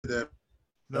that.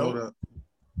 No. Hold up.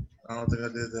 I don't think I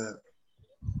did that.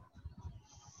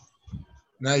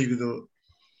 Now you can do it.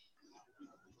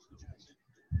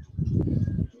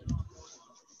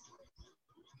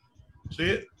 See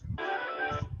it?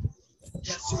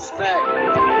 Guess who's back?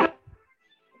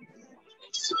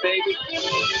 It's baby.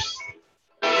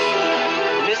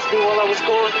 Missed me while I was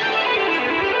gone.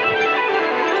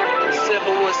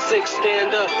 716,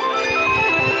 stand up.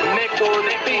 Mech on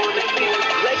the beat.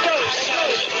 Let go.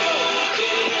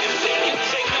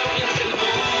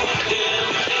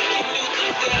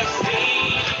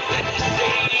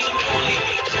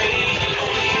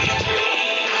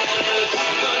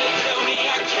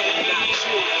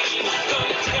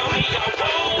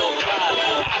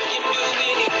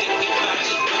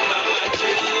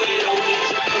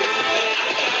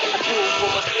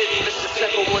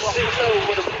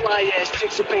 With them fly ass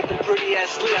chicks who paint them pretty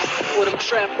ass lips. With them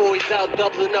trap boys out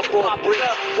doubling up on bricks.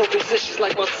 For musicians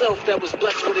like myself that was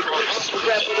blessed with a gift.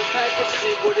 Rap with a package,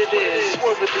 see what it is.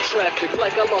 Swerving the traffic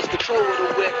like I lost control of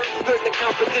the whip. Hurt the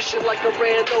competition like I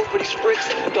ran over these bricks.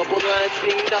 Double lines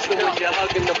mean nothing when you're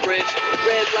hugging the bridge.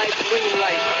 Red light, green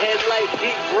light, headlight,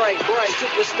 beat bright.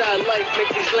 Superstar life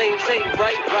make these lanes hate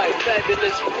right.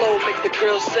 Fabulous flow make the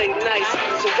girls say nice.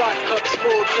 So rock cups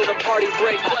full to the party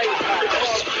break light.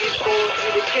 On to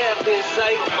the cabin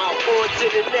sight, on to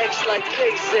the next like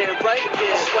they said, right?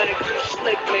 Yeah, swag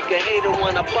slick, make a hater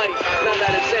wanna bite. Not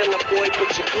out of Taylor boy,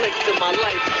 put your click to my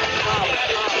life.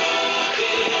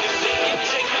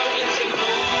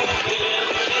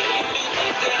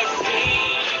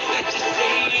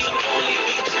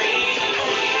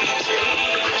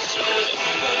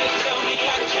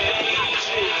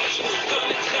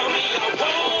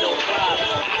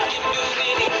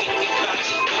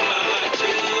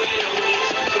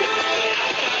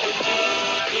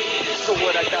 So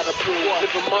what I gotta prove?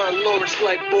 Living my Lawrence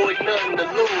like boy, nothing to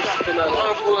lose. And an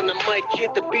armful on the mic,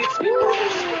 hit the beats be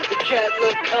bruised. The cat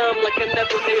look calm like I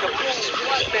never made a move.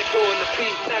 Back on the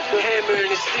beat, back the hammer in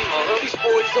his seat. These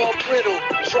boys all brittle,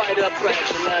 tried up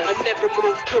fracture. I never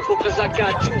move cripple cause I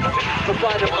got 2 feet.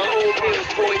 Providing my own meals,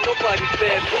 boy, nobody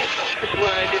bad me. The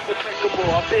grind is impeccable,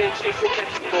 I've been chasing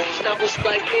vegetables. Now what's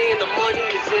like me and the money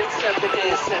is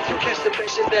inseparable. Catch the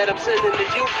mission that I'm sending to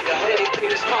you.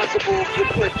 Anything is possible if you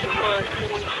put your mind to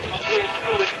it. Been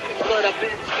through it, but I've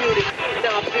been disputed.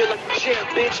 Now I feel like a champ,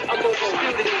 bitch, I'm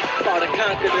undisputed. Thought I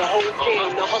conquered the whole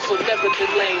game, the hustle never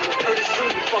been lame. With Curtis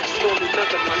Lee, fucks don't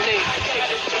remember my name.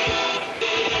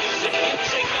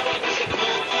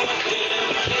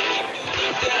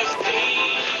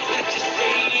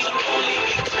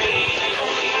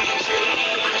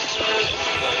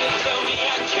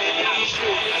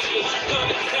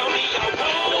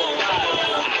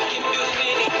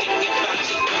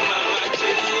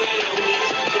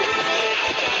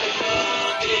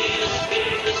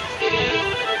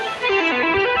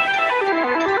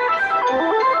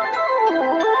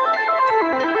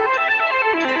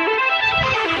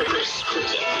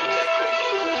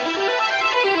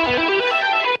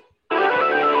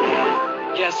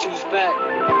 Guess who's back?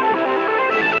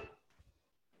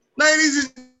 Ladies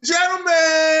and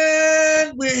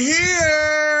gentlemen, we're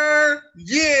here.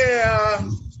 Yeah.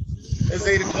 It's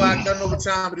 8 o'clock. I know what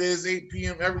time it is. 8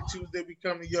 p.m. every Tuesday. We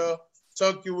come to y'all.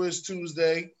 Talk Your Wiz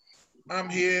Tuesday. I'm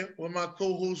here with my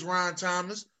co-host, Ron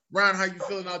Thomas. Ron, how you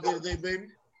feeling out there today, baby?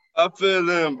 I'm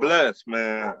feeling blessed,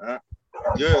 man.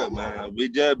 Good, man. We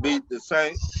just beat the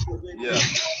Saints. Yeah.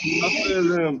 I'm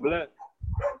feeling blessed.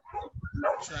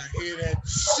 Trying to hear that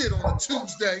shit on a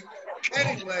Tuesday.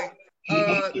 Anyway,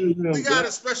 we got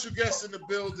a special guest in the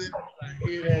building. I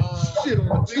hear that shit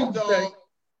on a Tuesday. Dog,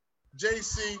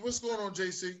 JC. What's going on,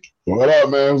 JC? What up,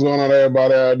 man? What's going on,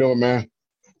 everybody? How you doing, man?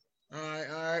 All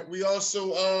right. We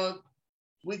also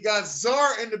we got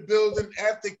Czar in the building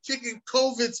after kicking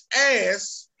COVID's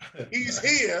ass. He's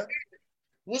here.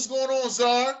 What's going on,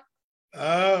 Czar?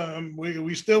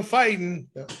 We still fighting.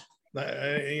 He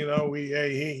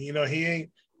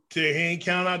ain't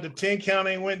count out the 10 count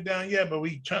ain't went down yet, but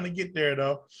we trying to get there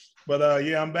though. But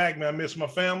yeah, I'm back, man. I miss my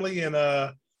family, and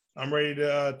I'm ready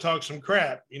to talk some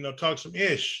crap. Talk some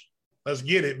ish. Let's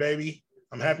get it, baby.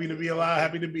 I'm happy to be alive.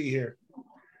 Happy to be here.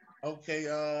 Okay,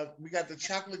 we got the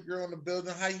chocolate girl in the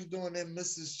building. How you doing there,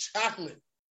 Mrs. Chocolate?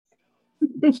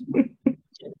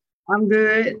 I'm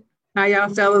good. How y'all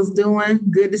fellas doing?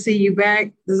 Good to see you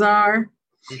back, Czar.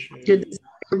 Good to see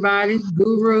everybody.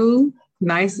 Guru,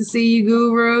 nice to see you,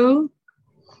 Guru.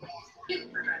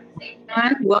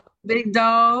 Welcome, Big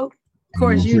Dog. Of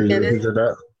course, you get it.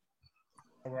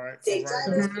 All right. And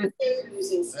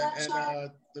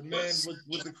the man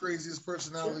with the craziest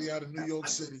personality out of New York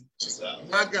City.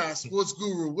 My guy, Sports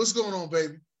Guru. What's going on,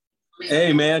 baby?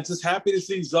 Hey man, just happy to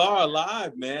see Czar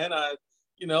alive, man.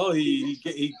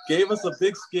 He gave us a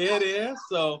big scare there,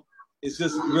 so it's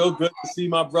just real good to see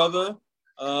my brother.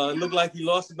 It looked like he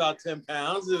lost about 10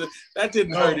 pounds. That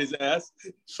didn't hurt his ass.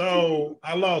 So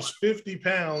I lost 50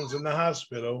 pounds in the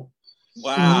hospital.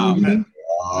 Wow. No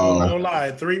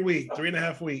lie,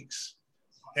 3.5 weeks.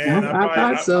 And I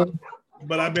thought so.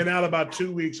 But I've been out about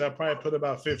 2 weeks. I probably put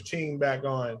about 15 back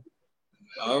on.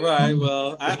 All right.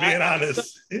 Well, being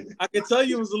honest, I can tell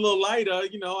you it was a little lighter.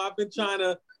 You know, I've been trying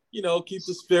to, keep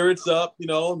the spirits up. You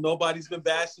know, nobody's been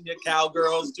bashing your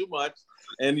Cowgirls too much.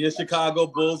 And your Chicago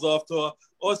Bulls off to an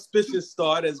auspicious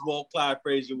start, as Walt Clyde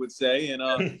Frazier would say. And,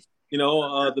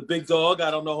 the big dog,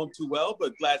 I don't know him too well,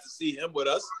 but glad to see him with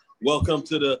us. Welcome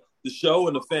to the show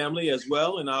and the family as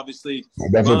well. And obviously,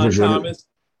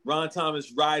 Ron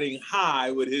Thomas riding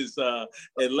high with his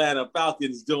Atlanta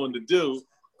Falcons doing the do.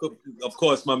 Of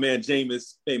course, my man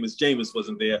famous Jameis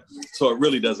wasn't there, so it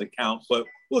really doesn't count, but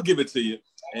we'll give it to you.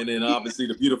 And then obviously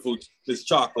the beautiful Miss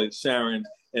Chocolate, Sharon,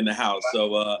 in the house.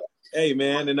 So, hey,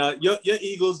 man, and your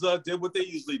Eagles did what they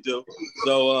usually do.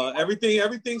 So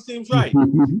everything seems right.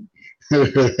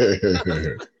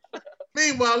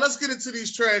 Meanwhile, let's get into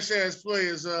these trash-ass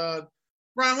players.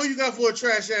 Brian, who you got for a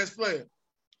trash-ass player?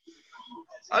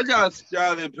 I got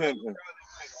Scottie Pippen.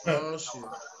 Oh, shit.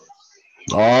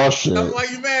 Oh, shit. Tell him why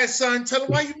you mad, son. Tell him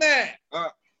why you mad.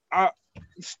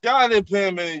 Scottie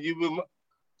Pippen,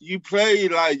 you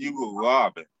played like you were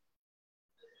robbing.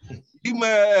 You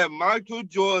mad at Michael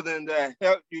Jordan that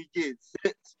helped you get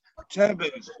 6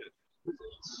 championships.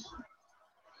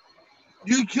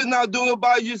 You could not do it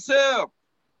by yourself.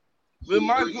 When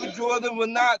Michael Jordan was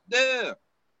not there.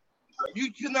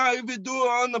 You cannot even do it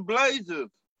on the Blazers.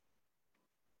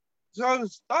 So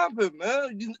stop it,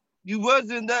 man. You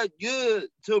wasn't that good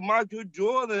till Michael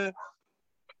Jordan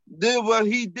did what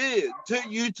he did, took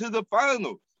you to the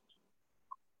finals.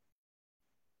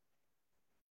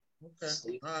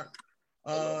 Okay. All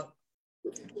right.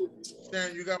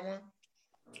 Sharon, you got one?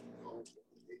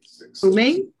 For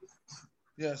me?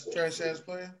 Yes, trash-ass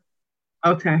player.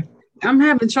 Okay. I'm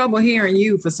having trouble hearing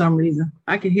you for some reason.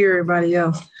 I can hear everybody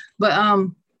else. But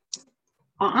I'm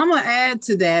going to add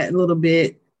to that a little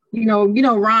bit. You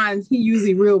know, Ron, he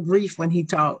usually real brief when he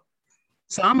talks.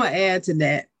 So I'm going to add to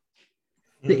that.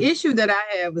 The issue that I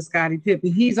have with Scottie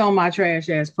Pippen, he's on my trash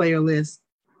ass player list.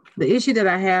 The issue that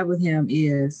I have with him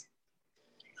is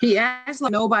he acts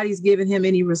like nobody's giving him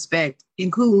any respect,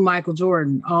 including Michael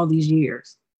Jordan, all these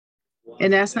years.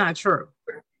 And that's not true.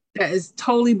 That is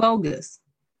totally bogus.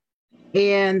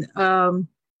 And I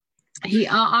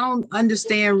don't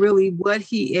understand really what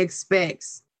he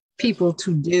expects people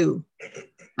to do.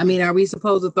 I mean, are we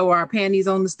supposed to throw our panties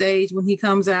on the stage when he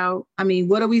comes out? I mean,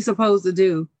 what are we supposed to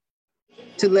do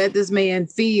to let this man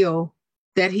feel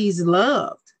that he's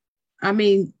loved? I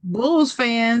mean, Bulls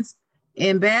fans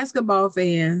and basketball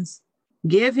fans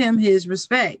give him his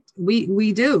respect.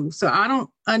 We do. So I don't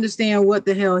understand what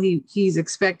the hell he's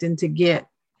expecting to get.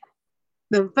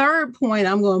 The third point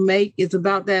I'm going to make is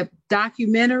about that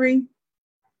documentary.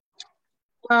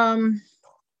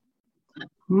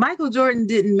 Michael Jordan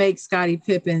didn't make Scottie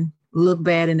Pippen look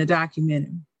bad in the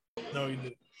documentary. No, he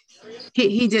didn't.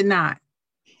 He did not.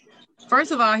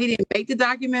 First of all, he didn't make the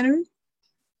documentary.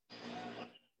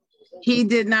 He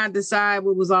did not decide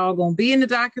what was all going to be in the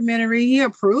documentary. He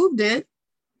approved it.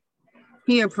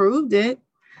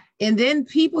 And then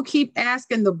people keep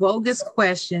asking the bogus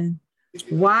question,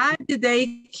 why did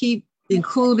they keep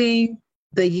including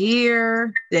the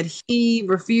year that he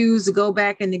refused to go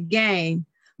back in the game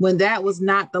when that was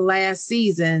not the last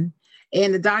season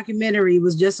and the documentary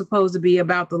was just supposed to be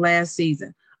about the last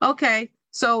season? Okay,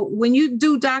 so when you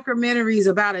do documentaries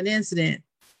about an incident,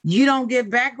 you don't give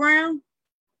background?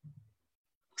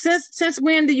 Since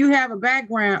when do you have a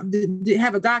background,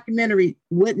 have a documentary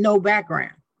with no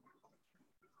background?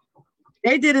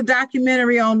 They did a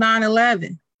documentary on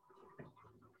 9/11.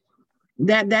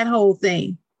 That whole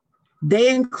thing.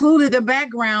 They included the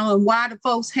background on why the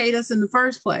folks hate us in the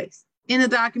first place. In the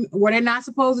document, were they not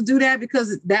supposed to do that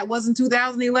because that wasn't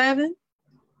 2011?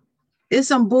 It's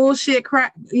some bullshit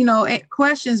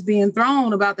questions being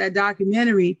thrown about that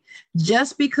documentary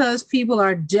just because people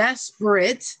are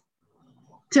desperate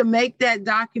to make that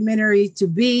documentary to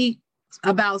be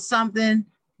about something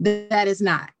that is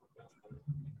not.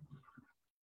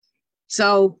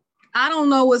 So I don't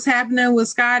know what's happening with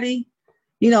Scottie.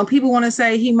 People want to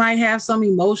say he might have some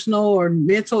emotional or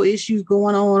mental issues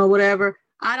going on or whatever.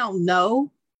 I don't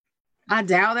know. I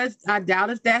doubt it. I doubt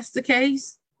if that's the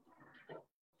case.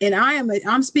 And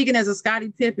I'm speaking as a Scottie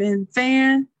Pippen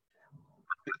fan.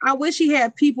 I wish he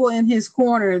had people in his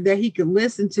corner that he could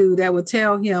listen to that would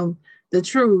tell him the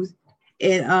truth,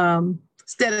 and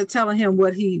instead of telling him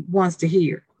what he wants to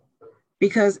hear,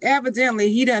 because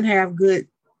evidently he doesn't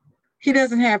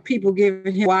have people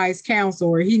giving him wise counsel,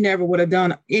 or he never would have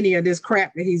done any of this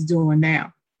crap that he's doing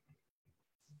now.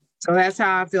 So that's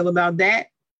how I feel about that.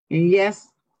 And yes,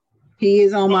 he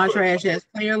is on my trash ass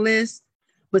player list,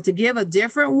 but to give a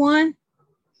different one.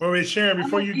 Wait, Sharon,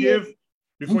 before you give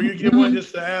one,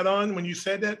 just to add on, when you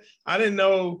said that, I didn't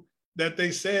know that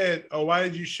they said, "Oh, why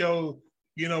did you show,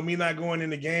 me not going in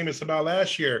the game? It's about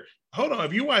last year." Hold on,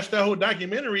 if you watch that whole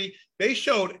documentary, they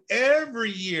showed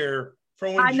every year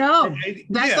from when I know.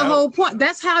 That's the whole point.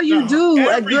 That's how you do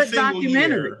a good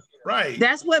documentary. Year. Right.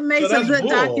 That's what makes a good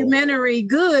documentary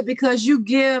good, because you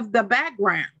give the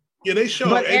background. Yeah, they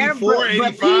showed 84,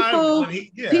 85.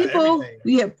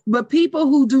 But people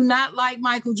who do not like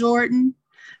Michael Jordan,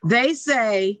 they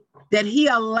say that he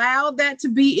allowed that to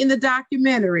be in the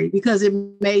documentary because it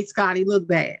made Scottie look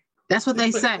bad. That's what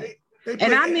they say.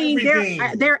 And I mean,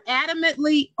 they're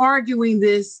adamantly arguing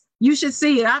this. You should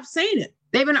see it. I've seen it.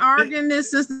 They've been arguing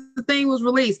this since the thing was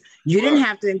released. You didn't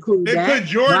have to include that.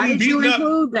 Why did you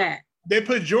include that? They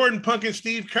put Jordan punking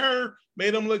Steve Kerr,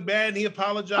 made him look bad, and he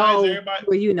apologized to everybody.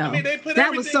 Well, I mean, they put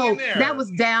everything in there. That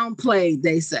was downplayed,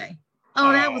 they say.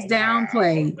 That was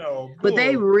downplayed. But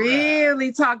they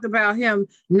really talked about him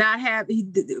not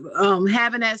having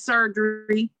that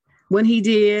surgery when he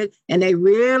did, and they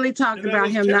really talked about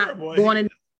him not going in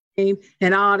the game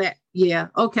and all that. Yeah,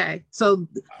 okay. So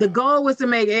the goal was to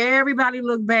make everybody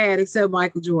look bad except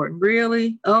Michael Jordan.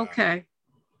 Really? Okay.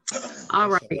 All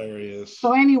right. Hilarious.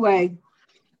 So anyway,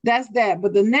 that's that.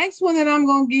 But the next one that I'm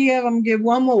gonna give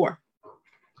one more.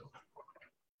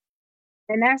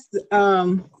 And that's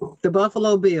the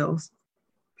Buffalo Bills.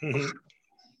 Mm-hmm.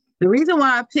 The reason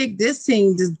why I picked this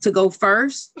team to go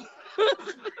first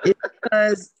is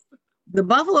because the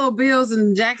Buffalo Bills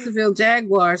and Jacksonville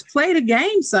Jaguars played a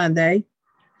game Sunday,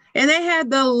 and they had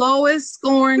the lowest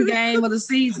scoring game of the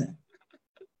season.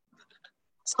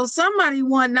 So somebody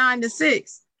won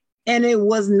 9-6, and it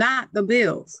was not the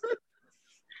Bills.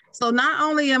 So not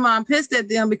only am I pissed at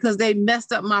them because they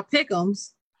messed up my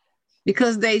pick'ems,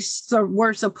 because they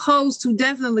were supposed to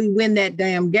definitely win that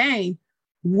damn game.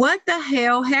 What the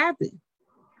hell happened?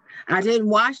 I didn't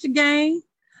watch the game.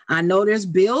 I know there's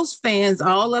Bills fans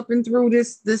all up and through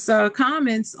this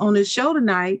comments on this show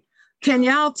tonight. Can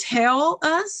y'all tell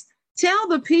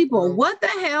the people what the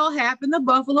hell happened to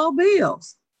Buffalo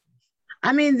Bills?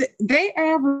 I mean, they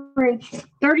average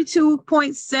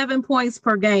 32.7 points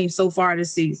per game so far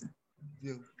this season.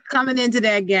 Yeah. Coming into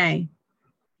that game,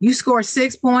 you score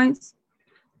 6 points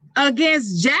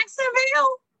against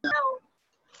Jacksonville.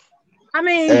 I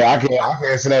mean, hey, I can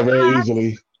answer that very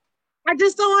easily. I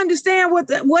just don't understand what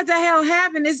the hell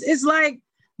happened. It's like,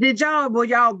 were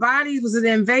y'all bodies? Was it an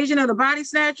invasion of the body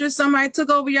snatchers? Somebody took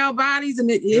over y'all bodies,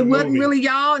 and it wasn't really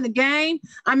y'all in the game.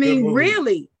 I mean,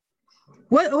 really,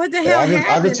 what the hell happened?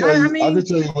 I can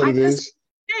tell you what it is.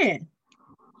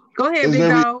 Go ahead, big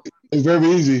dog. It's very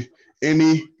easy.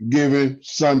 Any given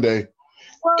Sunday.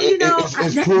 Well,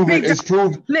 it's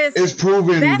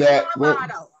proven that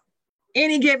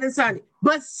any given Sunday.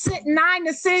 But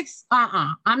 9-6,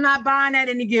 I'm not buying that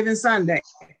any given Sunday.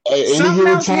 Any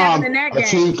given time, a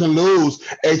team can lose.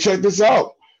 Hey, check this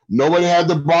out. Nobody had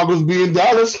the Broncos being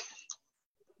Dallas.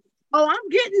 Oh, I'm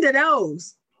getting to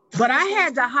those. But I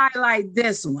had to highlight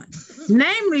this one,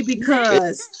 namely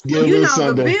because,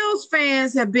 the Bills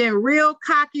fans have been real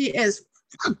cocky as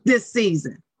this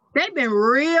season. They've been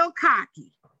real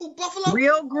cocky,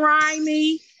 real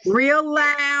grimy, real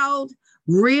loud,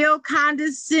 real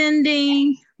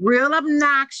condescending, real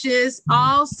obnoxious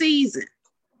all season.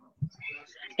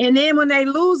 And then when they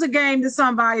lose a game to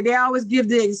somebody, they always give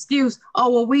the excuse,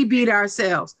 oh, well, we beat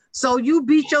ourselves. So you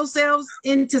beat yourselves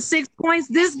into 6 points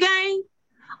this game?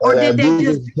 Or did they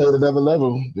just play at another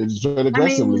level? They just played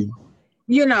aggressively.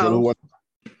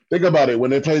 Think about it. When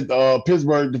they played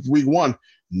Pittsburgh week 1,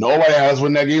 nobody has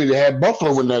win that game. They had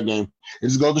Buffalo win that game. It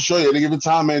just goes to show you at any given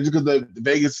time, man, just because the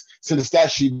Vegas sent the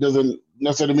stat sheet doesn't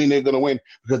necessarily mean they're going to win,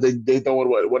 because they throw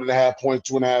 1.5 points,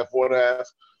 2.5, 4.5.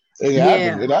 It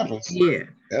happens. Yeah.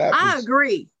 It happens.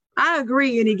 I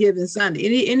agree any given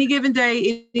Sunday. Any given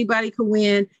day, anybody could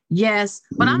win. Yes.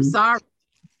 But I'm sorry.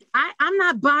 I'm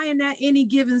not buying that any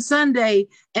given Sunday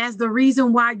as the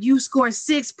reason why you score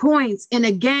 6 points in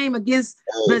a game against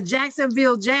the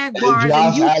Jacksonville Jaguars.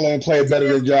 Josh Allen played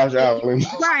better than Josh Allen.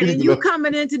 Right, and you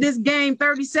coming into this game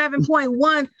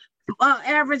 37.1,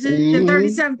 averaging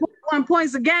 37.1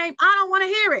 points a game. I don't want to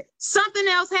hear it. Something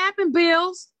else happened,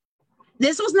 Bills.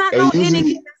 This was not any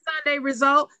given Sunday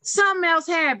result. Something else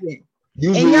happened.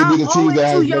 Usually And it be y'all the owe teams that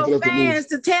it to has your nothing else to lose. fans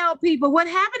to tell people what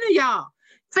happened to y'all.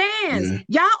 Fans,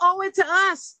 Yeah. y'all owe it to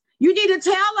us. You need to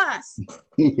tell us.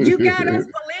 You got us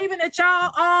believing that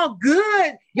y'all all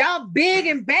good. Y'all big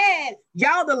and bad.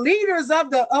 Y'all the leaders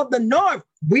of the North.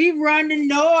 We run the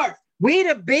North. We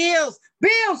the Bills.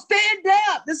 Bills, stand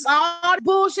up. This is all the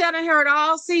bullshit I heard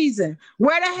all season.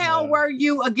 Where the hell were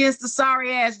you against the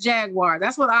sorry ass Jaguar?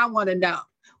 That's what I want to know.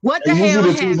 What the And hell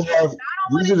usually the teams happened? have. I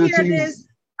don't want Usually to the hear teams. this.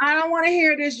 I don't want to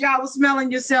hear this. Y'all was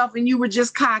smelling yourself and you were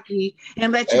just cocky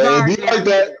and let your It guard be down. like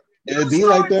that. You It be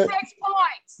like scored that. 6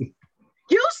 points.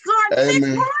 You scored Hey, 6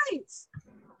 man. points.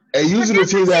 And usually the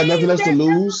teams that have nothing else to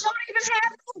lose. Don't even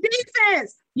have no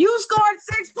defense. You scored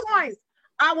 6 points.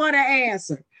 I want an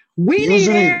answer. We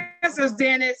Usually- need answers,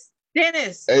 Dennis.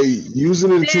 Dennis, Hey,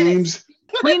 usually the teams.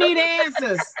 we need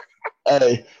answers.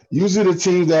 Hey, usually the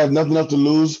teams that have nothing else to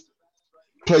lose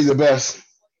play the best,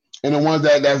 and the ones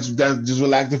that just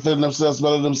relax and feeling themselves,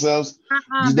 smelling themselves,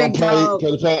 just don't Big dog.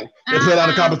 play it out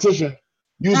of competition.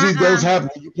 Usually those happen.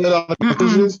 When you play it out of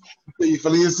competitions, you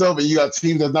feel yourself, and you got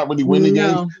teams that's not really winning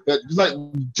No. games. That just like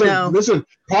No. listen,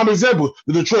 prime example,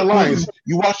 the Detroit Lions.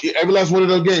 You watch every last one of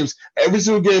those games. Every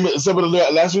single game except for the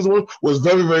last season one was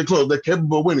very, very close. They're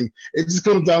capable of winning. It just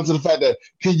comes down to the fact that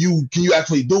can you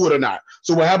actually do it or not?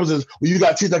 So what happens is when you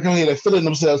got teams that come here, they're feeling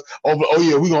themselves over. Oh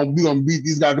yeah, we're gonna beat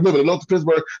these guys. Remember, they lost to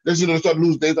Pittsburgh. They started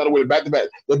losing. They started winning back to back.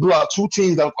 They blew out 2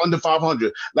 teams that was under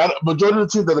 500. Now, the majority of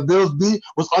the teams that the Bills beat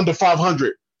was under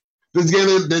 500. This game,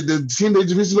 the team they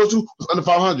just lost to was under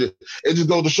 500. It just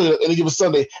goes to show you that any given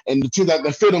Sunday, and the teams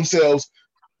that feel themselves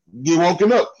get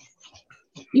woken up.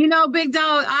 You know, Big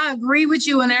Dog, I agree with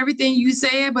you and everything you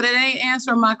said, but it ain't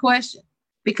answering my question.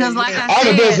 Because like I I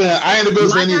ain't a Bills said, fan. I ain't a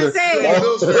Bills fan either.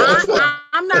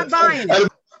 I'm not buying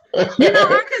it. You know,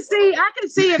 I can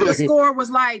see if the score was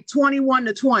like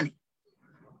 21-20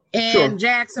 and Sure. Jacksonville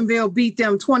Jacksonville beat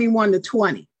them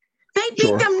 21-20. They beat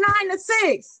Sure. them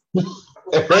 9-6. I'm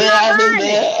not buying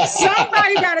it.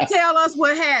 Somebody got to tell us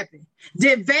what happened.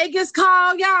 Did Vegas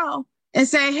call y'all and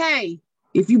say, hey,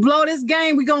 if you blow this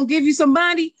game, we're gonna give you some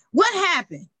money? What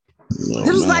happened? Oh,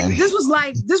 This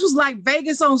was like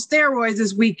Vegas on steroids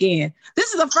this weekend.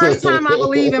 This is the first time I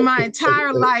believe in my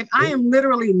entire life I am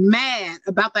literally mad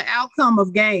about the outcome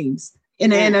of games in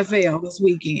the NFL this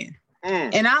weekend.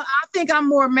 And I think I'm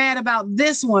more mad about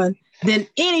this one than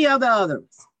any of the others.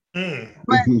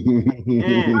 But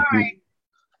all right.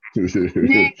 I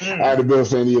ain't a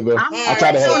Bills fan either. I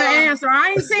try to ain't seen help. an answer. I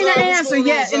ain't seen an answer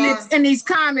yet in these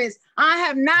comments. I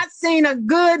have not seen a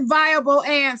good, viable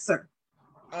answer.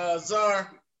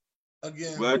 Czar,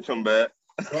 again. Welcome back.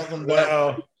 Welcome back.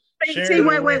 Well, See,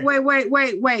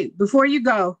 wait. Before you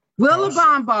go, Willa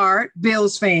Bombard,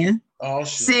 Bills fan,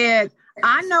 said,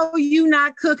 I know you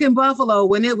not cooking Buffalo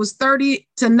when it was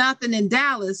 30-0 in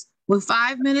Dallas with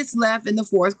 5 minutes left in the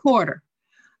fourth quarter.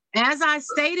 As I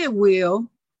stated, Will,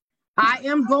 I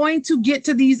am going to get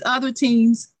to these other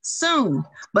teams soon.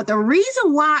 But the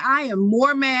reason why I am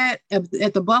more mad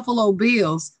at the Buffalo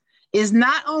Bills is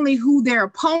not only who their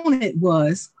opponent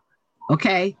was,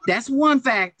 okay, that's one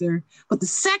factor, but the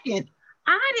second,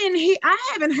 I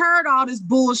haven't heard all this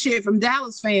bullshit from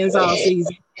Dallas fans all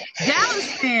season.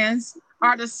 Dallas fans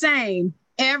are the same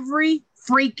every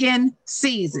freaking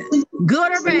season,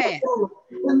 good or bad.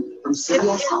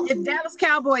 If Dallas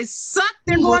Cowboys suck,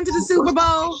 they're going to the Super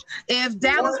Bowl. If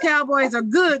Dallas Cowboys are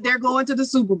good, they're going to the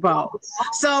Super Bowl.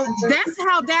 So that's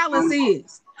how Dallas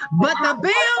is. But the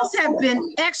Bills have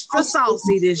been extra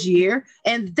saucy this year,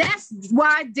 and that's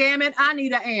why, damn it, I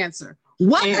need an answer.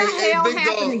 What the hell Big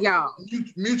happened to Dog,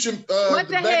 y'all? Mute your What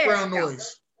the the background hell?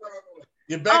 noise.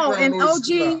 Your background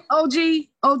noise.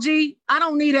 OG, I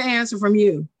don't need an answer from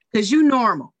you because you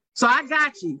normal. So I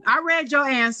got you. I read your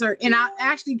answer, and I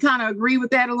actually kind of agree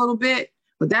with that a little bit,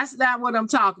 but that's not what I'm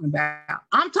talking about.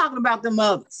 I'm talking about them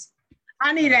others.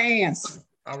 I need an answer.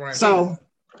 All right. So,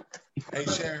 hey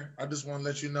Sharon, I just want to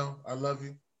let you know I love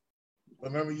you.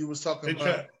 Remember you was talking Hey,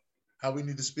 about Chuck. how we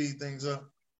need to speed things up.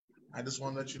 I just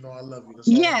want to let you know I love you. That's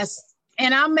all. yes,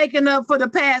 and I'm making up for the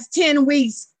past 10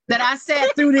 weeks that I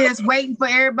sat through this waiting for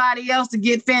everybody else to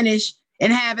get finished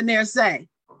and having their say.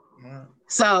 All right.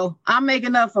 So I'm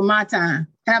making up for my time.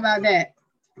 How about that?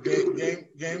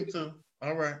 Game 2.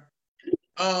 All right.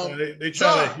 They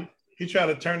try he tried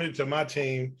to turn it to my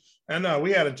team. I know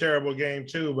we had a terrible game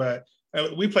too, but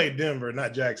we played Denver,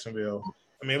 not Jacksonville.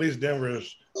 I mean, at least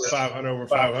Denver's 500 over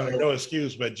 500, no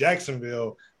excuse. But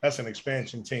Jacksonville, that's an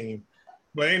expansion team.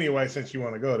 But anyway, since you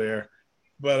want to go there,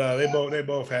 but they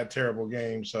both had terrible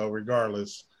games. So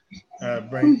regardless,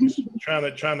 trying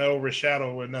to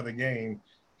overshadow another game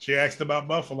She asked about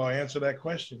Buffalo. I answer that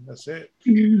question. That's it.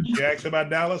 She asked about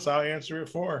Dallas. I'll answer it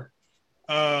for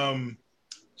her.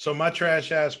 So my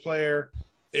trash ass player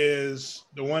is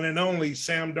the one and only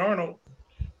Sam Darnold.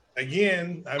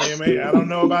 Again, I mean, I don't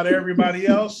know about everybody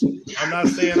else. I'm not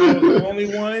saying I was the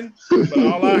only one, but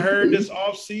all I heard this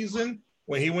offseason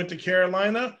when he went to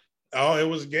Carolina, oh, it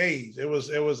was Gage. It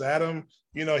was Adam.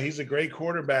 You know, he's a great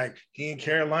quarterback. He in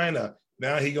Carolina.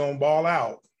 Now he gonna ball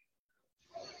out.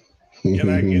 Can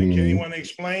anyone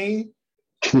explain?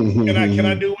 Can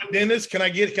I do it, Dennis? Can I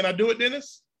do it,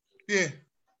 Dennis? Yeah.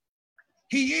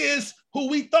 He is who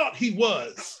we thought he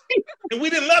was. And we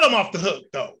didn't let him off the hook,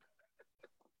 though.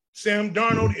 Sam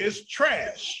Darnold is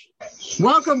trash.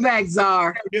 Welcome back,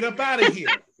 Czar. Get up out of here.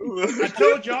 I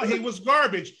told y'all he was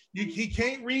garbage. He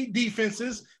can't read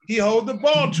defenses. He hold the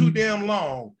ball too damn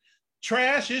long.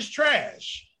 Trash is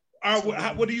trash.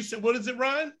 What do you say? What is it,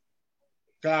 Ron?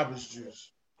 Garbage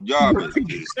juice. Garbage.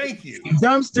 Thank you.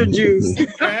 Dumpster juice.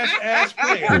 Trash ass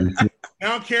player.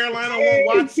 Now Carolina want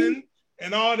Watson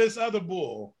and all this other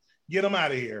bull. Get him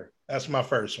out of here. That's my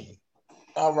first one.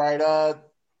 All right.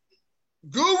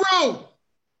 Guru.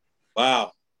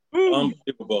 Wow.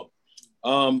 Unbelievable.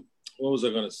 What was I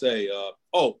going to say?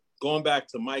 Going back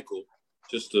to Michael,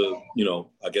 just to,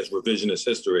 I guess revisionist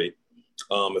history.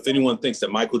 If anyone thinks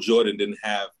that Michael Jordan didn't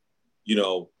have,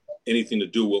 anything to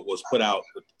do with what was put out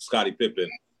with Scottie Pippen,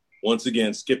 once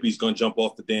again, Skippy's going to jump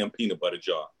off the damn peanut butter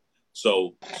jar.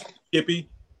 So, Skippy,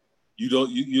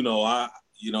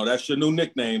 that's your new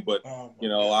nickname, but,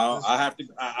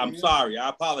 I'm sorry. I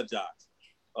apologize.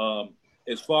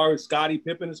 As far as Scottie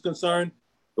Pippen is concerned,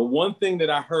 the one thing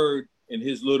that I heard in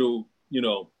his little,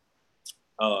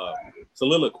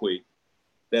 soliloquy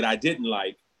that I didn't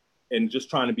like, and just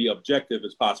trying to be objective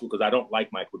as possible, because I don't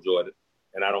like Michael Jordan,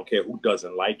 and I don't care who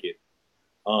doesn't like it.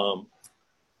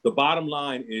 The bottom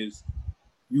line is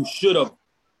you should have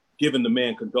given the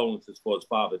man condolences for his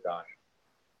father dying.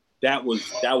 That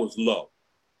was low.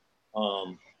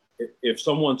 If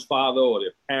someone's father or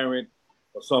their parent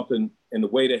or something, in the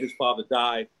way that his father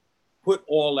died, put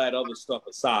all that other stuff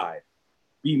aside.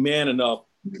 Be man enough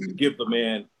to give the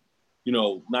man,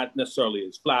 not necessarily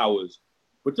his flowers,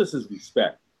 but just his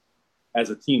respect as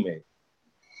a teammate.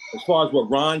 As far as what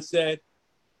Ron said,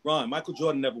 Michael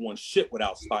Jordan never won shit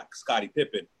without Scottie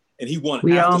Pippen, and he won.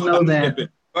 We all know that.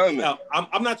 Pippen. Now,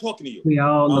 I'm not talking to you. We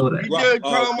all know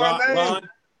that.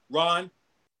 Ron,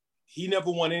 he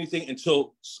never won anything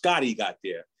until Scottie got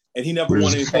there, and he never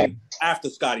won anything after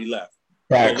Scottie left.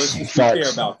 So let's just be fair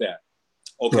about that.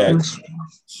 Okay.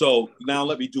 So now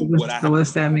let me do what I have. So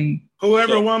what's that mean?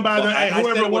 Whoever won by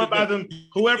themselves.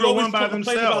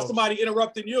 About somebody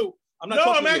interrupting you. I'm not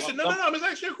talking to you. It's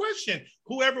actually a question.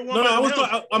 Whoever won by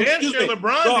themselves.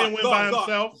 LeBron didn't win by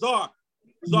himself. Czar,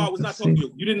 I was not talking to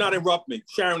you. You did not interrupt me.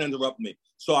 Sharon interrupted me.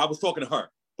 So I was talking to her.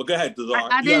 But go ahead, Czar.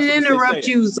 I didn't interrupt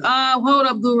you. Hold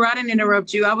up, Guru. I didn't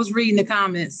interrupt you. I was reading the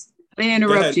comments. I didn't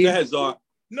interrupt you. Go ahead, Czar.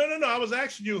 No. I was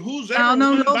asking you who's ever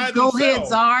won by Go themselves. ahead,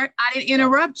 Czar. I didn't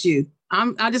interrupt you.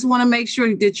 I just want to make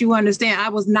sure that you understand. I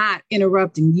was not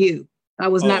interrupting you. I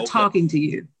was not talking to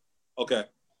you. Okay.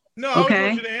 No. I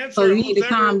want you to answer. So you need to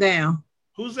calm down.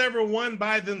 Who's ever won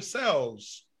by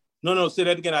themselves? No. Say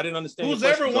that again. I didn't understand. Who's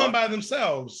ever won by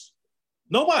themselves?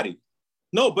 Nobody.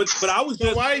 No, but I was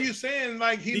just. So why are you saying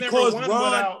like he never won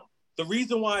without? The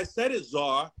reason why I said it,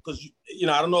 Czar, because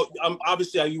I don't know.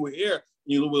 Obviously you were here.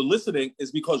 You were listening,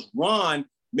 is because Ron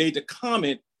made the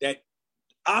comment that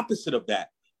opposite of that,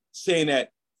 saying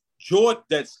that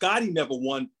Scottie never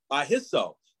won by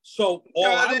himself. So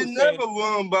Scottie never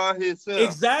won by himself.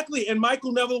 Exactly, and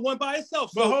Michael never won by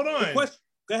himself. So but hold on.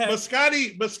 Go ahead.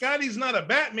 But Scotty's not a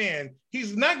Batman.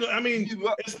 He's not. I mean,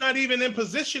 it's not even in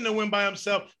position to win by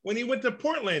himself. When he went to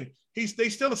Portland, they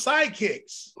still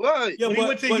sidekicks. Right. Yeah, when he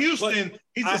went to Houston,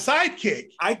 he's a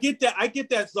sidekick. I get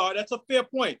that, Czar. That's a fair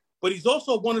point. But he's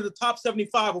also one of the top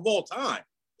 75 of all time.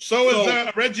 So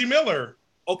is Reggie Miller.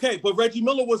 Okay, but Reggie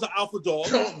Miller was an alpha dog.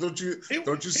 Don't you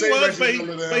say Reggie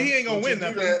Miller? But he ain't gonna win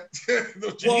nothing.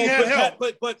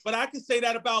 But I can say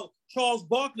that about Charles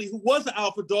Barkley, who was an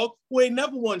alpha dog, who ain't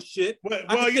never won shit.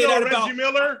 Reggie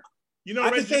Miller. You know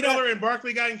Reggie Miller and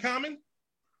Barkley got in common?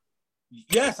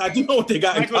 Yes, I do know what they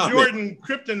got in common. Michael Jordan,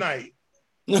 kryptonite.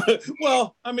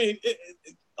 Well, I mean,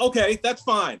 okay, that's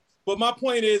fine. But my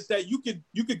point is that you could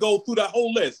go through that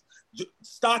whole list.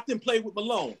 Stockton played with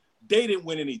Malone. They didn't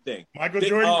win anything. Michael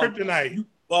Jordan, kryptonite.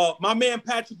 My man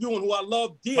Patrick Ewing, who I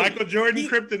love dearly. Michael Jordan,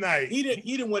 kryptonite. He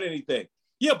didn't win anything.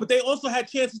 Yeah, but they also had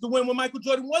chances to win when Michael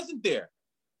Jordan wasn't there.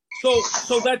 So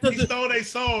that doesn't. He stole their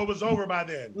soul. It was over by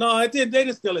then. No, it did. They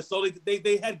didn't steal it. So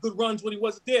they had good runs when he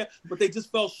wasn't there, but they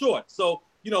just fell short. So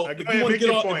you know, Go if ahead, you want to make get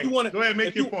your all, point. if you want to, Go ahead,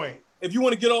 make your point. If you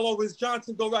want to get all over his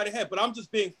Johnson, go right ahead. But I'm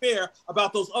just being fair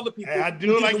about those other people. Hey, I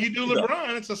do it like you do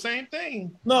LeBron. It's the same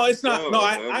thing. No, it's not. No,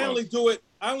 I only do it.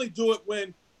 I only do it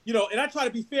when, you know, and I try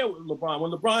to be fair with LeBron.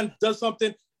 When LeBron does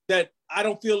something that I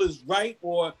don't feel is right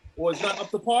or is not up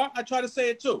to par, I try to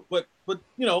say it too. But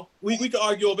you know, we can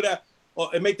argue over that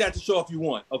and make that the show if you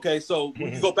want. Okay, so we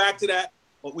can go back to that,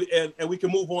 and we can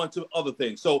move on to other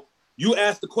things. So you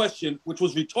asked the question, which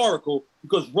was rhetorical,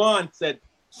 because Ron said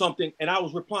something, and I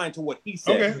was replying to what he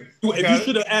said. Okay. If you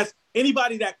should have asked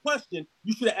anybody that question,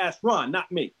 you should have asked Ron, not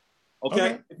me.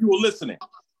 Okay? If you were listening.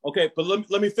 Okay, but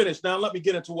let me finish. Now let me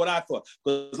get into what I thought.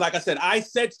 Because like I said, I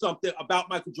said something about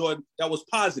Michael Jordan that was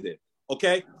positive.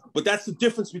 Okay? But that's the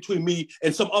difference between me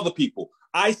and some other people.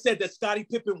 I said that Scottie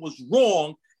Pippen was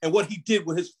wrong in what he did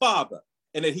with his father,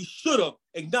 and that he should have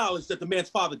acknowledged that the man's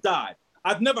father died.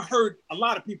 I've never heard a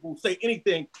lot of people say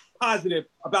anything positive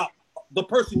about the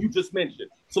person you just mentioned.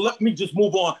 So let me just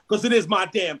move on, because it is my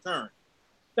damn turn.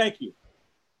 Thank you.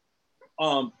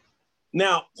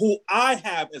 Now, who I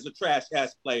have as a trash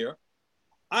ass player,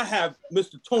 I have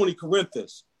Mr. Tony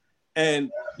Corinthus.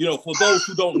 And, you know, for those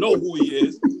who don't know who he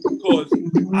is, because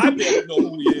I barely know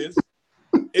who he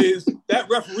is that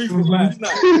referee from last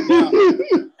night. Now,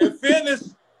 in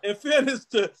fairness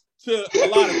to a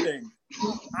lot of things,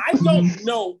 I don't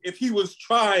know if he was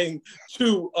trying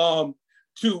to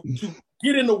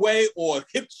get in the way or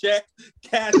hip check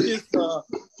Cassius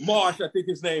Marsh, I think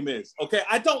his name is. Okay,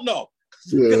 I don't know,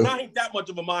 because I ain't that much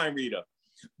of a mind reader.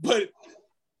 But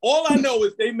all I know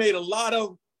is they made a lot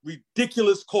of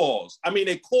ridiculous calls. I mean,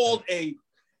 they called a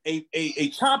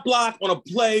chop block on a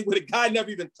play where the guy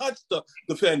never even touched the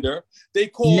defender. They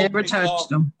called never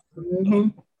touched him.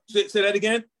 Say that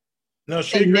again. No,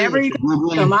 she never even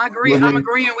touched him. I agree. I'm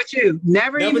agreeing with you.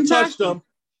 Never even touched him.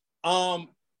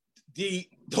 The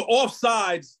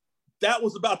offsides, that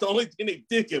was about the only thing they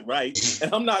did get right,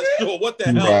 and I'm not sure what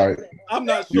the hell. Right. I'm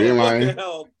not sure what the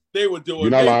hell they were doing.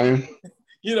 You're not lying.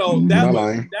 You know,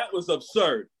 that was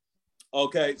absurd.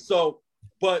 Okay, so,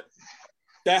 but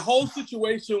that whole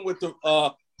situation with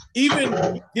the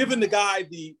even giving the guy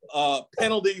the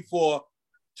penalty for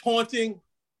taunting,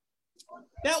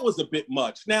 that was a bit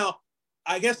much. Now,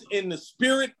 I guess in the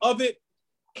spirit of it,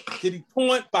 did he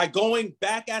taunt by going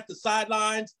back at the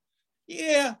sidelines?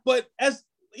 Yeah, but as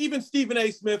even Stephen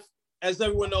A. Smith, as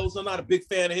everyone knows, I'm not a big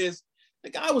fan of his. The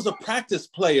guy was a practice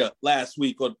player last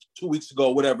week or 2 weeks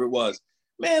ago, whatever it was.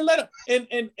 Man, let him.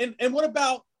 And what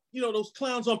about, you know, those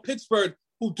clowns on Pittsburgh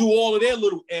who do all of their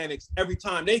little antics every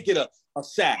time they get a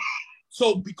sack?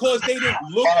 So because they didn't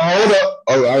look. Hold up.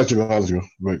 Oh, I'll let you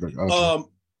go.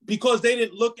 Because they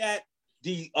didn't look at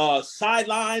the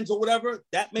sidelines or whatever,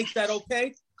 that makes that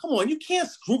okay? Come on, you can't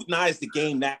scrutinize the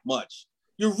game that much.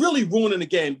 You're really ruining the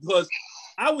game, because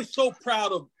I was so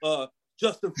proud of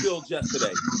Justin Fields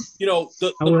yesterday. You know,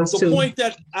 the point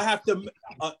that I have to,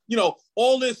 you know,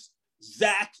 all this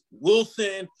Zach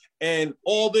Wilson and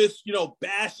all this, you know,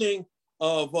 bashing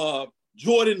of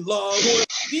Jordan Love.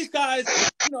 These guys,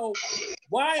 you know,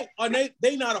 why are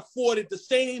they not afforded the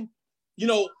same, you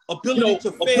know, ability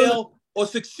to fail or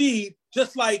succeed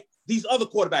just like these other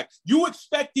quarterbacks? You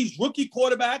expect these rookie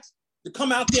quarterbacks to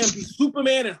come out there and be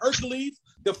Superman and Hercules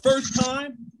the first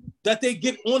time that they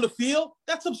get on the field?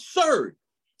 That's absurd.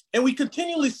 And we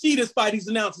continually see this by these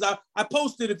announcers. I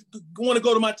posted, if you want to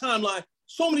go to my timeline,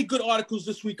 so many good articles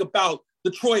this week about the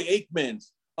Troy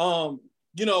Aikmans,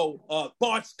 you know,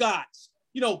 Bart Scotts,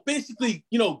 you know, basically,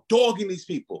 you know, dogging these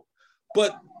people.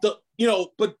 But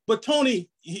but Tony,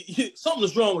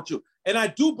 something's wrong with you. And I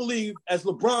do believe, as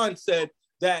LeBron said,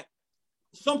 that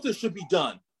something should be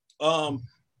done.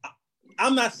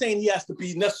 I'm not saying he has to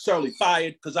be necessarily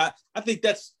fired, because I think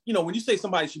that's, you know, when you say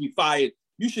somebody should be fired,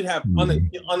 you should have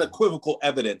unequivocal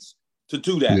evidence to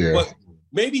do that. Yeah. But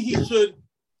maybe he should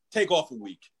take off a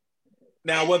week.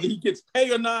 Now, whether he gets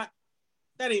paid or not,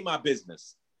 that ain't my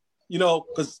business. You know,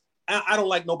 because I don't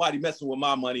like nobody messing with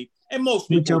my money. And most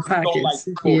people don't like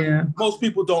people. Yeah. Most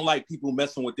people don't like people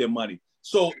messing with their money.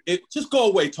 So just go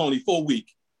away, Tony, for a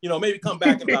week. You know, maybe come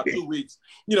back in about 2 weeks.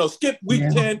 You know, skip week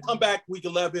 10, come back week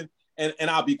 11, and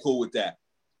I'll be cool with that.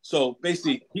 So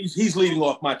basically, he's leading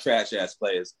off my trash ass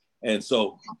players. And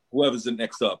so whoever's the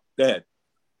next up, go ahead.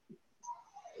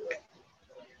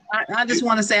 I just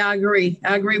want to say I agree.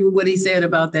 I agree with what he said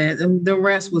about that. The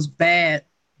rest was bad.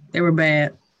 They were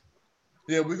bad.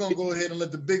 Yeah, we're going to go ahead and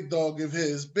let the big dog give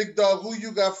his. Big dog, who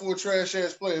you got for a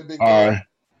trash-ass player, big dog?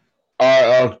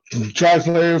 Trash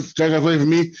player for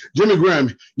me, Jimmy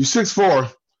Graham. You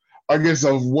 6'4", against a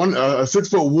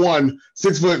 6'1",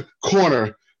 6 foot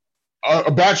corner,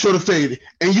 a back shoulder fade,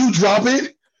 and you drop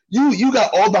it. You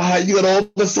got all the height, you got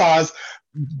all the size.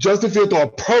 Justin Fields throw a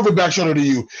perfect back shoulder to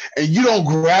you, and you don't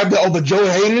grab that over Joe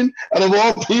Hayden. Out of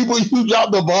all people, you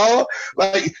drop the ball.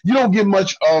 Like, you don't get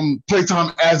much play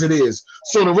time as it is.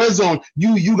 So in the red zone,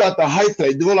 you got the height for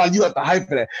that. The line, you got the height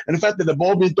for that. And the fact that the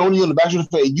ball being thrown to you on the back shoulder,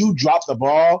 and you drop the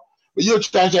ball, but you're a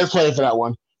trash ass player for that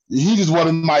one. He just one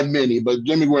of my many, but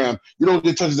Jimmy Graham, you don't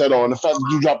get touches at all. And the fact that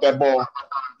you drop that ball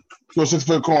to a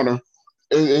 6-foot corner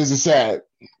is sad.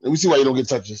 And we see why you don't get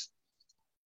touches.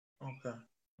 Okay.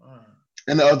 All right.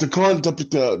 And to counter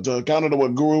to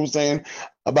what Guru was saying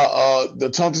about the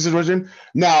Taunton situation,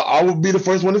 now I will be the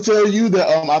first one to tell you that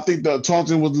I think the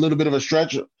Taunton was a little bit of a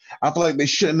stretch. I feel like they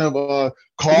shouldn't have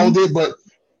called it, but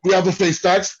we have to face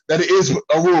facts that it is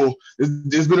a rule.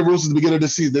 It's been a rule since the beginning of the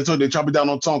season. They chop it down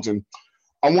on Taunton.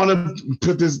 I want to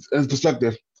put this in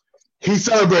perspective. He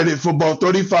celebrated for about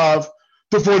 35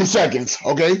 to 40 seconds,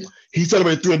 okay? He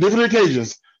celebrated 3 different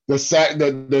occasions.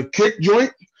 The kick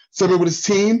joint, celebrated with his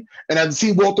team, and as the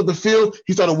team walked up the field,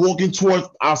 he started walking towards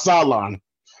our sideline.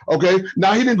 Okay,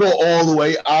 now he didn't go all the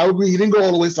way. I agree, he didn't go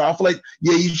all the way. So I feel like,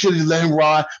 yeah, you should have let him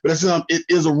ride, but it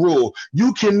is a rule.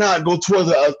 You cannot go towards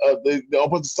the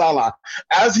opposite sideline.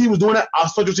 As he was doing that, our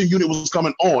special team unit was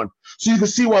coming on, so you can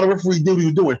see why the referee did what he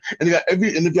was doing. And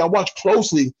if y'all watch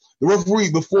closely, the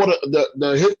referee before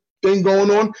the hit thing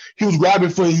going on, he was grabbing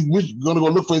he was going to go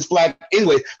look for his flag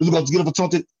anyway. He was going to get up for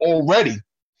something already.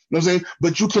 You know what I'm saying?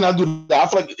 But you cannot do that. I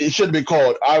feel like it should have been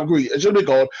called. I agree. It should have been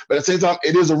called. But at the same time,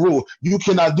 it is a rule. You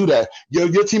cannot do that.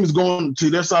 Your team is going to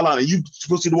their sideline and you're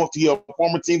supposed to walk to your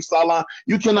former team's sideline.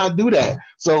 You cannot do that.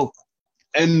 So,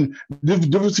 and the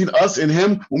difference between us and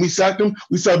him, when we sacked him,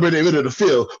 we celebrated in the middle of the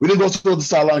field. We didn't go to the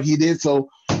sideline like he did. So,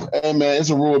 hey, man, it's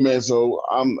a rule, man. So,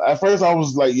 at first I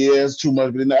was like, yeah, it's too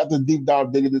much. But then after deep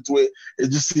dive digging into it,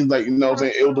 it just seems like, you know what I'm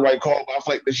saying, it was the right call. But I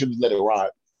feel like they should have let it ride.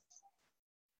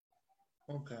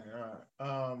 Okay, all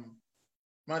right.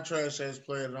 My trash ass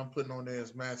player that I'm putting on there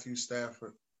is Matthew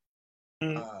Stafford.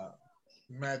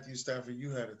 Matthew Stafford,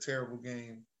 you had a terrible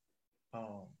game,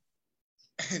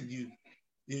 and you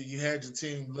had your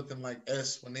team looking like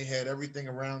S when they had everything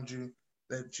around you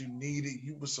that you needed.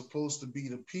 You were supposed to be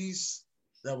the piece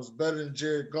that was better than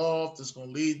Jared Goff. That's going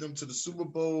to lead them to the Super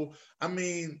Bowl. I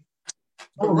mean,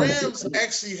 the Rams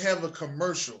actually have a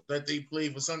commercial that they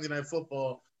played for Sunday Night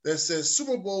Football that says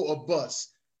Super Bowl or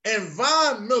bust. And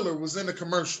Von Miller was in the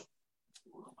commercial,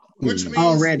 which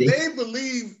means they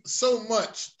believe so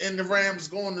much in the Rams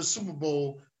going to the Super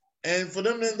Bowl. And for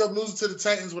them to end up losing to the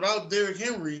Titans without Derrick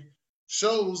Henry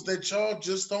shows that y'all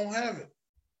just don't have it.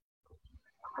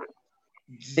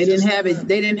 They didn't have it.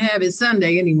 They didn't have it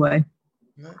Sunday anyway.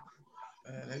 No.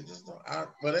 They just don't.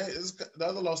 But the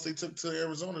other loss they took to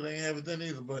Arizona, they ain't have it then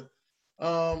either. But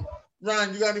Ryan,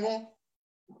 you got any more?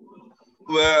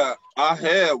 Well, I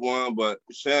had one, but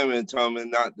Shannon told me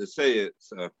not to say it,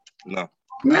 so no.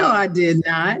 No, I did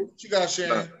not. What you got,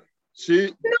 Shannon? No,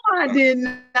 I did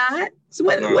not. So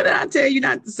what did I tell you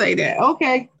not to say that?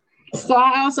 Okay. So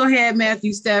I also had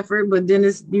Matthew Stafford, but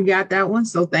Dennis, you got that one,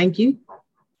 so thank you.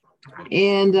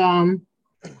 And I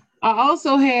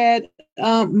also had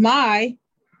my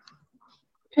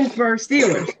Pittsburgh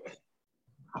Steelers.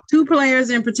 2 players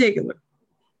in particular.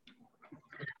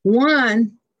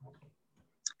 One,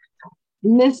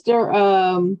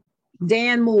 Mr.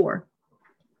 Dan Moore,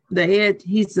 the head.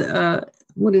 He's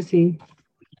what is he?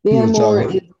 Dan Moore.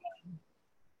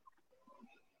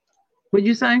 What'd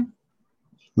you say?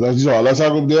 Let's talk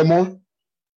about Dan Moore.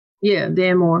 Yeah,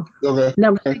 Dan Moore. Okay.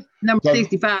 Number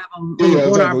 65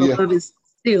 on our beloved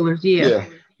Steelers. Yeah.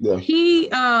 He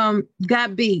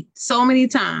got beat so many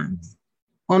times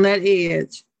on that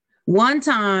edge. One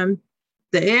time,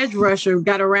 the edge rusher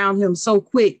got around him so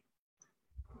quick.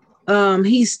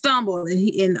 He stumbled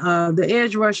and the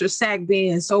edge rusher sacked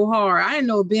Ben so hard. I didn't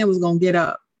know Ben was gonna get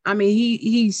up. I mean,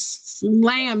 he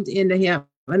slammed into him,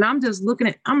 and I'm just looking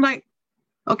at. I'm like,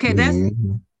 okay, that's.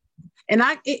 And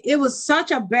it was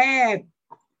such a bad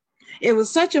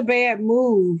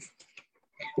move.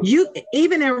 You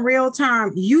even in real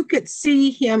time, you could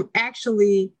see him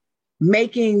actually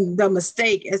making the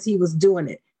mistake as he was doing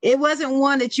it. It wasn't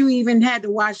one that you even had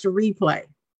to watch the replay.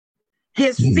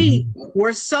 His feet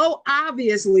were so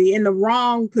obviously in the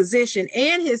wrong position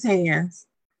and his hands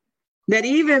that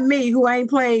even me, who I ain't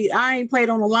played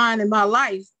on the line in my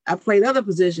life. I played other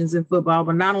positions in football,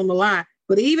 but not on the line.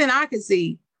 But even I could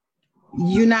see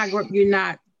you're not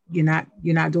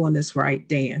doing this right,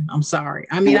 Dan. I'm sorry.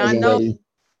 I mean, I know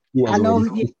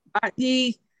he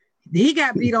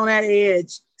got beat on that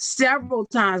edge several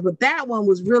times, but that one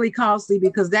was really costly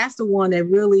because that's the one that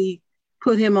really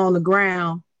put him on the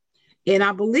ground. And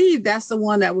I believe that's the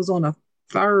one that was on a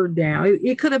third down.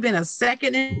 It could have been a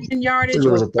second in I yardage think it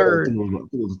or was a third. third. I think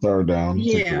it was a third down.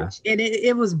 Yeah, and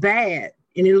it was bad,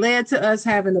 and it led to us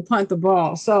having to punt the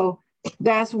ball. So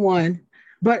that's one.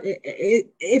 But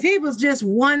if it was just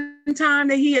one time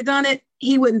that he had done it,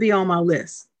 he wouldn't be on my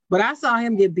list. But I saw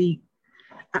him get beat,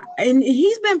 and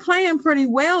he's been playing pretty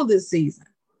well this season.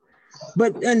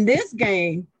 But in this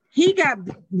game, he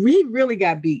really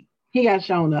got beat. He got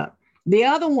shown up. The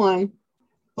other one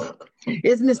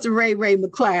is Mr. Ray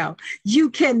McCloud.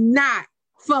 You cannot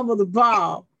fumble the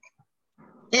ball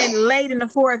and late in the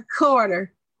fourth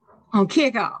quarter on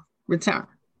kickoff return.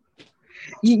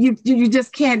 You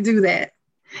just can't do that.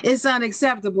 It's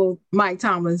unacceptable, Mike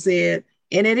Tomlin said,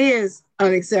 and it is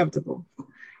unacceptable.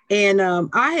 And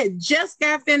I had just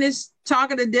got finished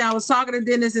talking to Dennis. I was talking to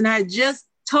Dennis, and I just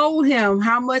told him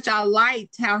how much I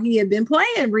liked how he had been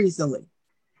playing recently.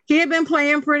 He had been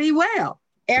playing pretty well.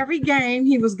 Every game,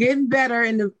 he was getting better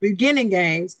in the beginning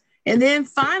games. And then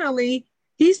finally,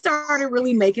 he started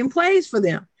really making plays for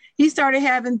them. He started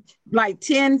having like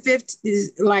 10,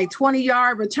 15, like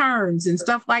 20-yard returns and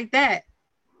stuff like that.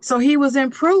 So he was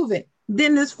improving.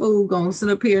 Then this fool gonna sit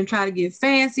up here and try to get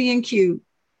fancy and cute.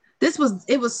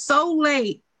 It was so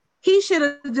late. He should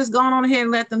have just gone on ahead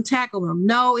and let them tackle him.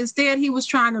 No, instead he was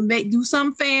trying to do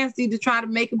something fancy to try to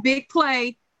make a big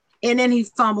play, and then he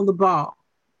fumbled the ball.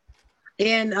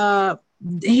 And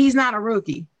he's not a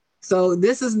rookie. So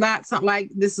this is not something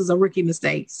like this is a rookie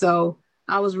mistake. So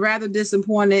I was rather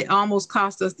disappointed. It almost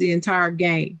cost us the entire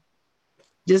game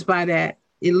just by that.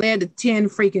 It led to 10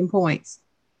 freaking points.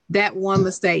 That one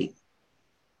mistake.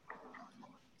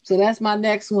 So that's my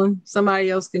next one. Somebody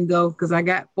else can go because I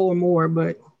got 4 more,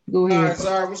 but go ahead. All right,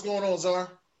 Czar, what's going on, Czar?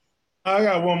 I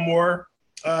got one more.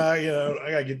 I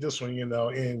gotta get this one,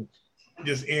 and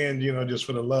just end, just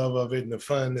for the love of it and the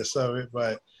funness of it.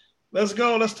 But let's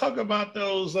go. Let's talk about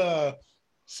those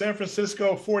San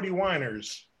Francisco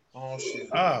 49ers. Oh shit.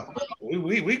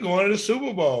 We going to the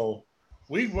Super Bowl.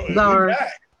 We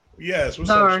back. Yes.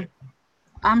 What's up?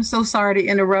 I'm so sorry to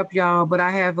interrupt y'all, but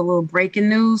I have a little breaking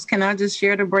news. Can I just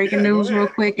share the breaking news real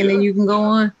quick and then you can go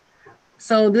on?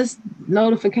 So this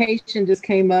notification just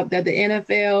came up that the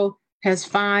NFL has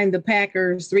fined the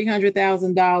Packers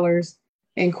 $300,000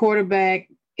 and quarterback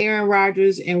Aaron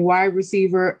Rodgers and wide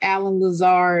receiver Alan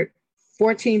Lazard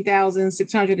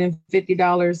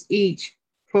 $14,650 each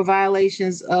for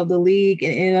violations of the league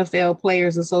and NFL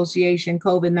Players Association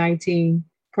COVID-19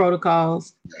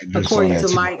 protocols, according to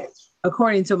Mike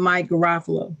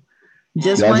Garofalo.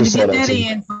 Just wanted to get that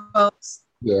in, folks.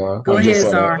 Yeah. Go ahead,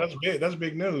 Czar. That's big. That's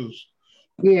big news.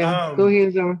 Yeah, go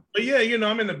ahead, Czar. But yeah,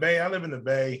 I'm in the Bay. I live in the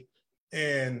Bay.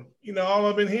 And, all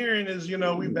I've been hearing is,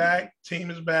 we back.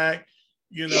 Team is back.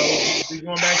 We're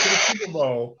going back to the Super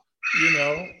Bowl.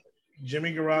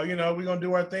 Jimmy Garoppolo, we're going to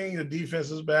do our thing. The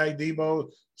defense is back. Deebo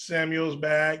Samuel's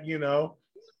back,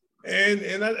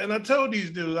 And I told these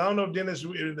dudes, I don't know if Dennis,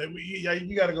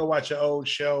 you got to go watch an old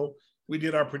show. We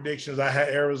did our predictions. I had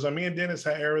Arizona. Me and Dennis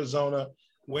had Arizona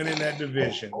winning that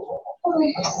division.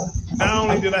 Not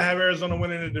only did I have Arizona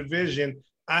winning the division,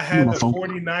 I had the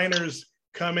 49ers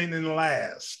coming in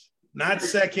last. Not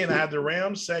second. I had the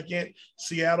Rams second,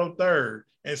 Seattle third.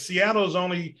 And Seattle's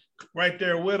only right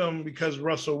there with them because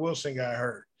Russell Wilson got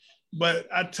hurt. But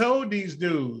I told these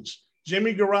dudes,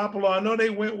 Jimmy Garoppolo, I know they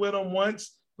went with him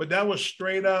once, but that was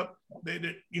straight up,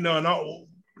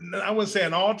 I wouldn't say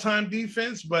an all-time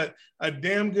defense, but a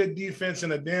damn good defense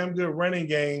and a damn good running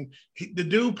game. The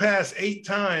dude passed 8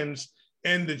 times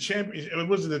in the championship.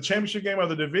 Was it the championship game or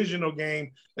the divisional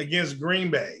game against Green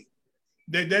Bay?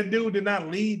 That dude did not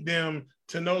lead them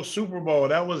to no Super Bowl.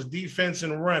 That was defense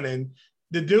and running.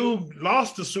 The dude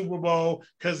lost the Super Bowl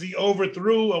because he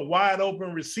overthrew a wide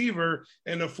open receiver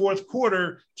in the fourth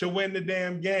quarter to win the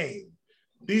damn game.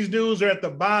 These dudes are at the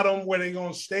bottom where they're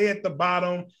going to stay at the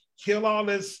bottom, kill all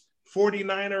this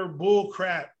 49er bull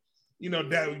crap.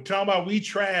 That we talking about, we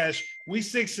trash. We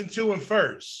 6-2 in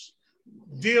first.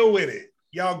 Deal with it.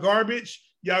 Y'all garbage.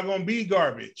 Y'all going to be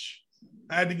garbage.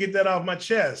 I had to get that off my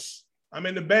chest. I'm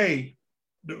in the Bay.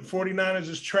 The 49ers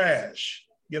is trash.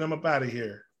 Get them up out of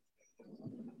here.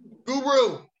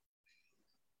 Guru.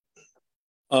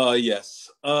 Yes.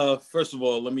 First of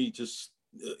all, let me just,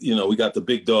 we got the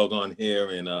big dog on here,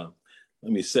 and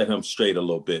let me set him straight a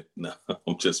little bit. No,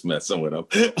 I'm just messing with him.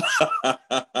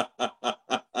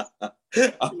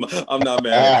 I'm not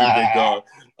mad at you, big dog.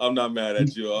 I'm not mad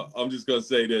at you. I'm just going to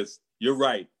say this. You're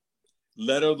right.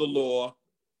 Letter of the law,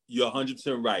 you're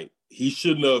 100% right. He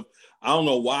shouldn't have. I don't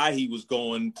know why he was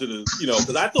going to the,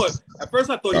 because at first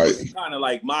I thought he was kind of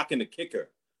like mocking the kicker,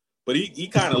 but he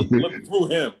kind of looked through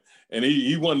him and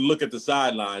he wanted to look at the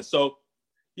sideline. So,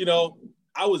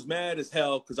 I was mad as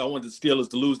hell because I wanted the Steelers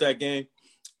to lose that game.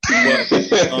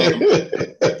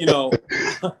 But, you know,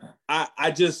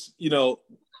 I just, you know,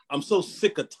 I'm so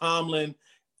sick of Tomlin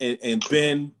and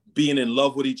Ben being in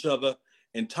love with each other.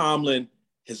 And Tomlin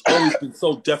has always been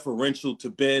so deferential to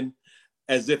Ben,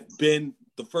 as if Ben,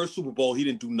 the first Super Bowl, he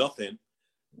didn't do nothing.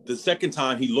 The second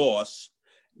time he lost.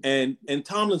 And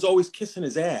Tomlin's always kissing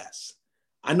his ass.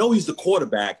 I know he's the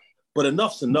quarterback, but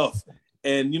enough's enough.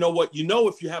 And you know what? You know,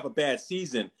 if you have a bad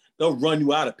season, they'll run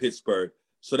you out of Pittsburgh.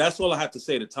 So that's all I have to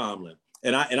say to Tomlin.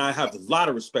 And I have a lot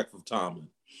of respect for Tomlin.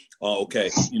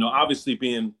 Okay. You know, obviously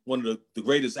being one of the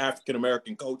greatest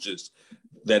African-American coaches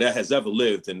that has ever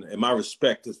lived. And my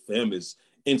respect for him is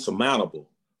insurmountable.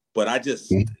 But I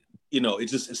just, you know,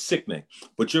 it's sickening.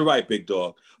 But you're right, Big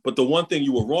Dog. But the one thing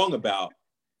you were wrong about,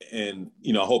 and,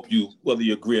 you know, I hope you, whether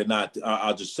you agree or not,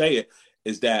 I'll just say it,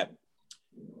 is that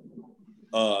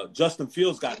Justin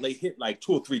Fields got late hit like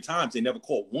 2 or 3 times. They never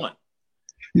called one.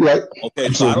 Right. Okay,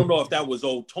 so I don't know if that was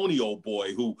old Tony old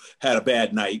boy who had a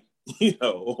bad night, you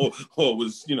know, or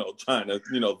was, you know, trying to,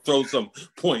 you know, throw some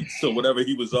points or whatever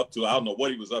he was up to. I don't know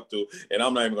what he was up to, and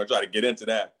I'm not even going to try to get into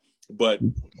that. But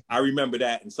I remember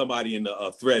that, and somebody in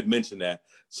the thread mentioned that.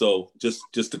 So just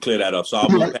to clear that up. So I'll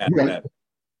move past that.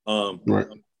 Right.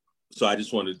 So I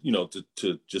just wanted, you know,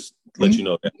 to just let you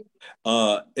know that.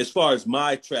 As far as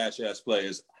my trash ass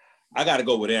players, I got to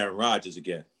go with Aaron Rodgers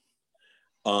again.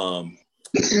 What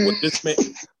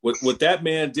that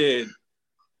man did,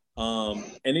 and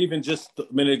even just a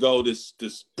minute ago, this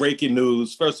breaking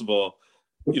news. First of all,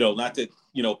 you know, not that,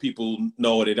 you know, people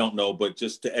know or they don't know, but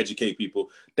just to educate people,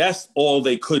 that's all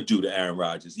they could do to Aaron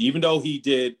Rodgers. Even though he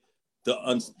did the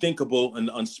unthinkable and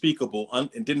unspeakable, and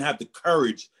didn't have the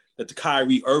courage that the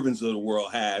Kyrie Irvings of the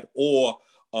world had, or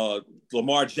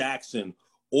Lamar Jackson,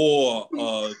 or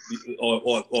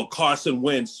Carson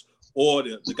Wentz, or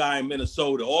the guy in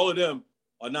Minnesota. All of them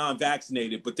are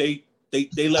non-vaccinated, but they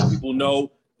let people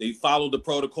know, they followed the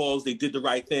protocols, they did the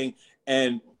right thing,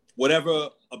 and whatever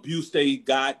abuse they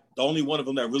got, the only one of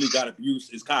them that really got abuse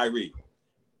is Kyrie.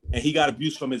 And he got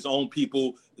abuse from his own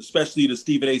people, especially the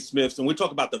Stephen A. Smiths. And we're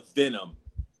talking about the venom,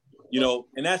 you know,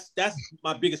 and that's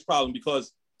my biggest problem,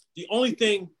 because the only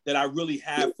thing that I really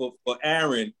have for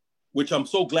Aaron, which I'm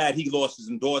so glad he lost his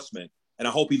endorsement, and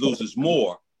I hope he loses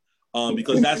more,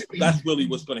 because that's really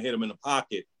what's going to hit him in the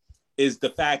pocket, is the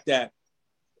fact that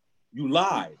you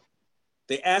lied.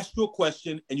 They asked you a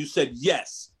question and you said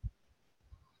yes.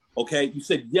 Okay, you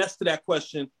said yes to that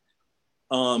question,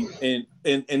 and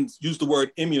use the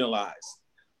word immunized.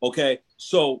 Okay,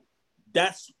 so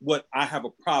that's what I have a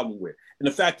problem with, and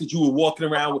the fact that you were walking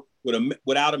around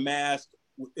without a mask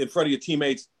in front of your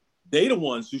teammates, they the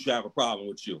ones who should have a problem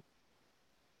with you,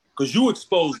 because you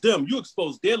exposed them, you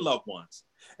exposed their loved ones,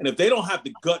 and if they don't have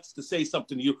the guts to say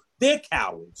something to you, they're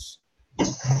cowards.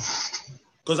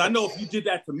 Because I know if you did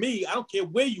that to me, I don't care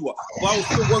where you are. If I was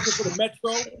still working for the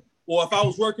Metro, or if I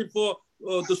was working for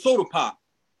the Soda Pop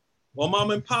or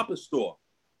Mama and Papa store,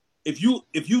 if you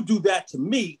do that to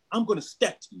me, I'm going to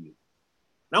step to you.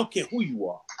 I don't care who you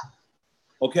are.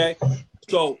 Okay?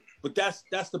 So, but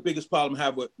that's the biggest problem I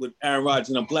have with Aaron Rodgers.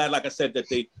 And I'm glad, like I said, that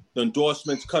the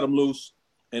endorsements cut him loose.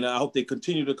 And I hope they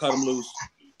continue to cut him loose.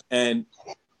 And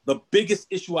the biggest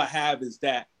issue I have is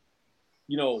that,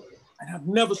 you know, and I've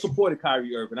never supported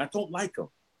Kyrie Irving. I don't like him.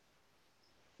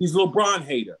 He's a LeBron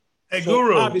hater. Hey, so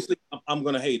Guru. Obviously, I'm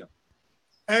going to hate him.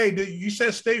 Hey, you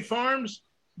said State Farms?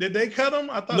 Did they cut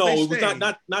him? I thought no, they it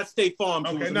was not State Farms.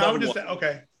 Okay, no, I would just say,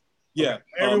 okay. Yeah.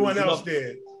 Everyone else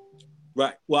did.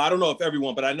 Right. Well, I don't know if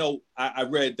everyone, but I know I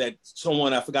read that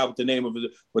someone, I forgot what the name of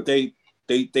it, but they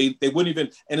wouldn't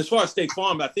even, and as far as State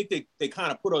Farm, I think they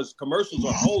kind of put those commercials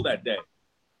on hold that day.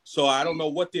 So I don't know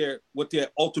what their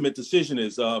ultimate decision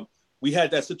is. We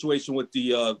had that situation with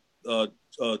the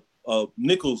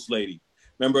Nichols lady.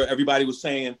 Remember, everybody was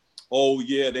saying, oh,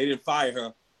 yeah, they didn't fire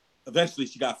her. Eventually,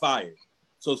 she got fired.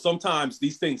 So sometimes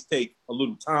these things take a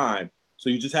little time.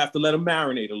 So you just have to let them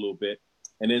marinate a little bit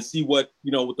and then see what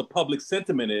the public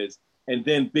sentiment is. And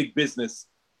then big business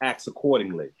acts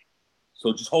accordingly.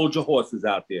 So just hold your horses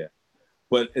out there.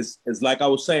 But as like I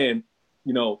was saying,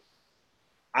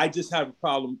 I just have a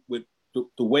problem with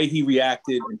the way he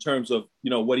reacted in terms of,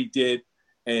 what he did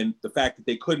and the fact that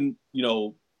they couldn't,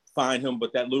 find him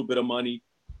but that little bit of money.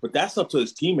 But that's up to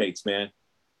his teammates, man.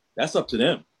 That's up to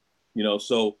them.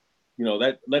 So,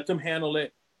 let them handle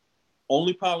it.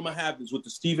 Only problem I have is with the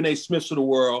Stephen A. Smiths of the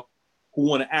world who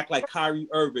want to act like Kyrie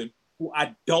Irving, who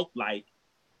I don't like,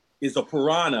 is a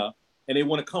piranha, and they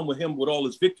want to come with him with all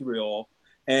his vitriol.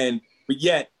 But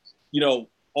yet,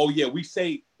 oh yeah, we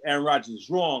say Aaron Rodgers is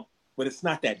wrong, but it's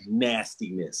not that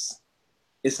nastiness.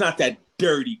 It's not that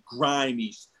dirty,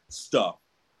 grimy stuff.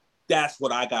 That's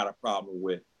what I got a problem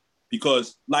with.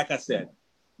 Because, like I said,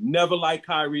 never like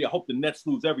Kyrie. I hope the Nets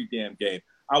lose every damn game.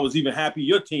 I was even happy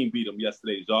your team beat them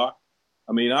yesterday, Czar.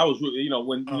 I mean, I was,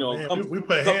 when man, we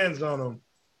put hands on them.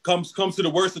 Comes to the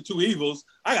worst of two evils.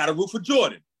 I got to root for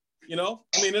Jordan. I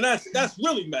mean, and that's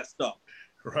really messed up.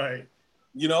 Right.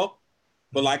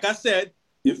 But like I said,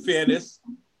 in fairness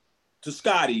to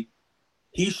Scotty,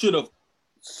 he should have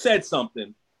said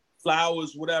something.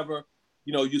 Flowers, whatever.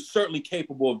 You're certainly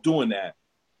capable of doing that.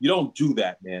 You don't do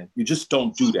that, man. You just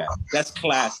don't do that. That's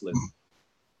classless.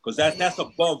 Because that's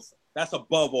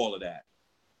above all of that.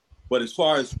 But as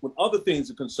far as when other things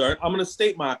are concerned, I'm going to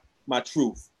state my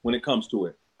truth when it comes to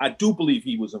it. I do believe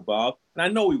he was involved, and I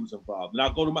know he was involved. And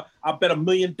I'll bet $1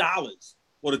 million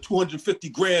or the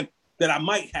 $250,000 that I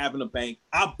might have in the bank.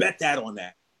 I'll bet that on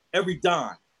that. Every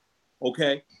dime,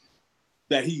 okay,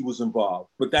 that he was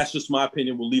involved. But that's just my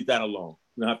opinion. We'll leave that alone.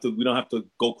 We don't have to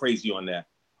go crazy on that,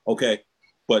 okay?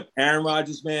 But Aaron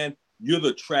Rodgers, man, you're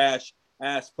the trash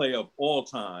ass player of all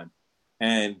time.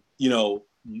 And,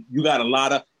 you got a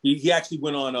lot of, he actually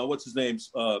went on, what's his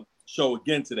name's show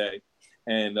again today.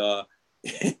 And,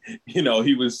 he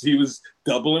was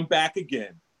doubling back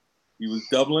again. He was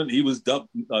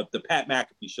the Pat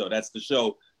McAfee show. That's the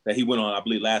show that he went on, I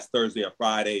believe, last Thursday or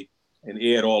Friday and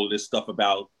aired all of this stuff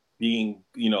about being,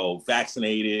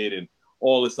 vaccinated and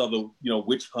all this other,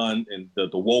 witch hunt and the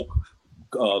woke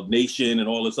nation and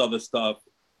all this other stuff,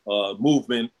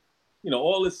 movement,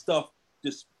 all this stuff,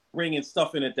 just bringing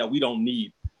stuff in it that we don't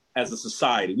need as a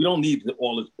society. We don't need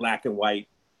all this black and white,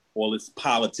 all this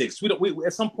politics.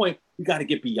 At some point, we got to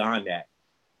get beyond that.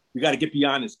 We got to get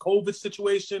beyond this COVID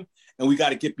situation, and we got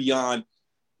to get beyond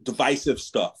divisive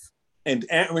stuff. And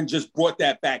Aaron just brought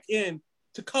that back in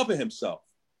to cover himself,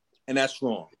 and that's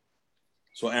wrong.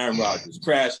 So Aaron Rodgers,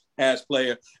 trash ass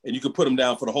player, and you can put him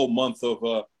down for the whole month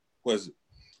of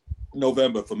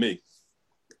November for me.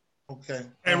 Okay.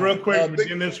 And real quick,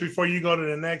 this before you go to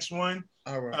the next one,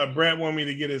 all right. Brett wanted me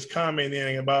to get his comment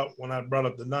in about when I brought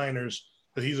up the Niners,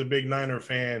 because he's a big Niner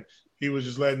fan. He was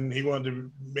just he wanted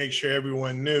to make sure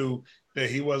everyone knew that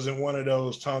he wasn't one of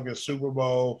those talking Super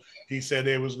Bowl. He said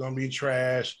it was going to be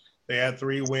trash. They had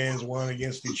 3 wins, one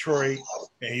against Detroit,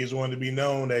 and he just wanted to be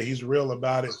known that he's real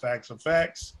about it, facts are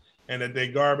facts, and that they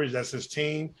garbage. That's his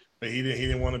team, but he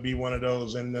didn't want to be one of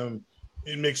those and them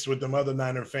mixed with them other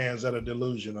Niner fans that are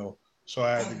delusional. So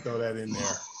I had to throw that in there.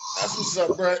 That's what's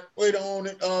up, Brett. Wait on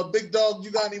it. Big Dog,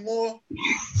 you got any more?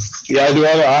 Yeah, I do.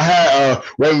 I had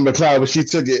Raven McLeod, but she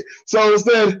took it. So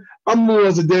instead, I'm moving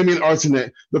on to Damian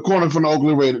Arsenet, the corner from the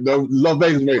Oakland Raiders, the Las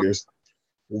Vegas Raiders.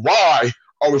 Why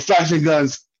are we flashing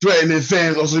guns, threatening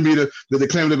fans on social media that they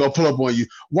claim they're going to pull up on you?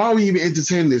 Why are we even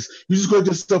entertaining this? You just going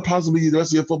to still possibly the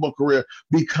rest of your football career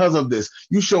because of this.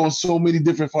 You showing so many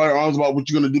different firearms about what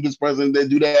you're going to do this president, they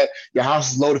do that. Your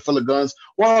house is loaded full of guns.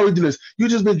 Why are we doing this? You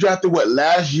just been drafted,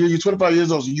 last year? You're 25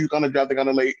 years old, so you kind of drafted kind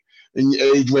of late in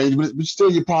your age range, but still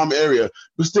your palm area.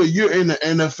 But still, you're in the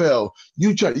NFL.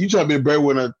 You try to be a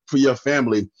breadwinner for your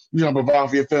family. You trying to provide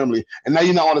for your family. And now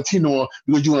you're not on the team no more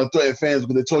because you want to threaten fans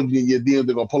because they told you in your DMs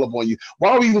they're going to pull up on you. Why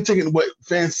are we even taking what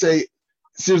fans say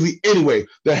seriously anyway?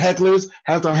 The hecklers,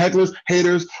 halftime hecklers,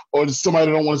 haters, or somebody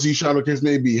that don't want to see you shine, or case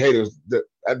may be haters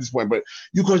at this point. But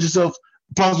you call yourself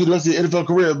possibly the rest of your NFL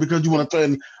career because you want to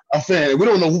threaten a fan. We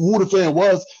don't know who the fan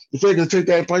was. The fan can take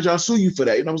that and probably try to sue you for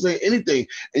that. You know what I'm saying? Anything.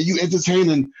 And you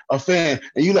entertaining a fan,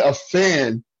 and you let a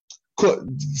fan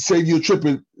save you a trip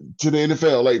to the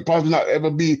NFL. Like, probably not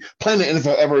ever be playing the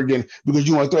NFL ever again because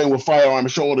you want to threaten with firearm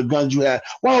and show all the guns you had.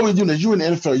 Why are we doing this? You're in the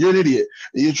NFL. You're an idiot.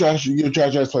 And you're a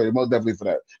trash ass player, most definitely for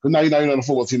that. Because now you're not on the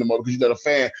football team no more because you let a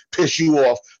fan piss you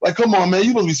off. Like, come on, man. You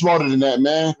supposed to be smarter than that,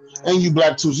 man. And you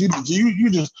black too. So you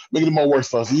just making it more worse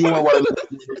for us. So you want to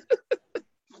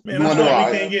Man,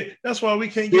 that's why we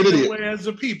can't get the way as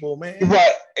a people, man.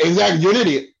 Right, exactly. You're an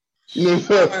idiot. You're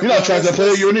not trying to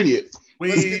play. You're an idiot.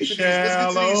 We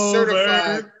shall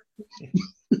over.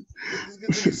 Let's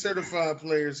get to these certified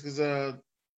players because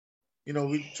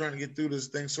we're trying to get through this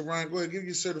thing. So Ryan, go ahead, give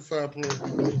your certified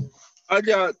player. I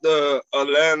got the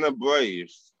Atlanta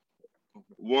Braves.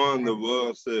 Won the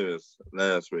World Series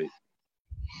last week.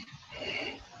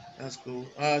 That's cool.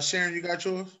 Sharon, you got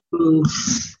yours? Boo,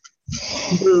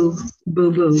 boo,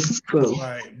 boo, boo.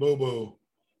 Right, boo, boo.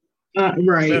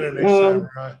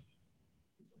 Right.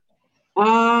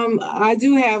 I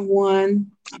do have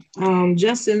one.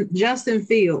 Justin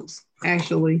Fields,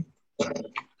 actually.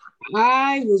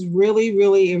 I was really,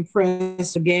 really impressed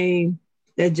with the game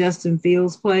that Justin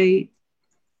Fields played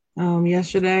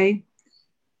yesterday.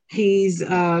 He's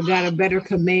got a better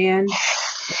command.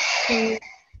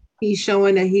 He's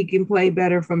showing that he can play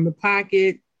better from the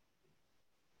pocket.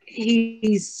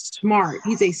 He's smart.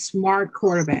 He's a smart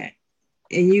quarterback.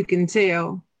 And you can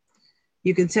tell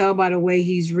by the way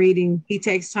he's reading. He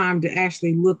takes time to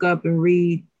actually look up and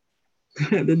read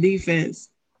the defense.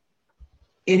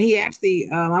 And he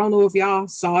actually, I don't know if y'all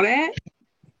saw that,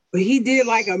 but he did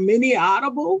like a mini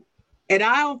audible. And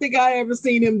I don't think I ever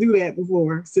seen him do that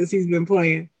before since he's been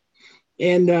playing.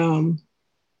 And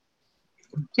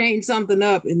changed something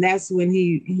up. And that's when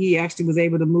he actually was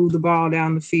able to move the ball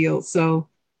down the field. So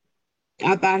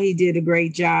I thought he did a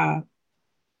great job.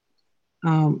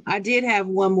 I did have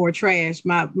one more trash.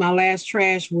 My last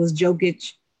trash was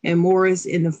Jokic and Morris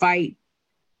in the fight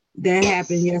that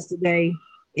happened yesterday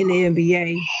in the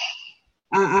NBA.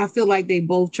 I feel like they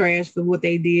both trashed for what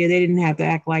they did. They didn't have to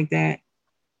act like that.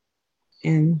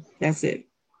 And that's it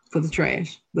for the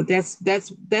trash. But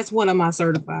that's one of my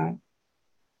certified.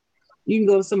 You can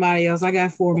go to somebody else. I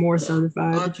got 4 more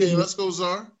certified. Okay, let's go,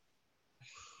 Czar.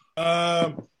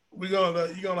 You're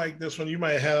gonna like this one. You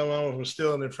might have them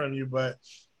stealing it from you, but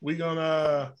we're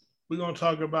gonna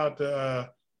talk about the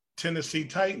Tennessee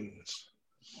Titans.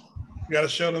 We gotta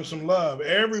show them some love.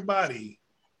 Everybody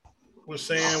was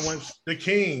saying once the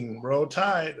king, roll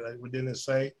tide, like we didn't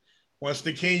say. Once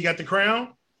the king, you got the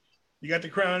crown? You got the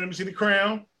crown. Let me see the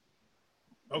crown.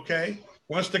 Okay.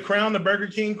 Once the crown, the Burger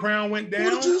King crown went down.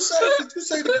 What did you say? Did you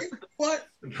say the what?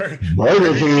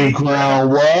 Burger King crown,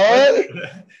 what?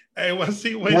 Hey, once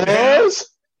he went down.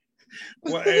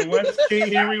 Hey, once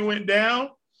King Henry went down.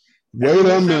 Wait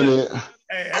a minute.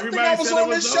 Hey, I think I was on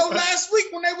this show last week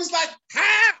when they was like,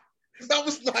 "Ha!" I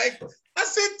was like, I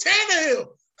said Tannehill.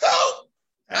 Who?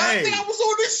 I think I was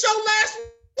on this show last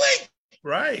week.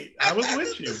 Right. I was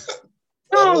with you.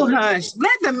 Oh, hush.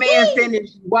 Let the man finish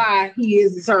why he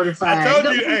is certified. I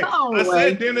told you, I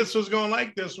said Dennis was going to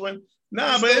like this one.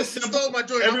 Nah, but it's simple.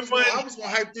 Everyone, I was going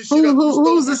to hype this shit up.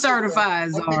 Who's the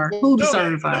certified, Czar? Who's the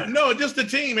certified? No, just the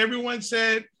team. Everyone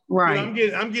said, right.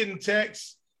 You know, I'm getting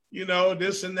texts, you know,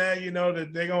 this and that, you know,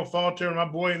 that they're going to falter. My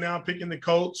boy now picking the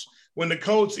Colts. When the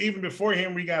Colts, even before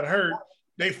Henry got hurt,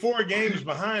 they 4 games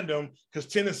behind them because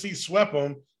Tennessee swept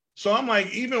them. So I'm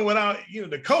like, even without, you know,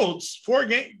 the Colts, 4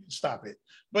 games, stop it.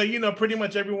 But, you know, pretty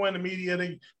much everyone in the media,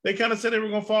 they kind of said they were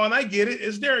going to fall. And I get it.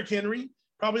 It's Derrick Henry,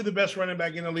 probably the best running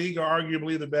back in the league or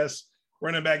arguably the best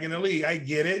running back in the league. I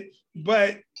get it.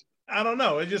 But I don't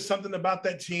know. It's just something about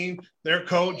that team. Their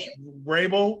coach,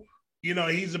 Vrabel, you know,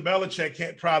 he's a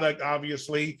Belichick product,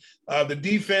 obviously. The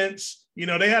defense, you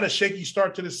know, they had a shaky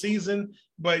start to the season.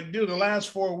 But, dude, the last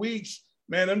 4 weeks,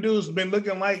 man, them dudes been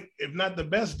looking like, if not the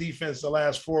best defense the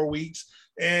last 4 weeks.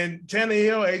 And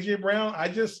Tannehill, A.J. Brown, I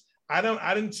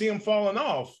didn't see them falling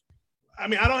off. I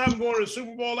mean, I don't have them going to the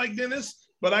Super Bowl like Dennis,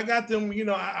 but I got them, you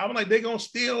know, I'm like, they're going to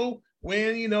still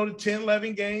win, you know, the 10,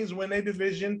 11 games, win their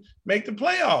division, make the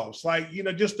playoffs. Like, you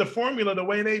know, just the formula, the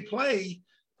way they play,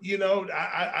 you know,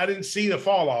 I didn't see the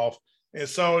fall off. And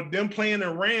so them playing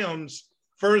the Rams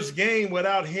first game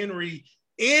without Henry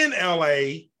in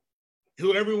LA,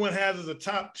 who everyone has as a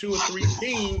top 2 or 3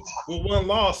 team with 1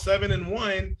 loss,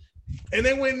 7-1. And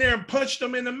they went in there and punched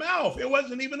them in the mouth. It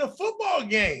wasn't even a football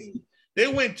game. They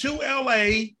went to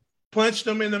LA, punched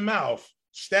them in the mouth.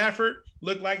 Stafford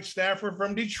looked like Stafford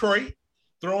from Detroit,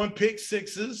 throwing pick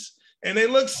sixes, and they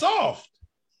looked soft.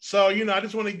 So, you know,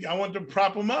 I want to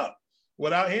prop them up.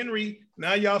 Without Henry,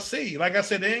 now y'all see. Like I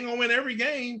said, they ain't going to win every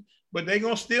game, but they're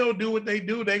going to still do what they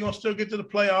do. They're going to still get to the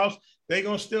playoffs. They're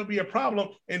going to still be a problem.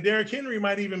 And Derrick Henry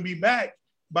might even be back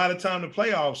by the time the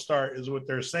playoffs start, is what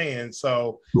they're saying.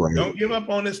 So Don't give up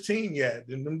on this team yet.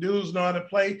 And them dudes know how to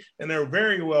play, and they're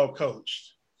very well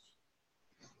coached.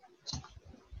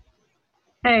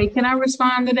 Hey, can I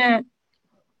respond to that?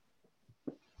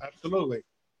 Absolutely.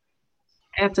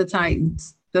 After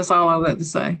Titans. That's all I got to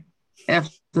say.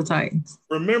 After Titans.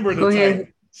 Remember the Go Titans.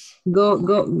 ahead.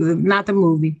 Go, not the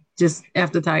movie, just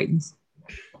after Titans.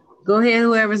 Go ahead,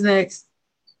 whoever's next.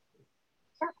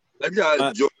 I got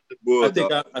enjoy the board.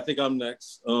 I think I'm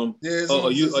next. Go ahead.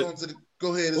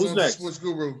 Who's next? Sports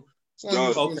Guru.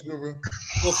 Guru.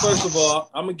 Well, first of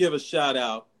all, I'm gonna give a shout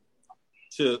out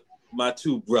to my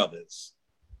 2 brothers.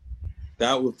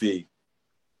 That would be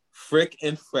Frick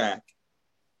and Frack.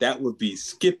 That would be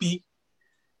Skippy,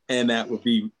 and that would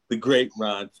be the great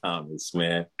Ron Thomas,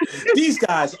 man. These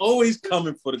guys always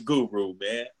coming for the guru,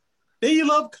 man. They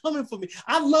love coming for me.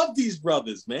 I love these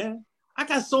brothers, man. I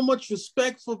got so much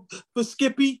respect for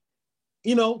Skippy,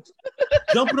 you know,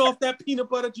 jumping off that peanut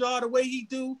butter jar the way he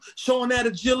do, showing that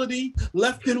agility,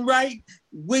 left and right,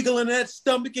 wiggling that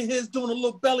stomach of his, doing a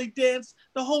little belly dance,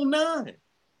 the whole 9.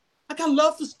 I got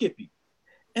love for Skippy,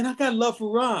 and I got love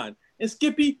for Ron. And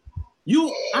Skippy,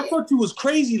 I thought you was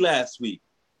crazy last week.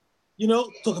 You know,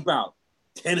 talk about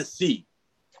Tennessee.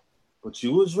 But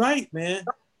you was right, man.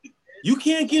 You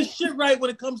can't get shit right when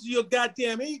it comes to your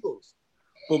goddamn Eagles.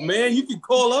 But, man, you can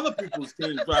call other people's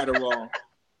teams right or wrong.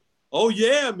 Oh,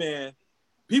 yeah, man.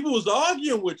 People was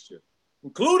arguing with you,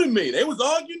 including me. They was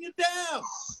arguing you down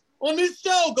on this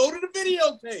show. Go to the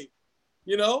videotape,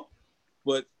 you know?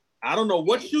 But I don't know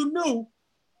what you knew,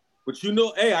 but you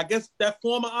know, hey, I guess that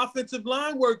former offensive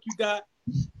line work you got,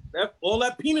 all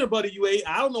that peanut butter you ate,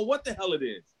 I don't know what the hell it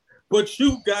is. But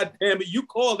you, goddamn it, you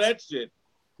call that shit.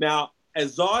 Now,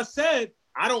 as Czar said,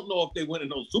 I don't know if they win in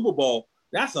no Super Bowl.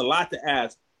 That's a lot to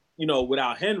ask, you know,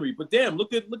 without Henry. But damn,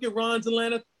 look at Ron's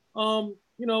Atlanta, you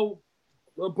know,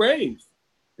 Braves.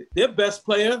 Their best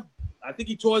player, I think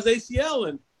he tore his ACL,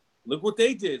 and look what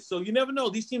they did. So you never know.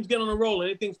 These teams get on a roll.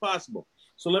 Anything's possible.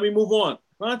 So let me move on.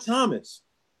 Ron Thomas,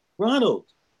 Ronald.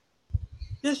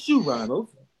 Yes, you, Ronald.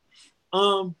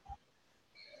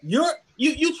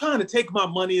 You trying to take my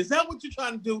money? Is that what you're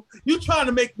trying to do? You trying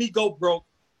to make me go broke?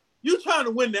 You trying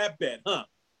to win that bet, huh?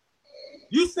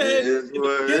 You said at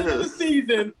the beginning of the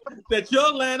season that your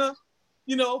Atlanta,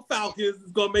 you know, Falcons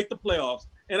is gonna make the playoffs,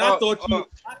 and I thought you.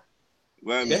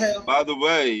 Wait a minute. By the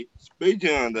way, speaking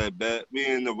of that bet, we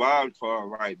in the wild card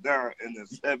right now in the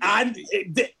seventh.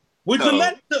 Would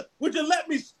you let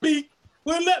me speak?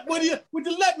 Would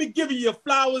you let me give you your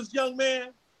flowers, young man?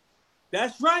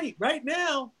 That's right. Right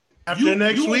now, after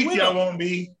next week, y'all won't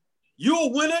be. You a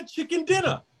winner, chicken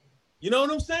dinner. You know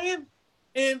what I'm saying?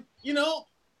 And you know,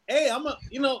 hey,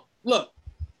 look.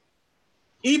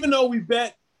 Even though we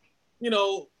bet, you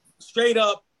know, straight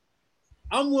up,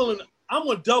 I'm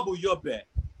gonna double your bet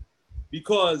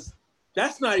because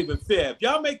that's not even fair. If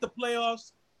y'all make the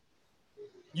playoffs,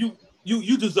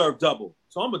 you deserve double.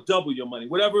 So I'm gonna double your money.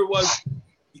 Whatever it was,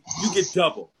 you get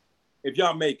double if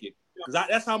y'all make it. Because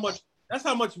that's how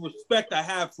much respect I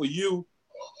have for you,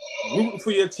 rooting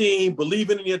for your team,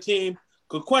 believing in your team.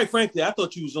 Because quite frankly, I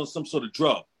thought you was on some sort of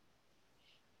drug.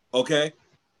 Okay?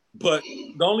 But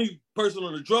the only person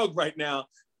on the drug right now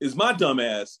is my dumb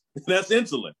ass. That's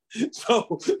insulin.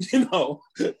 So, you know,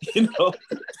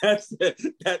 that's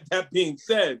that being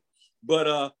said.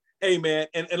 But hey man,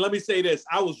 and let me say this.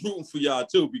 I was rooting for y'all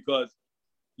too, because,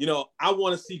 you know, I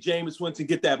want to see Jameis Winston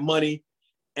get that money.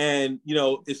 And, you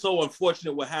know, it's so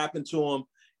unfortunate what happened to him.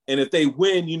 And if they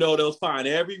win, you know, they'll find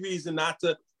every reason not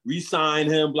to re-sign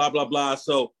him, blah, blah, blah.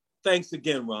 So thanks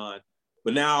again, Ron.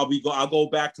 But now I'll go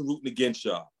back to rooting against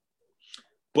y'all.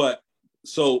 But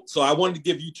so I wanted to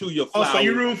give you two your flowers. Oh, so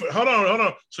you're rooting for, hold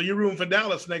on. So you're rooting for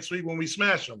Dallas next week when we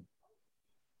smash them.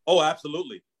 Oh,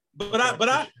 absolutely. But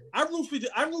I root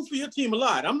for your team a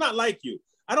lot. I'm not like you.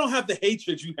 I don't have the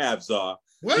hatred you have, Czar.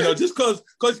 What? You know, just because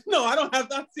no, I don't have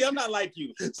that. See, I'm not like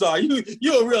you. So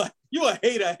you're a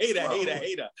hater.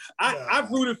 I've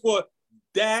rooted for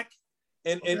Dak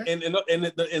and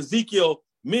Ezekiel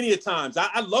many a times.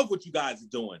 I love what you guys are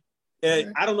doing.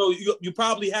 And I don't know, you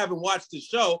probably haven't watched the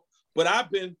show, but I've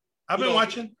been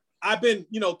watching. I've been,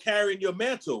 you know, carrying your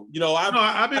mantle. You know,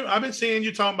 I've been seeing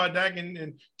you talking about Dak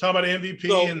and talking about the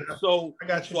MVP. So I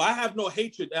got you. So I have no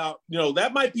hatred. Now, you know,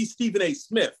 that might be Stephen A.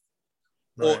 Smith.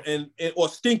 Right. Or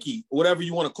Stinky, whatever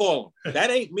you want to call him. That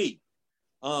ain't me.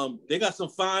 They got some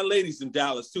fine ladies in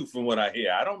Dallas too, from what I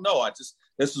hear. I don't know.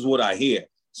 This is what I hear.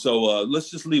 So let's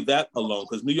just leave that alone,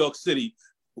 because New York City,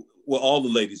 well, all the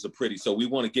ladies are pretty. So we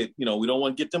want to get, you know, we don't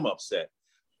want to get them upset.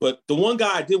 But the one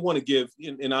guy I did want to give,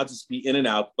 and I'll just be in and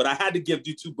out, but I had to give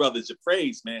you two brothers your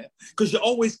praise, man, because you're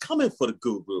always coming for the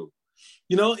guru.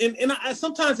 You know, and I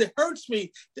sometimes it hurts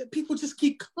me that people just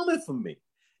keep coming for me.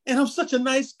 And I'm such a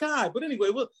nice guy. But anyway,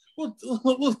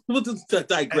 we'll just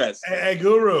digress. Hey,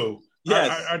 Guru.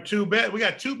 Yes. Our two bets. We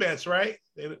got two bets, right?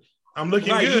 I'm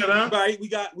looking good, huh? Right. We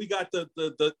got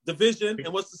the division,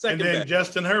 and what's the second? And then bet?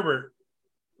 Justin Herbert.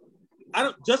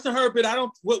 Justin Herbert.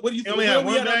 What do you think? He only had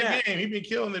one bad game. He's been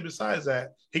killing it. Besides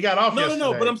that, he got off.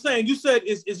 No. But I'm saying, you said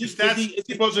is he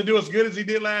supposed to do as good as he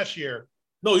did last year?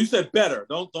 No, you said better.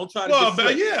 Don't try to.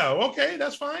 Well, yeah, okay,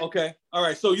 that's fine. Okay, all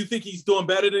right. So you think he's doing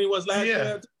better than he was last year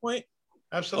at this point?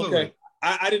 Absolutely. Okay.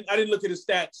 I didn't look at his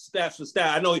stats for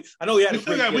stat. I know he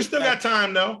had. We still got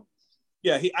time though.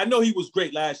 Yeah, I know he was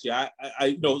great last year.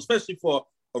 I know, especially for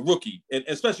a rookie, and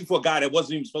especially for a guy that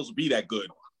wasn't even supposed to be that good.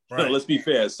 Right. You know, let's be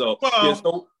fair. So,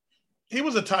 he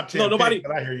was a top 10. No, nobody. Pick,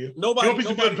 but I hear you. Nobody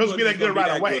supposed to be that good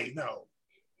right away. Good. No.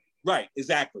 Right,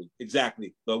 exactly.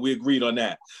 But we agreed on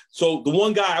that. So the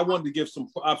one guy I wanted to give some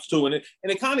props to, and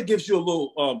it kind of gives you a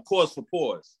little cause for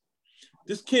pause.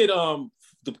 This kid,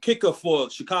 the kicker for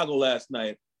Chicago last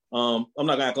night, I'm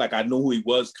not gonna act like I know who he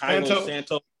was. Kylo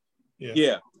Santos.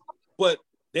 Yeah. But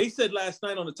they said last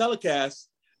night on the telecast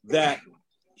that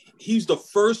he's the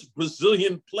first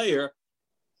Brazilian player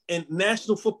in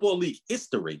National Football League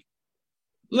history.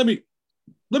 Let me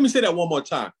say that one more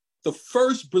time. The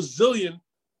first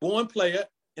Brazilian-born player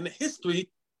in the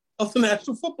history of the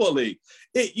National Football League.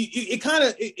 It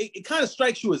kind of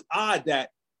strikes you as odd that,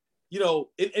 you know,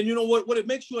 and you know what it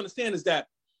makes you understand is that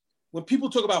when people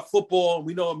talk about football, and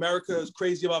we know America is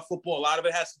crazy about football, a lot of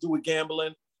it has to do with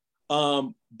gambling.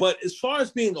 But as far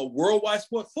as being a worldwide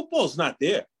sport, football is not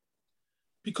there.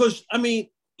 Because, I mean,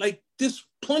 like, there's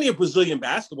plenty of Brazilian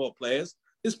basketball players.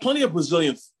 There's plenty of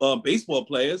Brazilian baseball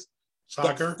players.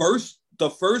 Soccer. The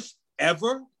first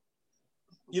ever,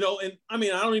 you know, and I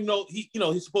mean, I don't even know. He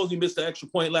supposedly missed the extra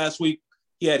point last week.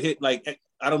 He had hit, like,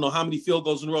 I don't know how many field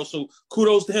goals in a row. So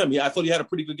kudos to him. Yeah, I thought he had a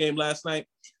pretty good game last night.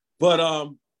 But,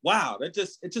 wow, it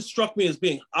just struck me as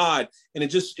being odd. And it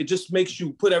just makes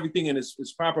you put everything in its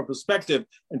proper perspective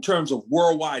in terms of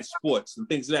worldwide sports and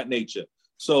things of that nature.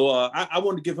 So I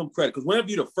want to give him credit, because whenever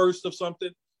you're the first of something,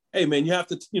 hey, man, you have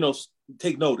to, you know,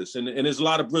 take notice. And there's a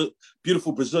lot of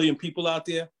beautiful Brazilian people out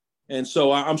there. And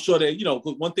so I'm sure that, you know,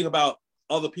 one thing about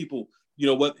other people, you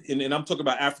know, and I'm talking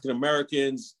about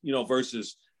African-Americans, you know,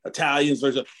 versus Italians,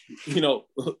 versus, you know,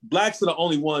 blacks are the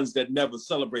only ones that never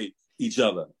celebrate each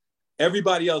other.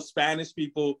 Everybody else, Spanish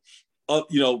people,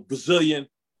 you know, Brazilian,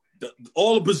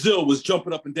 all of Brazil was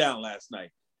jumping up and down last night.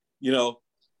 You know,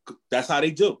 that's how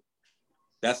they do.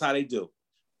 That's how they do.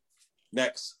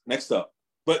 Next up.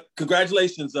 But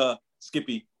congratulations,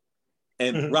 Skippy.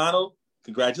 And Ronald,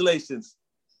 congratulations.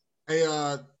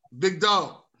 Hey, Big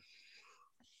Dog.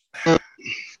 All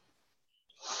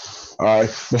right.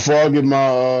 Before I get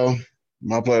my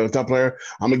top player,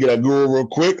 I'm gonna get a guru real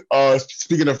quick.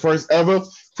 Speaking of first ever,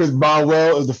 Chris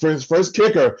Bonwell is the first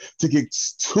kicker to kick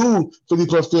 2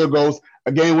 50-plus field goals,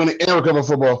 a game-winning and recover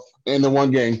football in the one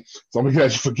game. So I'm gonna get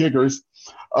at you for kickers.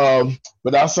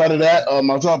 But outside of that,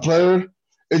 my top player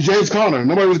is James Conner.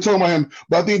 Nobody really talking about him,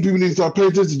 but I think people need to start paying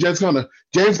attention to James Conner.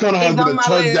 James Conner has been a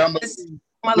touchdown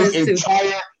the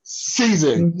entire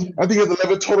season. I think he has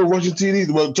 11 total rushing TDs,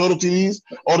 total TDs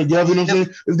altogether. You know what I'm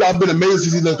saying? This guy's been amazing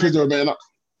since he's left Pittsburgh, man.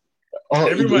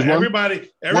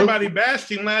 Everybody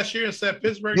bashed him last year and said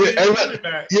Pittsburgh needed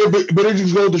back. Yeah, but it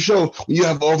just goes to show when you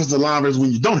have offensive linemen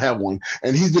when you don't have one,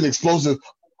 and he's been explosive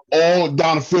all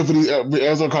down the field for the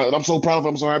Arizona Cardinals. I'm so proud of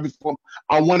him. I'm so happy for him.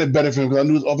 I wanted better for him because I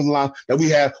knew his offensive line that we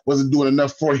had wasn't doing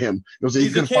enough for him. You know, so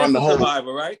he's a cancer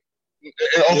survivor, right?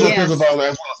 And also a survivor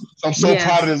as well. So I'm so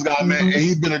proud of this guy, man. And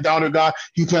he's been a downer guy.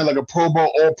 He's playing like a Pro Bowl,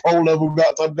 all pro level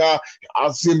type guy. I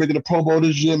see him making the Pro Bowl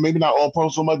this year. Maybe not all pro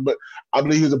so much, but I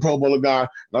believe he's a Pro Bowler guy.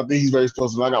 And I think he's very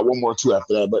explosive. I got one more too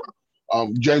after that. But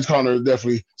James Conner is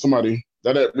definitely somebody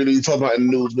that really talks about in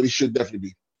the news, but he should definitely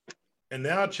be. And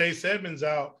now Chase Edmonds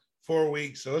out 4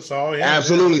 weeks, so it's all him.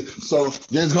 Absolutely. So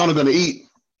James Conner gonna eat.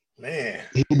 Man,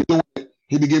 he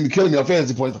be killing me on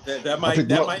fantasy points. That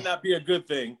might not be a good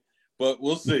thing, but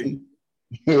we'll see.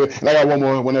 And I got one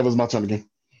more whenever it's my turn again.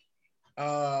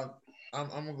 I'm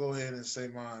gonna go ahead and say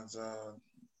mine.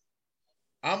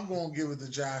 I'm gonna give it to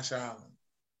Josh Allen,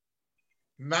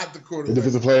 not the quarterback. The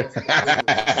defensive player. The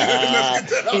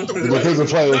defensive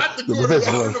player. Not the quarterback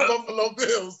of the Buffalo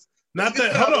Bills. Not the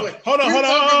hold on,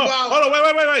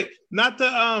 wait. Not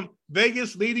the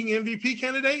Vegas leading MVP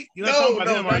candidate? You're not talking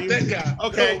about him, not are you? that guy.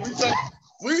 Okay. No,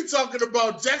 we talking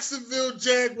about Jacksonville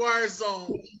Jaguars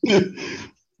on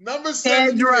number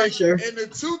 7 edge rusher in the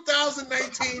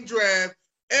 2019 draft,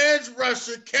 edge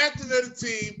rusher, captain of the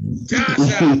team,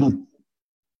 Josh Allen.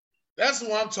 That's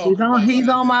who I'm talking about. He's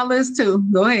on my list too.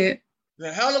 Go ahead.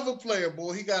 The hell of a player,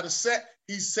 boy. He got a sack.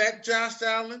 He sacked Josh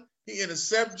Allen. He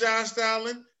intercepted Josh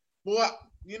Allen. Boy,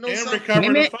 you know something?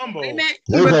 Recovered a fumble. He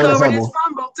recovered his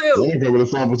fumble too. He recovered his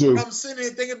fumble too. I'm sitting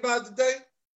here thinking about it today.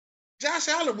 Josh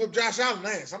Allen whipped Josh Allen's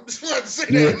ass. I'm just going to say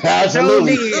that. Yeah,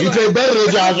 absolutely. He played better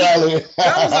than Josh Allen.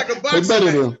 That was like a boxing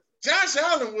match. match. Josh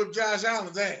Allen whipped Josh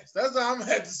Allen's ass. That's all I'm going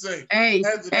to have to say. Hey,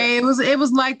 it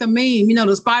was like the meme, you know,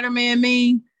 the Spider-Man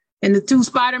meme, and the two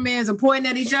Spider-Mans are pointing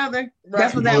at each other. Right.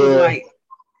 That's what that was like.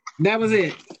 That was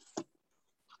it.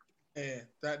 Yeah,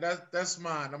 that's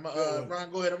mine. I'm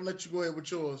Ron, go ahead. I'm gonna let you go ahead with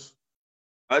yours.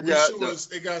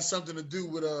 It got something to do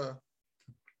with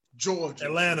Georgia.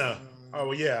 Atlanta.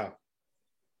 Oh yeah.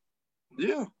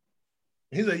 Yeah.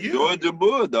 He's a Georgia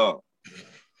Bulldog.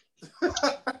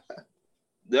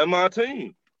 They're my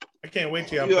team. I can't wait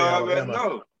till y'all play Alabama.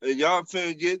 Know. And y'all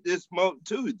finna get this smoke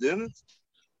too, Dennis.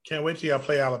 Can't wait till y'all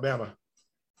play Alabama.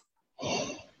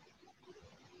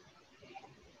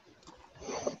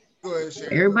 Go ahead,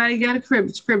 Sharon. Everybody got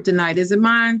a script tonight. Is it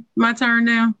my turn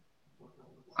now?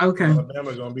 Okay.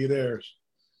 Alabama's gonna be theirs.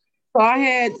 So I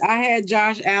had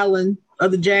Josh Allen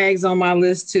of the Jags on my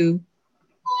list too.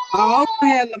 I also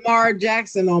had Lamar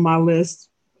Jackson on my list.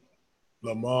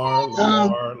 Lamar.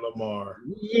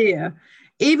 Yeah.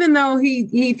 Even though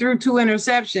he threw 2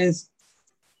 interceptions,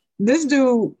 this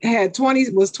dude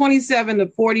was 27 to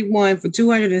 41 for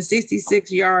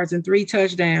 266 yards and 3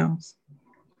 touchdowns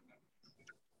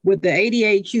with the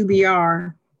 88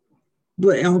 QBR.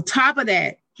 But on top of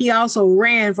that, he also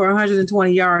ran for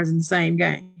 120 yards in the same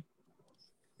game.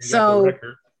 So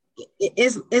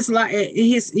it's like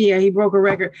he broke a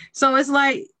record. So it's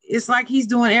like he's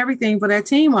doing everything for that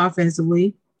team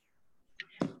offensively.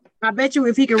 I bet you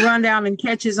if he could run down and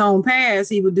catch his own pass,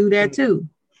 he would do that too.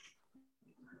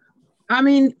 I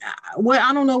mean,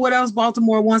 I don't know what else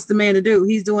Baltimore wants the man to do.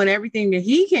 He's doing everything that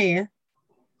he can.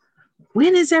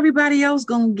 When is everybody else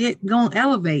gonna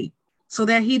elevate so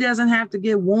that he doesn't have to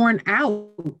get worn out?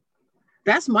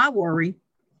 That's my worry.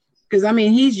 Because I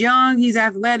mean, he's young, he's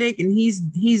athletic, and he's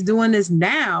doing this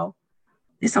now.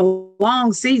 It's a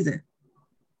long season.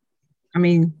 I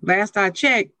mean, last I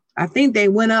checked, I think they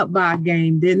went up by a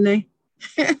game, didn't they?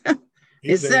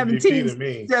 It's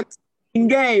 17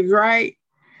 games, right?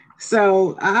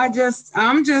 So I'm just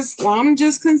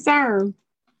concerned.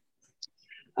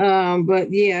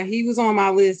 But yeah, he was on my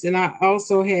list, and I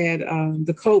also had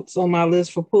the Colts on my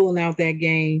list for pulling out that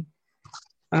game.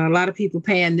 A lot of people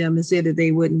panned them and said that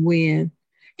they wouldn't win.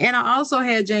 And I also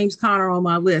had James Conner on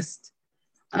my list.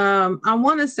 I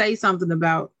want to say something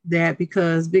about that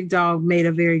because Big Dog made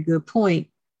a very good point.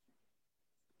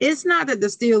 It's not that the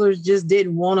Steelers just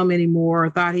didn't want him anymore or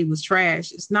thought he was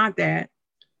trash. It's not that.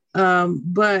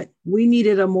 But we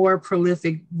needed a more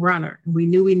prolific runner. We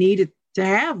knew we needed to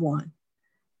have one.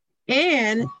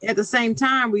 And at the same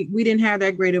time, we didn't have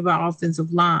that great of an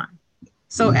offensive line.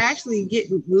 So actually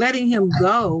letting him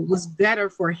go was better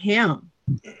for him.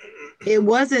 It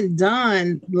wasn't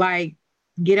done like,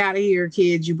 get out of here,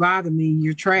 kids, you bother me,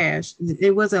 you're trash.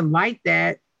 It wasn't like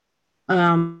that.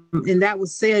 And that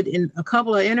was said in a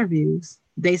couple of interviews.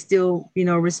 They still,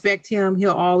 respect him.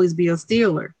 He'll always be a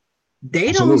Steeler.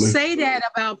 They don't say that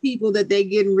about people that they're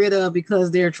getting rid of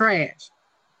because they're trash.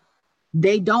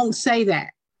 They don't say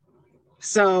that.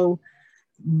 So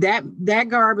that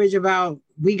garbage about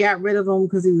we got rid of him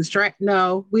because he was trash.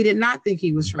 No, we did not think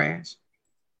he was trash.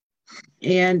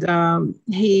 And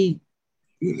he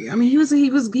was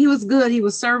good. He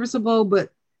was serviceable,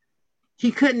 but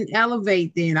he couldn't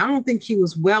elevate then. I don't think he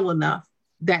was well enough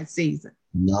that season.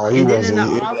 No, he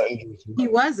wasn't. He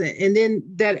wasn't. And then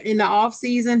that in the off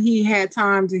season, he had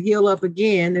time to heal up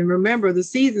again. And remember,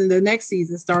 the next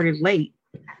season started late.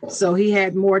 So he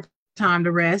had more time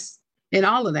to rest and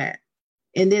all of that.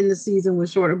 And then the season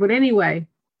was shorter. But anyway,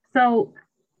 so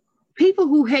people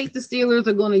who hate the Steelers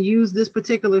are going to use this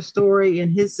particular story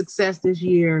and his success this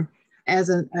year as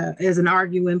an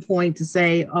arguing point to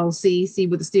say, oh, see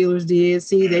what the Steelers did.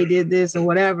 See, they did this or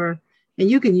whatever. And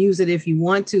you can use it if you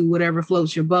want to, whatever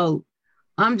floats your boat.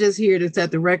 I'm just here to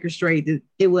set the record straight that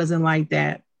it wasn't like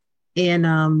that. And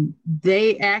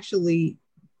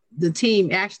the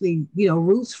team actually,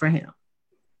 roots for him.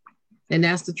 And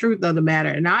that's the truth of the matter.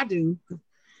 And I do.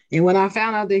 And when I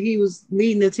found out that he was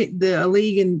leading the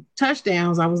league in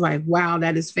touchdowns, I was like, wow,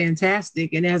 that is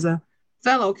fantastic. And as a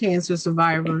fellow cancer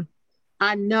survivor,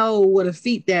 I know what a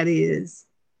feat that is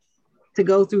to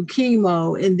go through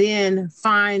chemo and then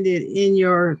find it in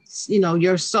your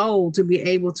soul to be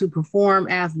able to perform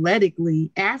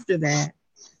athletically after that.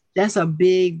 That's a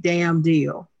big damn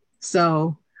deal.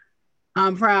 So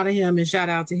I'm proud of him and shout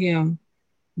out to him.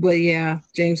 But yeah,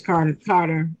 James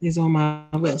Carter is on my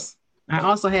list. I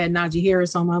also had Najee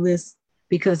Harris on my list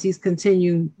because he's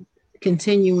continuing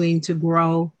to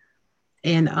grow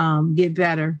and get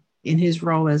better in his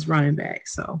role as running back.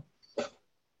 So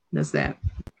that's that.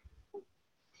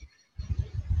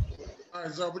 All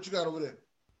right, Zar, what you got over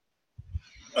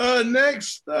there?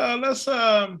 Next, let's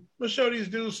show these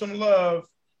dudes some love.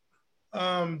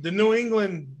 The New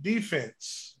England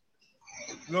defense.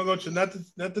 We're gonna go to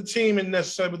not the team and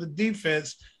necessarily, but the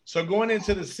defense. So going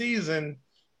into the season,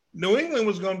 New England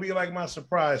was going to be like my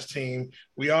surprise team.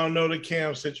 We all know the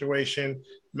Cam situation,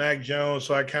 Mac Jones.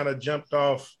 So I kind of jumped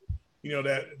off,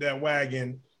 that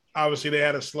wagon. Obviously, they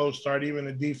had a slow start. Even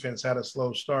the defense had a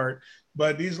slow start.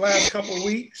 But these last couple of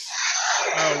weeks,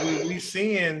 we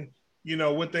seeing,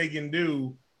 what they can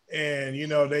do. And,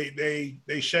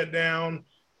 they shut down,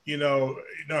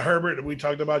 Herbert. We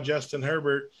talked about Justin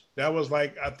Herbert. That was I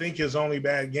think his only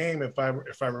bad game, if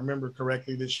I remember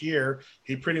correctly this year.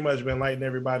 He pretty much been lighting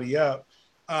everybody up.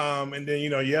 And then,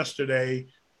 yesterday,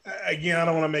 again, I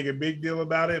don't want to make a big deal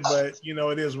about it, but,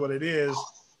 it is what it is.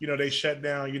 they shut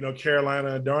down,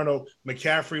 Carolina and Darnold.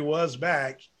 McCaffrey was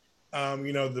back,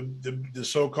 the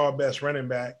so-called best running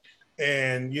back.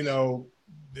 And,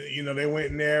 they went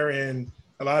in there and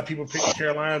a lot of people picked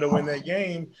Carolina to win that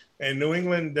game. And New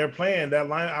England, they're playing that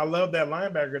line. I love that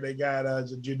linebacker they got.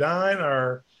 Is it Judon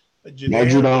or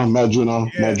Judon? Matt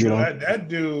Judon. Yeah, that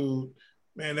dude,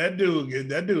 man, that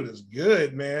dude is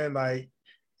good, man. Like,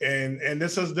 and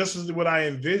this is what I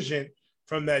envisioned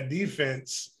from that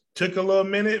defense. Took a little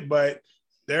minute, but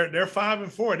they're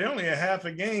 5-4. They're only a half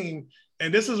a game.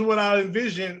 And this is what I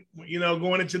envisioned,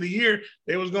 going into the year.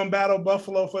 They was going to battle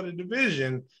Buffalo for the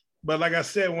division. But like I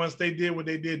said, once they did what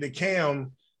they did to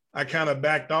Cam, I kind of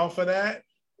backed off of that.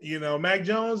 Mac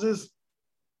Jones is,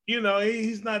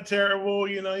 he's not terrible.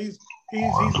 He's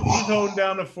holding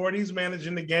down the fort. He's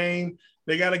managing the game.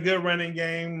 They got a good running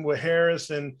game with Harris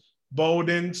and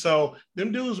Bolden. So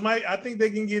them dudes I think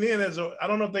they can get in I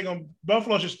don't know if they're going to,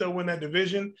 Buffalo should still win that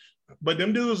division, but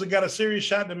them dudes have got a serious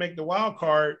shot to make the wild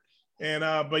card. And,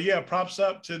 but yeah, props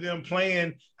up to them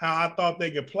playing how I thought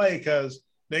they could play because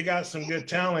they got some good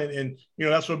talent. And,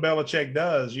 that's what Belichick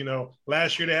does.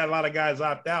 Last year they had a lot of guys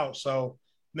opt out. So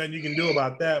nothing you can do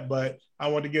about that. But I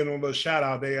want to give them a little shout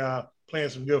out. They playing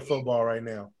some good football right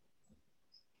now.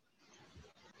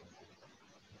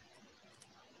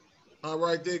 All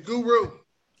right, there, Guru.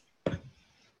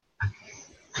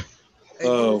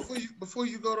 Hey, before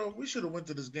you go though, we should have went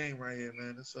to this game right here,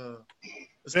 man. It's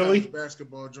Philly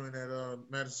basketball joint at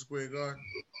Madison Square Garden.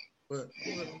 But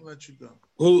I'm gonna let you go.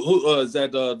 Who is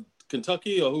that?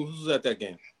 Kentucky or who's at that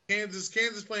game? Kansas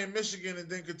playing Michigan, and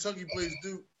then Kentucky plays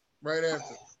Duke right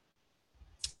after.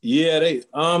 Yeah,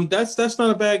 that's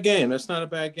not a bad game. That's not a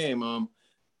bad game.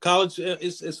 College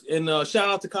is and shout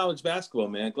out to college basketball,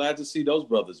 man. Glad to see those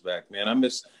brothers back, man. I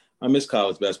miss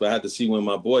college basketball. I had to see when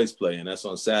my boys play, and that's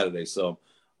on Saturday. So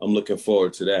I'm looking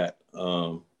forward to that.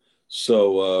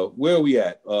 So where are we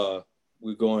at?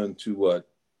 We're going to what?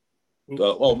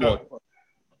 More.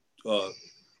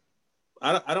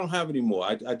 I don't have any more.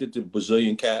 I did the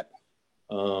Brazilian cat.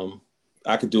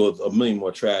 I could do a million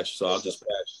more trash, so I'll just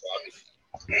pass.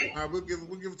 All right, we'll give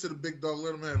it to the big dog.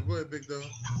 Let him have it. Go ahead, big dog.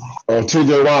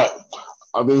 TJ Watt.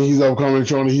 I think he's upcoming,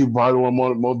 showing he's probably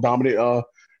one of the most dominant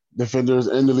defenders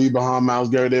in the league behind Myles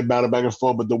Garrett. They battled back and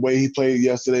forth, but the way he played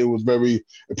yesterday was very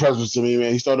impressive to me,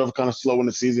 man. He started off kind of slow in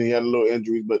the season. He had a little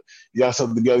injuries, but he got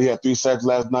something together. He had 3 sacks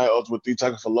last night, also with 3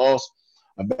 tackles for loss.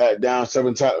 I back down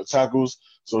 7 tackles,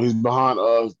 so he's behind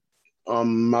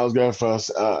Myles Garrett for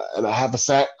and a half a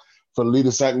sack for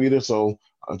the sack leader. So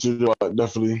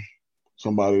definitely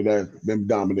somebody that's been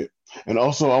dominant. And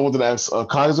also, I wanted to ask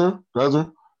Kaiser.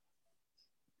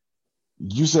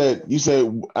 You said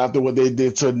after what they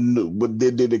did to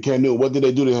Cam Newton, what did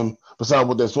they do to him besides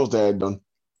what they're supposed to have done?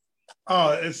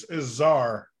 Oh, it's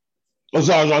Czar. Oh,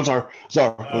 sorry.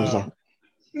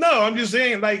 No, I'm just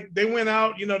saying, like, they went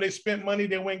out, they spent money,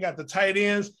 they went and got the tight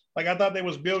ends. Like, I thought they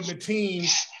was building a team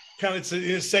kind of in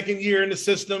his second year in the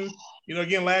system.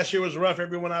 Again, last year was rough.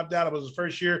 Everyone opted out. It was his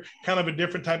first year, kind of a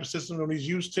different type of system than he's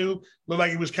used to. Looked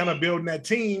like he was kind of building that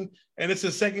team. And it's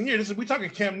his second year. We're talking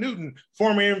Cam Newton,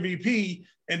 former MVP,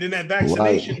 and then that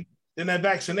vaccination, right. Then that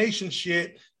vaccination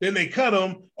shit. Then they cut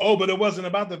him. Oh, but it wasn't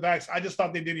about the vax. I just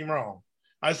thought they did him wrong.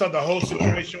 I just thought the whole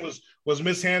situation was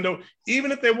mishandled.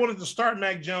 Even if they wanted to start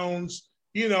Mac Jones,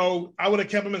 I would have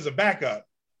kept him as a backup.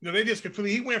 They just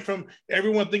completely, he went from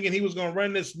everyone thinking he was going to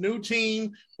run this new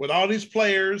team with all these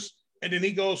players, and then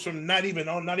he goes from not even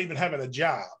having a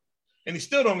job. And he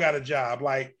still don't got a job.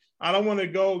 Like, I don't want to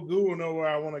go Google know where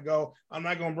I want to go. I'm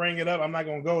not going to bring it up. I'm not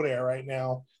going to go there right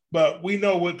now. But we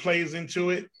know what plays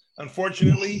into it,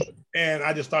 unfortunately. And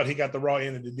I just thought he got the raw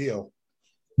end of the deal.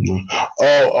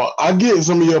 I get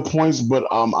some of your points, but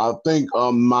I think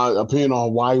my opinion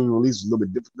on why he released is a little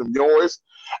bit different than yours.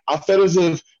 I felt as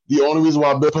if the only reason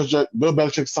why Bill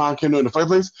Belichick signed Cam Newton in the first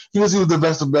place because he was the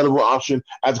best available option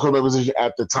at the quarterback position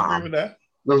at the time. I remember that.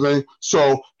 You know what I'm saying?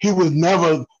 So he was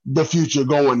never the future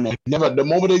going there. Never. The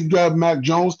moment they grabbed Mac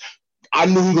Jones, I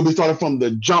knew he was going to be starting from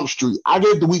the jump street. I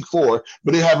gave the week 4,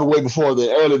 but they have it way before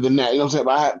that, earlier than that. You know what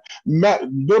I'm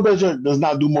saying? Bill Belichick does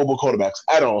not do mobile quarterbacks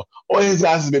at all. All his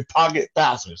guys have been pocket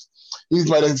passers. He's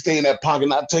like to stay in that pocket,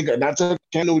 not take Cam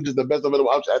Newton, which is the best available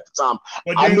option at the time.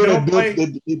 But I knew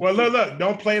look,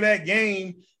 don't play that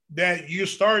game that you're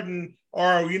starting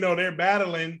or, they're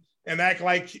battling and act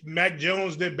like Mac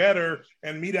Jones did better,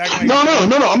 and me to act like No. I'm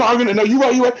not arguing. No, you're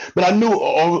right. But I knew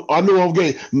all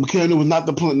game. Cam Newton was not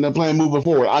the plan moving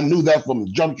forward. I knew that from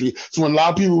the jump street. So when a lot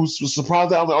of people were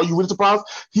surprised, I was like, "Are you really surprised?"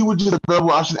 He was just a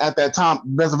available option at that time,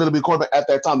 best available quarterback at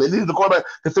that time. They needed a quarterback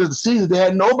to finish the season. They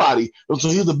had nobody, so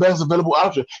he was the best available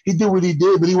option. He did what he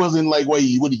did, but he wasn't like what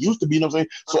he used to be. You know what I'm saying?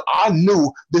 So I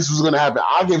knew this was going to happen.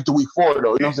 I gave it to week 4 though. You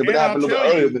know what I'm saying? But it happened a little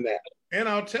bit earlier than that. And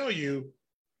I'll tell you,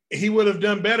 he would have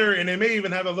done better, and they may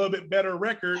even have a little bit better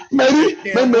record. Maybe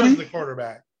the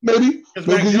quarterback. Maybe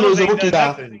because he's a rookie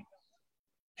now.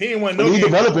 He ain't won no. He's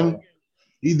developing.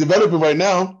 He's developing right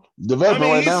now.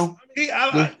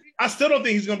 I still don't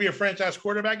think he's going to be a franchise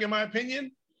quarterback, in my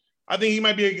opinion. I think he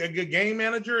might be a good game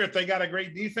manager if they got a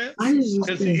great defense.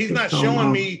 Because he's not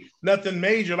showing me nothing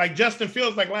major. Like Justin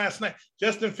Fields, like last night.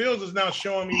 Justin Fields is now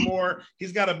showing me more.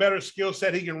 He's got a better skill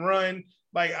set. He can run.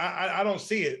 Like I don't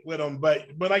see it with him. But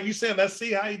like you said, let's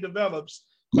see how he develops.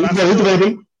 But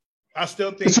I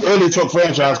still think it's too early to talk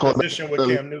franchise quarterback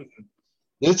with Cam Newton.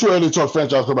 It's too early to talk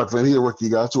franchise quarterback for him. He's a rookie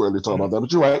guy. It's too early to talk about that.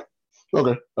 But you're right.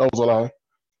 Okay, that was all I had.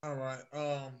 All right.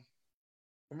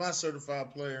 For my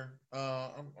certified player,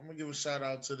 I'm gonna give a shout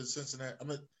out to the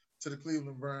to the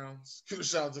Cleveland Browns. Give a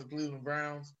shout out to the Cleveland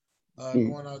Browns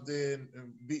going out there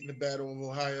and beating the Battle of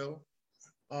Ohio.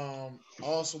 I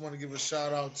also want to give a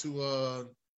shout out to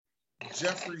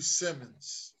Jeffrey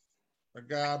Simmons, a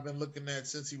guy I've been looking at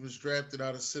since he was drafted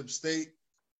out of Sip State.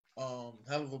 Hell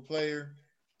of a player.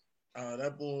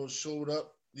 That boy showed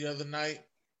up the other night,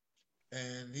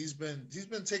 and he's been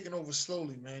taking over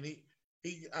slowly, man.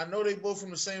 I know they both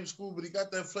from the same school, but he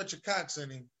got that Fletcher Cox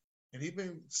in him, and he's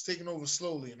been taking over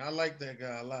slowly, and I like that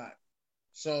guy a lot.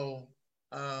 So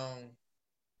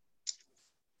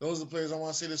those are the players I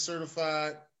want to say they're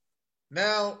certified.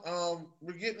 Now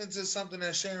we're getting into something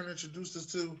that Sharon introduced us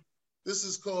to. This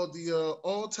is called the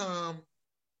all-time.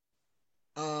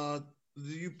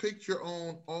 You pick your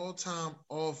own all-time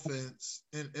offense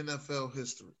in NFL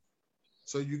history.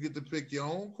 So you get to pick your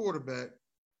own quarterback,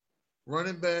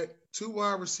 running back, 2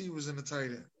 wide receivers, and a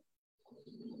tight end.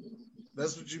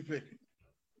 That's what you pick.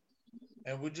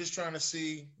 And we're just trying to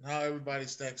see how everybody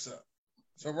stacks up.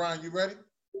 So, Ryan, you ready?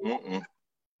 Mm-mm.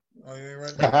 Oh, you ain't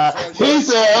ready? He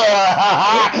said,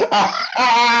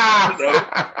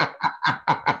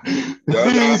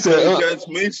 he said, catch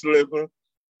me slipping.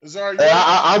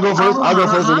 I'll go first.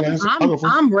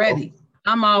 I'm ready.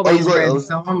 I'm always ready,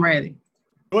 so I'm ready.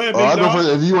 Go ahead, I'll go first.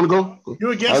 If you want to go,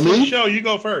 you against the show. You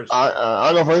go first.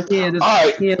 I'll go first. Yeah, all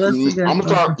right. Yeah, let's I'm gonna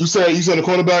start. You said the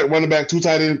quarterback, running back, 2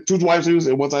 tight end, 2 wide receivers,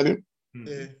 and 1 tight end.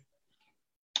 Yeah.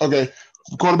 Okay,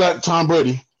 quarterback Tom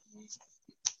Brady.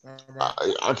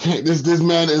 I can't. This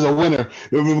man is a winner.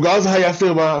 Regardless of how y'all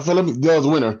feel about Philip, there's a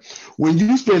winner. When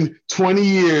you spend 21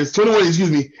 years in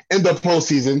the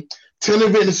postseason, 10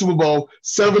 of it in the Super Bowl,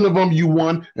 7 of them you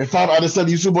won, and 5 out of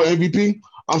 7 you Super Bowl MVP.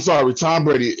 I'm sorry, Tom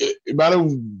Brady. It matter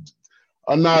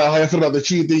or not how I feel about the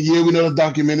cheating thing. Yeah, we know it's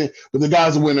documented, but the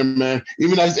guy's a winner, man.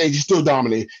 Even at his age, he's still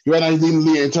dominant. You're right now, he's leading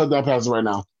the league in touchdown passes right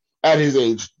now. At his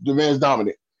age, the man's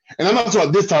dominant. And I'm not talking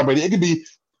about this Tom Brady. It could be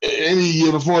any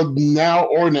year before now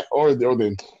or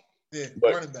then. Yeah,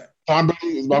 but running back. Tom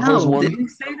Brady is my first one. Did you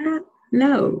say that?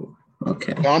 No.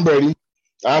 Okay. Tom Brady,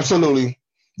 absolutely.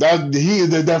 He is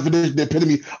the definition, the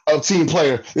epitome of team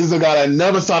player. This is a guy that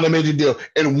never signed a major deal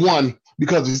and won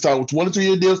because he signed 1 or 2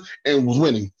 year deals and was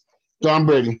winning. Tom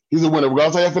Brady, he's a winner.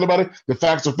 Regardless of how you feel about it, the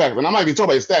facts are facts. And I'm not even talking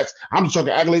about his stats. I'm just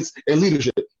talking accolades and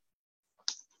leadership.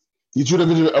 He's true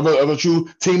of a true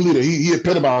team leader. He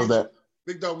epitomizes that.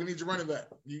 Big dog, we need your running back.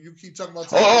 You keep talking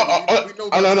about.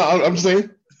 I know. I'm just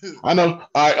saying. I know.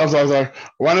 All right. I'm sorry.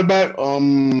 Running back.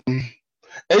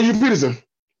 Adrian Peterson.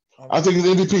 I think he's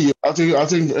MVP. I think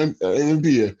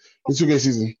MVP. Yeah, it's 2 game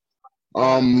season.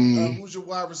 Who's your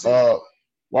wide receiver?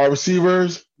 Wide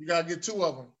receivers. You gotta get 2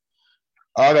 of them.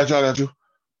 I got you.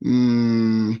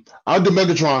 I'll do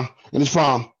Megatron in his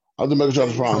prime. But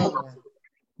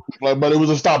it was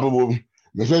unstoppable,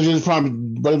 especially in his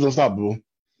prime. But it was unstoppable.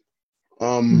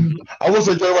 I would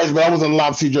say Jerry Rice, but I wasn't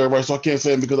allowed to see Jerry Rice, so I can't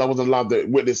say him because I wasn't allowed to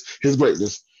witness his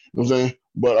greatness. You know what I'm saying?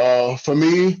 But for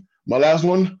me, my last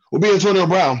one will be Antonio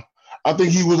Brown. I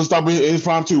think he was unstoppable in his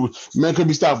prime too. Man couldn't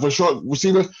be stopped. For short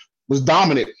receiver, was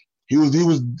dominant. He was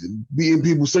beating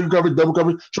people single coverage, double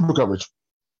coverage, triple coverage.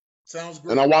 Sounds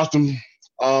great. And I watched him.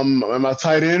 And my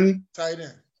tight end.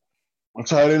 My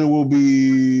tight end will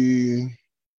be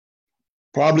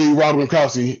probably Rodman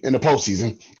Krause in the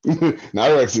postseason. Not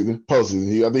regular season,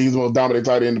 postseason. I think he's the most dominant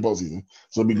tight end in the postseason.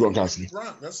 So it'll be Gronkowski.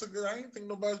 That's a good. I didn't think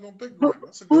nobody's gonna pick Gronk.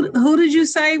 That's a good who did you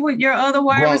say with your other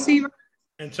wide receiver?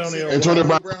 Antonio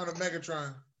Brown and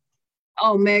Megatron.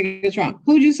 Oh, Megatron.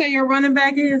 Who'd you say your running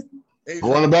back is?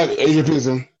 Running back, Adrian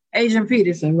Peterson. Adrian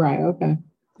Peterson, right? Okay.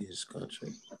 His country.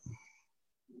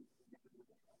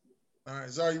 All right,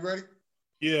 Zar, you ready?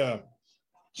 Yeah.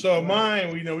 So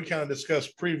mine, we kind of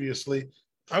discussed previously.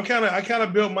 I kind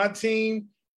of built my team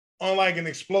on like an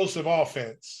explosive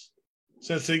offense.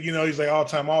 Since he's like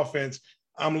all-time offense.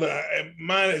 Mine.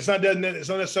 It's not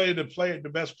necessarily the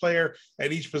best player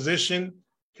at each position,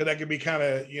 because that could be kind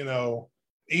of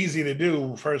easy to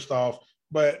do first off.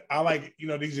 But I like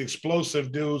these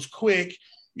explosive dudes, quick,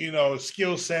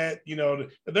 skill set.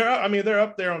 They're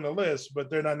up there on the list, but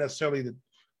they're not necessarily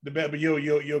the best. But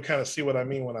you'll kind of see what I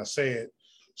mean when I say it.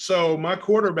 So my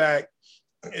quarterback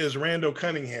is Randall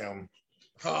Cunningham.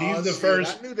 He's the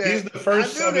first. He's the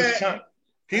first of his kind.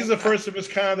 He's the first of his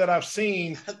kind that I've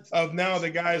seen of now the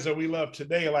guys that we love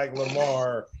today, like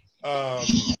Lamar,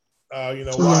 Watson,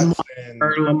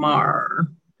 Lamar,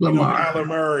 Kyler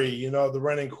Murray, the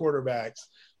running quarterbacks,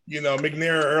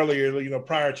 McNair earlier,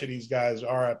 prior to these guys,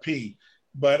 RIP.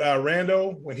 But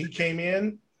Randall, when he came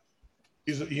in,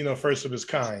 he's first of his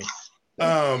kind.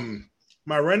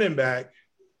 My running back,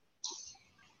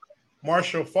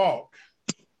 Marshall Faulk.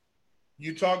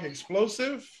 You talk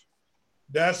explosive.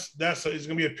 It's going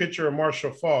to be a picture of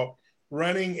Marshall Faulk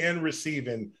running and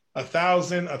receiving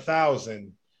 1,000.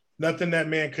 Nothing that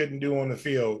man couldn't do on the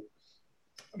field.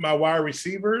 My wide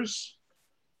receivers,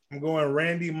 I'm going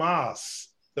Randy Moss,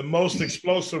 the most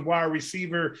explosive wide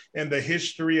receiver in the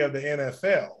history of the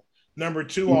NFL. Number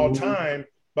 2 all time,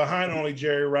 behind only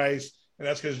Jerry Rice, and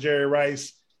that's because Jerry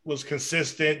Rice was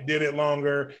consistent, did it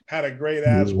longer, had a great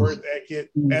ass work ethic.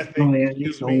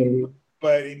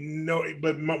 But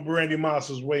Randy Moss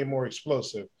is way more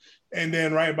explosive. And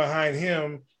then right behind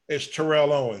him is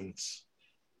Terrell Owens.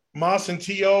 Moss and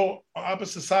T.O.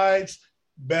 opposite sides,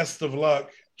 best of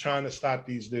luck trying to stop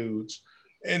these dudes.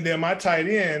 And then my tight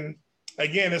end,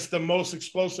 again, it's the most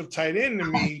explosive tight end to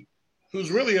me, who's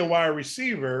really a wide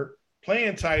receiver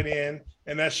playing tight end,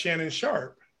 and that's Shannon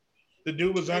Sharp. The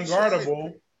dude was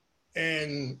unguardable.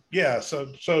 And yeah, so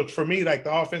for me, like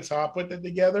the offense, how I put that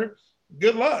together,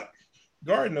 good luck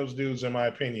guarding those dudes, in my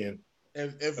opinion.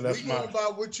 And if we go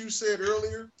about what you said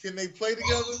earlier, can they play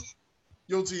together?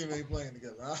 Your team ain't playing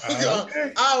together.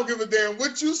 I don't give a damn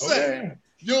what you say. Okay.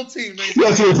 Your team ain't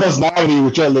playing together. Personality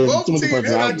with your both teams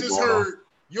that I just heard,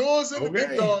 yours and the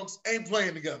Big Dogs ain't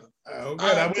playing together.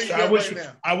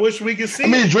 I wish we could see. I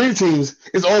mean, dream teams.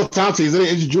 It's all time teams.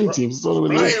 It's dream teams. It's all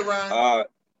Ryan.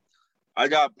 I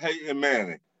got Peyton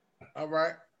Manning. All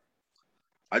right.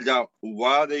 I got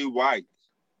Wally White.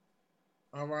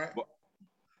 All right.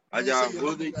 I got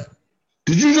Woody.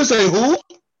 Did you just say who?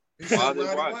 Wally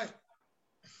White.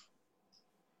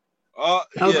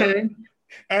 Okay. Yeah.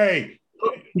 Hey.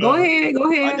 Go ahead.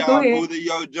 I got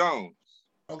Julio Jones.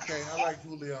 Okay, I like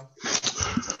Julio.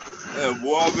 And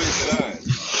Warwick Dunn.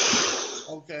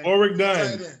 Okay. Warwick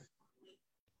Dunn.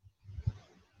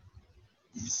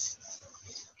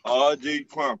 R.G.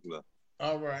 Crumpler.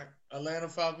 All right. Atlanta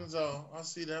Falcons. Oh, I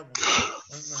see that one.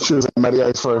 Should have said Matty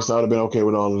Ice first. I would have been okay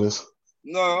with all of this.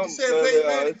 No, you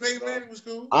said Peyton Manning was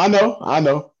cool. I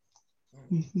know.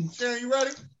 Sharon, you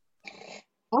ready?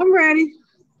 I'm ready.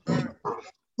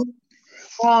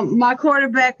 My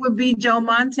quarterback would be Joe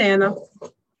Montana.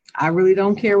 I really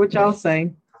don't care what y'all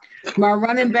say. My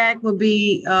running back would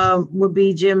be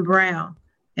Jim Brown.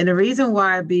 And the reason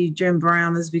why it'd be Jim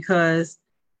Brown is because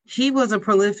he was a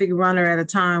prolific runner at a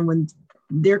time when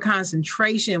their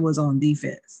concentration was on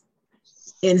defense.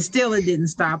 And still it didn't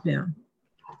stop him.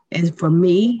 And for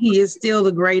me, he is still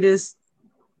the greatest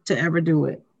to ever do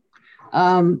it.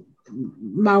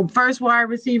 My first wide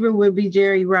receiver would be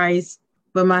Jerry Rice,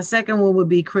 but my second one would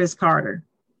be Chris Carter,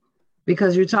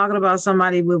 because you're talking about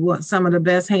somebody with some of the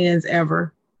best hands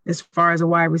ever as far as a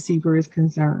wide receiver is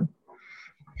concerned.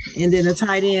 And then the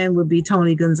tight end would be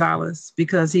Tony Gonzalez,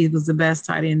 because he was the best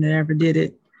tight end that ever did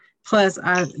it. Plus,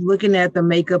 looking at the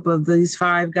makeup of these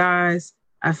 5 guys,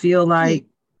 I feel like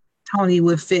Tony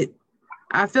would fit.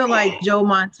 I feel like Joe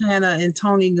Montana and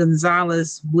Tony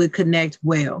Gonzalez would connect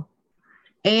well.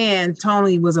 And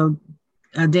Tony was a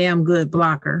damn good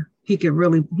blocker. He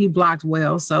blocked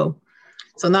well. So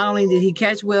not only did he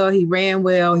catch well, he ran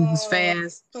well, he was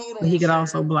fast, but he could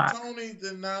also block. Tony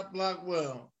did not block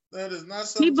well. That is not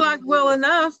something. He blocked well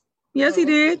enough. Yes, he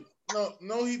did.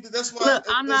 No, he did. That's why. Look,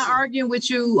 I'm not arguing with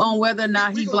you on whether or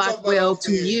not he blocked well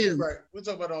to you. Right. We'll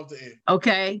talk about it off the air.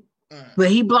 Okay. But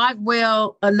he blocked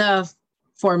well enough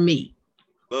for me.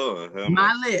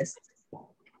 My list.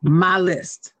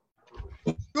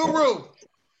 Guru.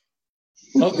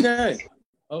 Okay.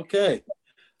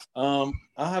 I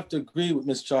have to agree with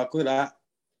Miss Chocolate.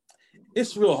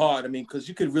 It's real hard. I mean, because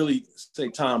you could really say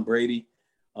Tom Brady.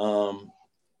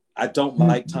 I don't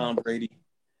like Tom Brady.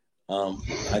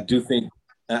 I do think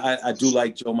I do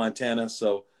like Joe Montana.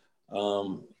 So,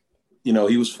 you know,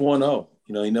 he was 4-0.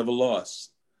 You know, he never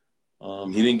lost.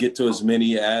 He didn't get to as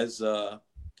many as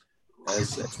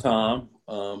Tom.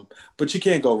 But you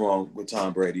can't go wrong with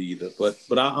Tom Brady either. But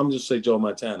I'm just say Joe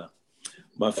Montana.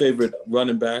 My favorite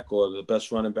running back, or the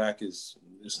best running back, it's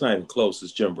not even close.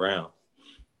 It's Jim Brown.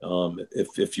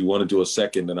 If you want to do a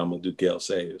second, then I'm gonna do Gale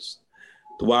Sayers.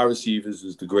 The wide receivers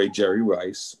is the great Jerry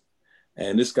Rice,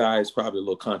 and this guy is probably a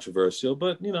little controversial,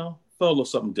 but you know, throw a little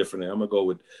something different there. I'm gonna go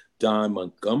with Don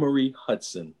Montgomery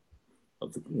Hudson.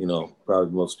 You know,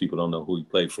 probably most people don't know who he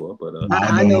played for, but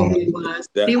I know who he was.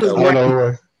 He was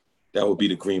great. That would be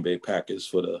the Green Bay Packers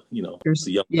for the, you know,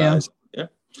 the young guys. Yeah.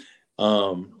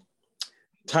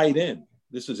 Tight end.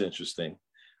 This is interesting.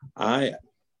 I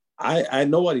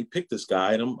nobody picked this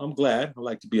guy, and I'm glad. I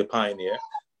like to be a pioneer,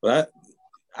 but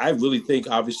I really think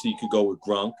obviously you could go with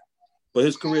Gronk, but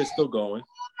his career is still going.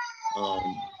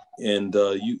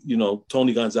 You know,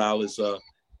 Tony Gonzalez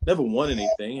never won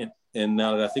anything, and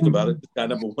now that I think about it, this guy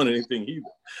never won anything either.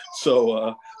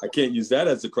 So I can't use that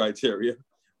as a criteria,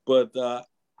 but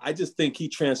I just think he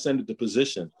transcended the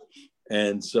position,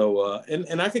 and so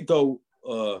and I could go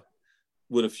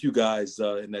with a few guys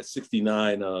in that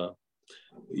 '69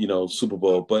 you know, Super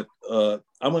Bowl, but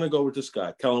I'm gonna go with this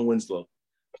guy, Kellen Winslow.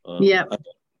 That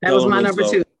was my number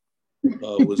 2.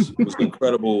 Was an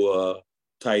incredible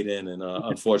tight end, and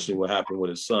unfortunately, what happened with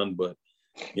his son. But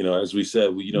you know, as we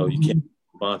said, you know, you can't be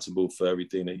responsible for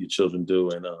everything that your children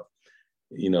do, and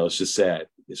you know, it's just sad.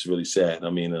 It's really sad. I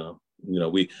mean, you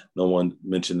know, no one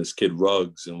mentioned this kid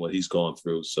Ruggs and what he's going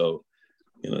through. So,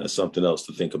 you know, that's something else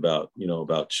to think about. You know,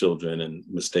 about children and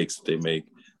mistakes that they make.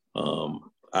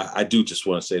 I do just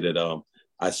want to say that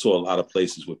I saw a lot of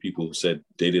places where people who said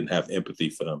they didn't have empathy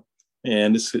for them.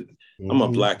 And I'm a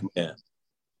black man.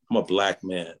 I'm a black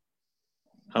man.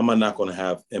 How am I not going to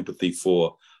have empathy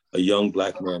for a young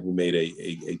black man who made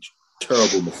a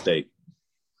terrible mistake?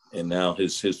 And now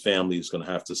his family is going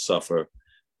to have to suffer.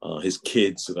 His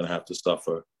kids are going to have to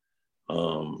suffer.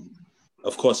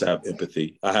 Of course, I have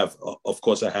empathy. Of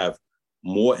course, I have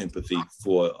more empathy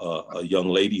for a young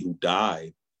lady who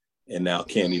died and now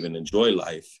can't even enjoy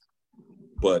life.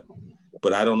 But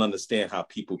I don't understand how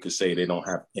people could say they don't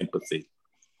have empathy.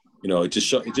 You know, it just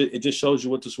shows you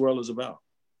what this world is about.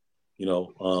 You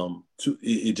know,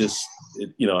 you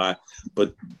know,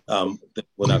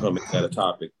 we're not going to make that a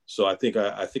topic. So I think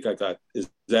I got. Is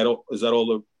that all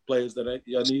the players that I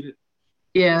needed?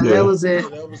 Yeah, that was it.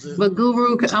 But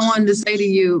Guru, I wanted to say to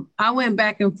you, I went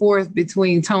back and forth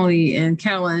between Tony and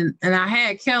Kellen, and I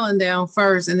had Kellen down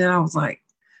first, and then I was like,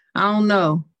 I don't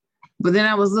know. But then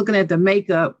I was looking at the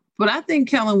makeup, but I think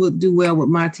Kellen would do well with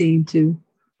my team too.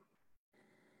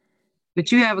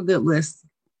 But you have a good list.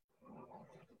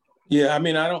 Yeah, I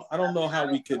mean, I don't know how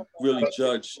we could really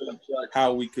judge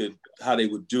how they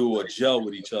would do or gel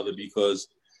with each other, because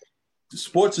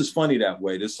sports is funny that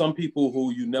way. There's some people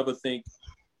who you never think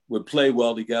would play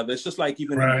well together. It's just like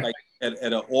even like at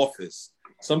an office.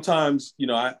 Sometimes, you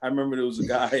know, I remember there was a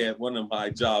guy at one of my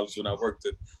jobs when I worked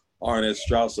at R&S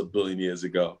Strauss a billion years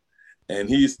ago. And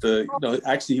he used to, you know,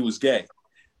 actually he was gay.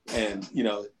 And, you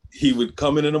know, he would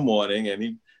come in the morning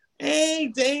and hey,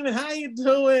 Damon, how you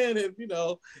doing? And, he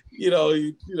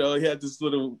had this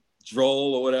little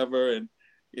droll or whatever. And,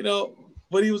 you know,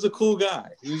 but he was a cool guy.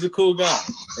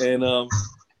 And,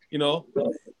 you know,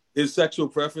 his sexual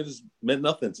preference meant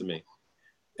nothing to me.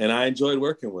 And I enjoyed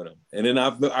working with him. And then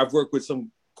I've worked with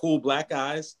some cool black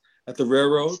guys at the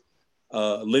railroad.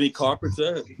 Lenny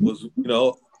Carpenter was, you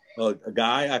know, a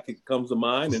guy comes to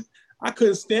mind, and I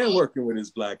couldn't stand working with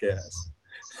his black ass.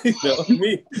 You know,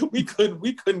 we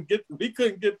couldn't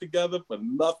get together for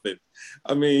nothing.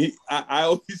 I mean, I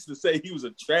always used to say he was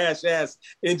a trash ass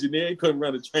engineer. He couldn't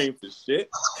run a train for shit.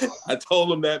 I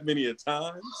told him that many a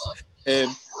times.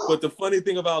 But the funny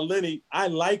thing about Lenny, I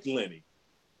like Lenny.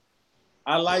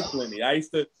 I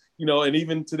used to, you know, and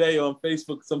even today on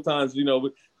Facebook, sometimes, you know,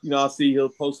 I'll see he'll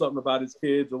post something about his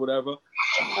kids or whatever.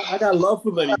 I got love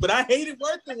for Lenny, but I hated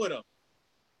working with him.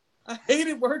 I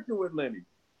hated working with Lenny,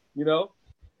 you know.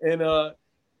 And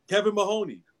Kevin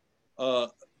Mahoney,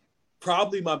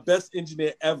 probably my best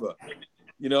engineer ever,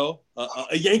 you know,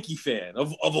 a Yankee fan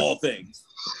of all things,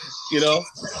 you know.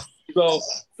 So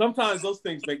sometimes those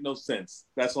things make no sense.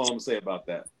 That's all I'm gonna say about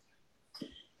that.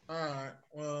 All right.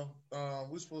 Well,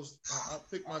 we're supposed to, I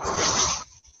picked my team.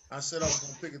 I said I was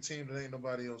gonna pick a team that ain't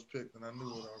nobody else picked, and I knew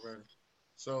it already.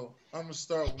 So I'm gonna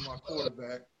start with my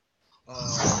quarterback.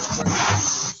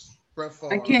 Brett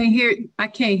Favre. I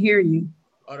can't hear you.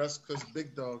 Oh, that's because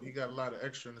Big Dog, he got a lot of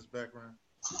extra in his background.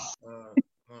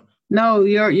 No,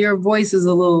 your voice is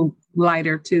a little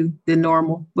lighter too than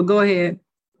normal. But go ahead.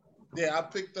 Yeah, I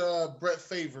picked Brett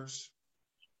Favre.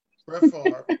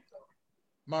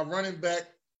 My running back,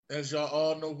 as y'all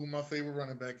all know who my favorite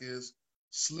running back is,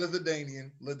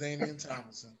 LaDainian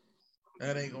Tomlinson.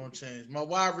 That ain't gonna change. My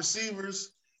wide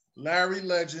receivers, Larry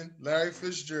Legend, Larry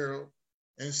Fitzgerald,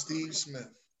 and Steve Smith.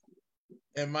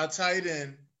 And my tight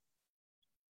end,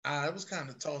 it was kind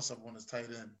of toss up on his tight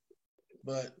end,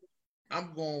 but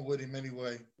I'm going with him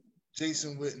anyway.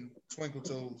 Jason Witten, Twinkle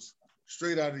Toes,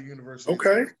 straight out of the university.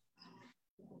 Okay.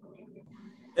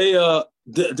 Hey,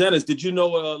 Dennis, did you know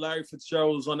Larry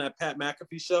Fitzgerald was on that Pat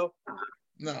McAfee show?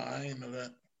 No, I ain't know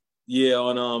that. Yeah,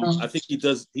 on I think he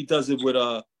does it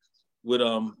with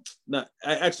not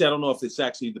actually I don't know if it's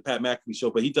actually the Pat McAfee show,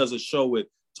 but he does a show with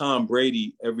Tom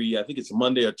Brady I think it's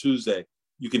Monday or Tuesday.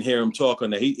 You can hear him talk on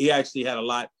that. He actually had a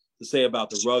lot to say about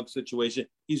the rug situation.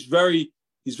 He's very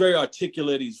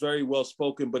articulate, he's very well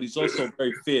spoken, but he's also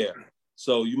very fair.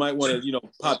 So you might want to,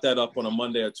 pop that up on a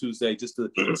Monday or Tuesday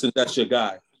since that's your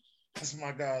guy. That's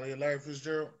my guy, Larry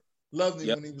Fitzgerald. Loved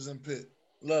him when he was in Pitt.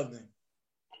 Loved him.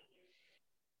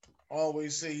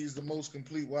 Always say he's the most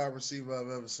complete wide receiver I've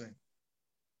ever seen.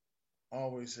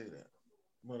 Always say that.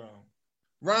 But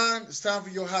Ryan, it's time for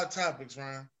your hot topics,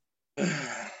 Ryan.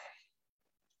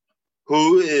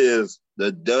 Who is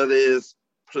the dirtiest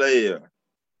player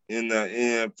in the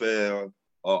NFL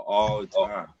of all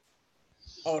time?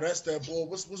 Oh, that's that boy.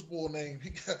 What's boy name?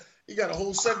 He got a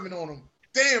whole segment on him.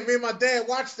 Damn, me and my dad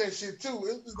watched that shit too.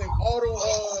 It was named Otto.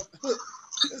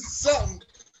 It's something.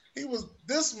 He was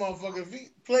this motherfucker. If he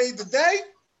played today,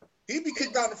 he'd be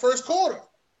kicked out in the first quarter.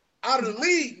 Out of the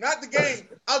league, not the game.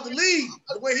 Out the league,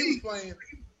 the way he was playing.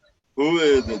 Who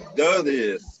is the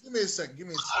dirtiest? Give me a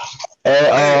second.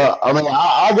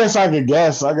 I guess I could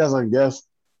guess. It's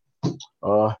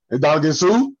Dog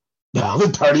Sue. The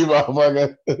dirty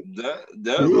motherfucker.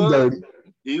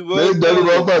 He was dirty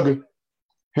motherfucker.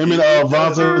 Him and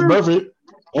Vontaze Burfict.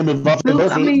 Dirty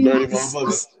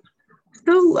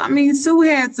motherfucker. Sue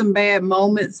had some bad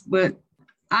moments, but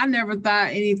I never thought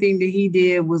anything that he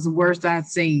did was the worst I've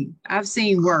seen. I've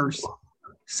seen worse.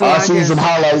 So I've seen some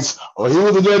highlights. Oh, he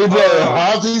was a dirty player.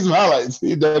 I've seen some highlights.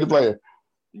 He's a dirty player.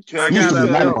 I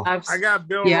got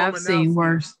Bill Romanowski. I've seen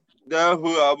worse. That's who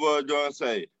I was going to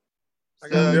say. I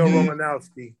got Bill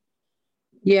Romanowski.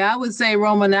 Yeah, I would say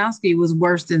Romanowski was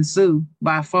worse than Sue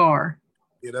by far.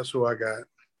 Yeah, that's who I got.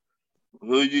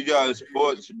 Who you got,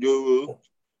 sports guru?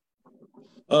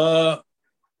 I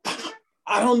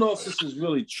don't know if this is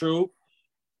really true,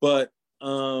 but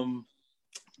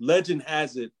legend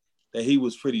has it that he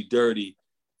was pretty dirty.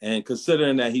 And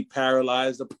considering that he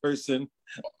paralyzed a person,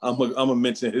 I'm gonna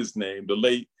mention his name, the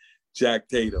late Jack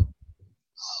Tatum.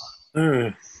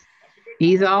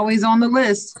 He's always on the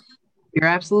list. You're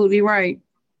absolutely right.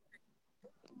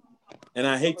 And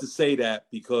I hate to say that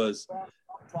because,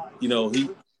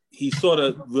 he sort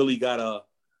of really got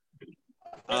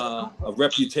a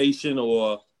reputation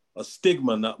or a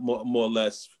stigma, not more or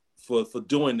less, for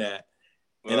doing that.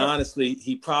 And honestly,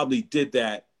 he probably did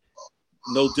that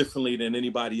no differently than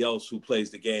anybody else who plays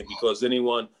the game, because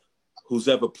anyone who's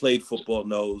ever played football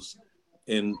knows,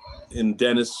 and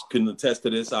Dennis can attest to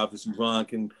this, obviously Ron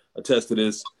can attest to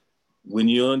this, when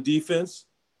you're on defense,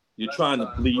 you're trying to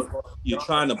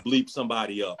bleep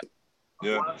somebody up.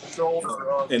 Yeah.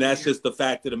 And that's just the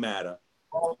fact of the matter.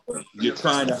 You're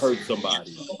trying to hurt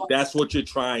somebody. That's what you're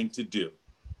trying to do.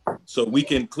 So we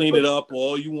can clean it up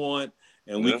all you want,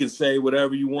 and we can say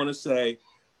whatever you want to say.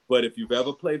 But if you've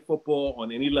ever played football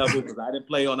on any level, because I didn't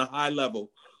play on a high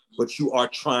level, but you are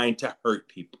trying to hurt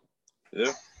people.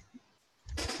 Yeah.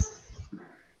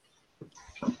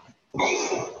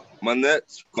 My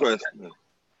next question.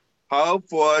 How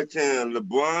far can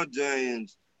LeBron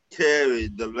James carry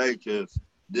the Lakers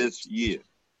this year?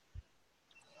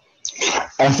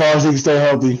 As far as he can stay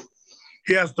healthy.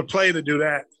 He has to play to do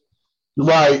that.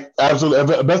 Right,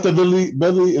 absolutely. Best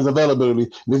ability is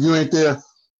availability. If you ain't there,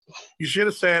 you should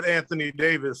have said Anthony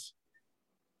Davis.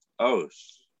 Oh,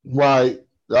 right.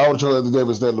 I would try Anthony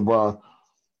Davis than LeBron,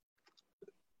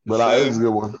 but it's a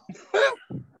good one.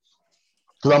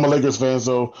 Because I'm a Lakers fan,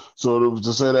 so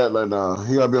to say that, like, nah,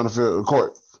 he gotta be on the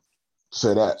court to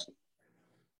say that.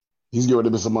 He's getting ready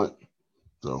to miss a month.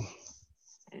 So.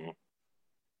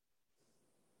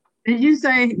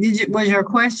 Was your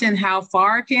question how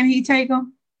far can he take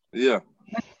him? Yeah.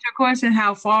 That's your question,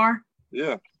 how far?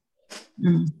 Yeah.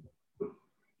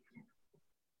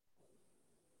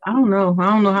 I don't know.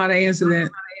 I don't know how to answer that.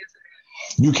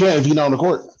 You can't if you're not on the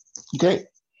court. You can't.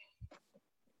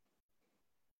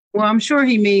 Well, I'm sure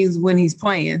he means when he's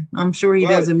playing. I'm sure he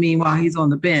Right. doesn't mean while he's on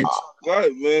the bench.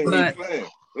 Right, man. But- He playing.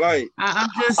 Like,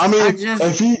 I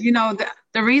just, you know,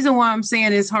 the reason why I'm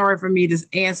saying it's hard for me to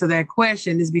answer that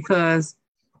question is because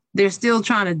they're still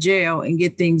trying to gel and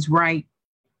get things right,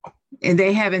 and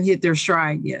they haven't hit their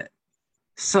stride yet.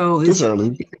 So It's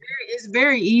early. it's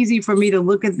very easy for me to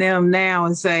look at them now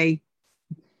and say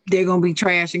they're going to be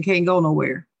trash and can't go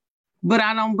nowhere. But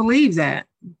I don't believe that.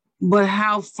 But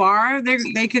how far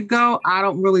they could go, I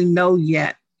don't really know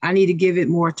yet. I need to give it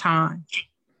more time.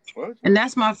 what? And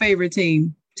that's my favorite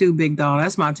team too, Big Dog.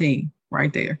 That's my team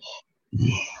right there.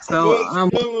 So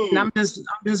I'm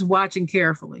just watching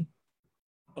carefully.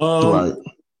 Right.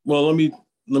 Well, let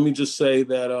me just say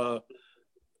that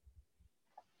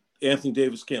Anthony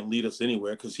Davis can't lead us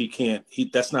anywhere because he can't.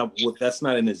 That's not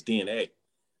in his DNA.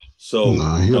 So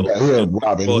He's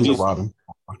Robin. well, he's a Robin.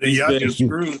 Y'all been- get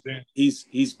screwed then.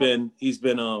 he's been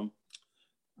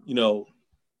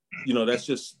that's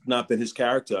just not been his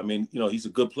character. I mean, he's a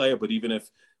good player, but even if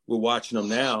we're watching him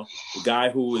now, the guy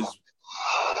who has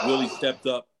really stepped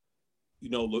up,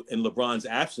 in LeBron's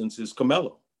absence is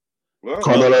Carmelo. Right.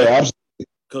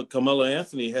 Carmelo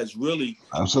Anthony has really.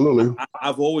 Absolutely.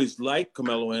 I've always liked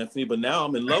Carmelo Anthony, but now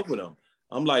I'm in love with him.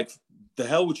 I'm like, the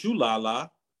hell with you, La.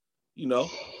 You know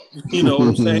what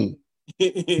I'm saying?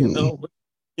 That's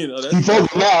He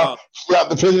focused now. Throughout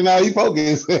the picture now, he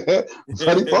focused.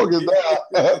 But he focused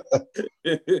now.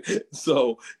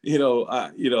 So,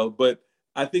 but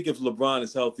I think if LeBron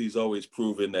is healthy, he's always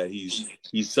proven that he's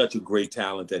such a great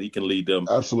talent that he can lead them.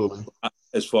 Absolutely.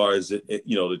 As far as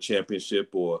the championship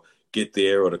or get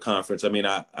there or the conference. I mean,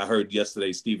 I heard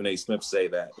yesterday Stephen A. Smith say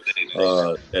that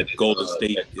Golden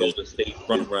State is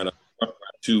front runner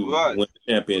to win the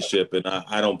championship, and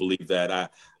I don't believe that.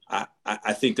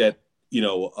 I think that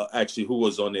actually, who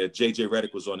was on there? JJ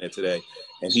Redick was on there today,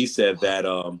 and he said that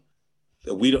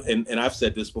we don't. And I've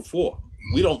said this before.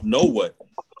 We don't know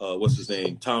what's his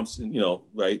name, Thompson.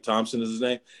 Right? Thompson is his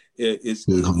name.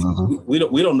 We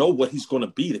don't know what he's going to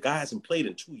be. The guy hasn't played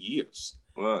in 2 years.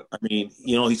 Right. I mean,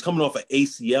 he's coming off an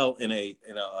ACL and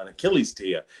an Achilles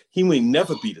tear. He may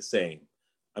never be the same.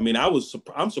 I mean,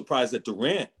 I'm surprised that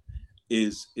Durant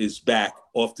is back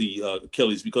off the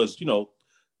Achilles because to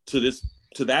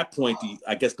that point,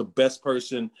 I guess the best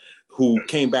person who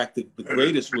came back the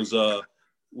greatest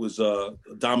was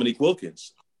Dominique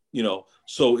Wilkins.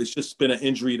 So it's just been an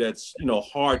injury that's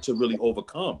hard to really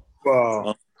overcome.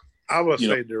 Well, I would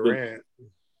say Durant.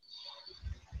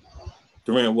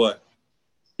 Durant, what?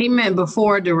 He meant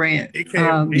before Durant.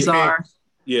 Czar.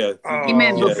 Yeah. He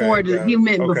meant before. Okay. He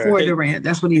meant before Durant.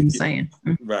 That's what he was saying.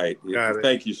 Right. Got it.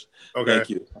 Thank you. Okay. Thank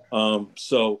you.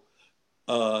 So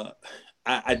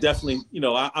I definitely,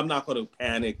 I'm not going to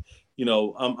panic.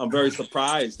 I'm very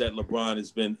surprised that LeBron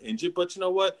has been injured, but you know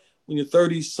what? When you're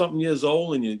 30-something years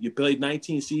old and you played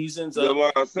 19 seasons, That's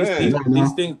what I'm saying.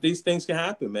 these things can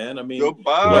happen, man. I mean, Your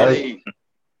body,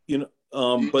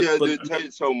 but it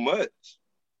takes so much.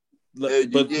 As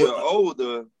you get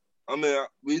older, I mean,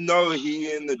 we know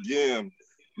he in the gym.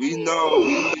 We know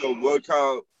he's a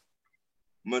workout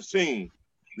machine.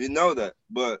 We know that,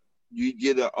 but you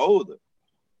get older.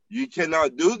 You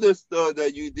cannot do the stuff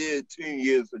that you did 10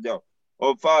 years ago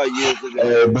or 5 years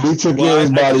ago. But he took care of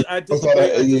his body. I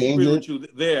disagree with you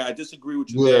there. I disagree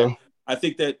with you there. I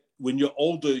think that when you're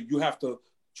older, you have to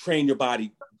train your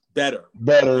body better.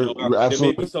 Absolutely. There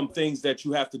may be some things that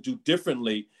you have to do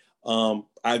differently.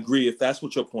 I agree if that's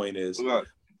what your point is. Right.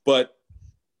 But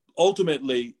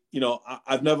ultimately,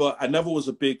 I never was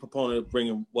a big proponent of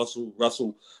bringing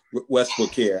Russell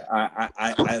Westbrook here.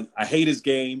 I hate his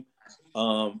game.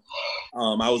 I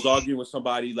was arguing with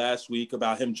somebody last week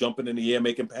about him jumping in the air,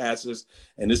 making passes,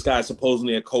 and this guy's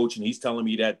supposedly a coach, and he's telling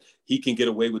me that he can get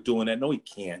away with doing that. No, he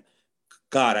can't.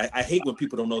 God, I hate when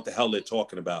people don't know what the hell they're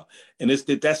talking about. And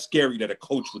that's scary that a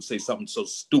coach would say something so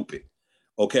stupid.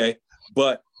 Okay?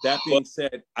 But that being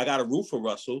said, I got to root for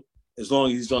Russell as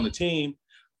long as he's on the team.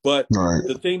 But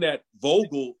the thing that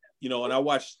Vogel, and I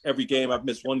watched every game. I've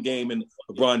missed one game in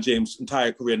LeBron James'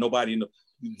 entire career.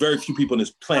 Very few people on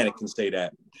this planet can say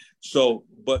that. So,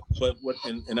 but what,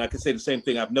 and I can say the same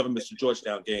thing. I've never missed a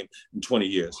Georgetown game in 20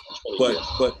 years. But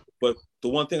the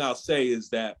one thing I'll say is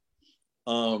that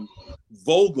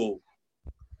Vogel,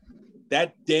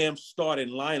 that damn starting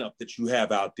lineup that you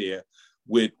have out there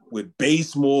with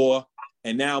Bazemore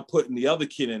and now putting the other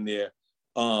kid in there,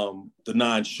 the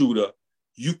non-shooter,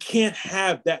 you can't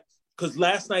have that because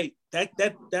last night that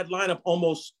lineup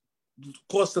almost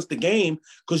cost us the game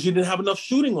because you didn't have enough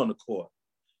shooting on the court.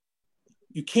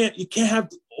 You can't have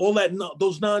all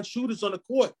those non-shooters on the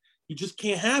court. You just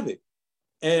can't have it.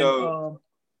 And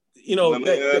you know, let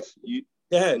me ask you.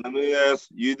 Go ahead. Let me ask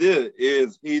you this: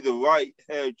 is he the right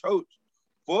head coach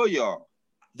for y'all?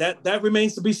 That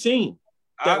remains to be seen.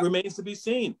 That remains to be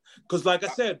seen. Because, like I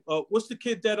said, what's the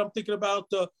kid that I'm thinking about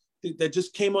that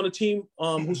just came on the team?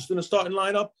 Who's in the starting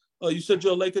lineup? You said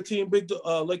you're a Laker team,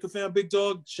 Laker fan, big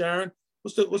dog, Sharon.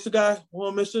 What's the guy who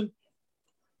I'm missing?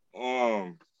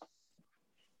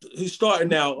 He's starting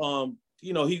now.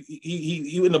 You know,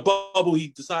 he in the bubble. He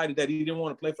decided that he didn't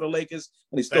want to play for the Lakers,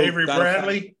 and he still Avery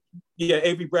Bradley. Yeah,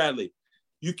 Avery Bradley.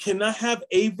 You cannot have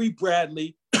Avery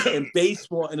Bradley in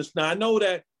baseball, and it's now I know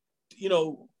that you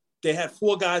know they had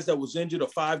 4 guys that was injured or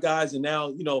 5 guys, and now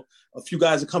you know a few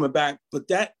guys are coming back. But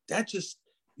that's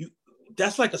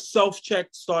like a self-check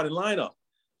starting lineup.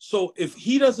 So if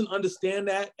he doesn't understand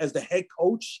that as the head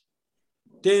coach,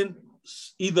 then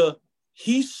either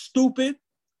he's stupid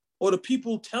or the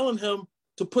people telling him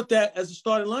to put that as a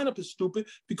starting lineup is stupid,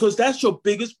 because that's your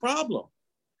biggest problem.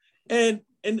 And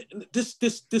this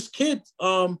kid,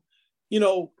 you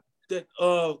know, that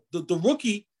the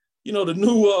rookie, you know, the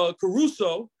new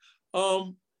Caruso,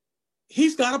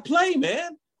 he's got to play,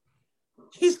 man.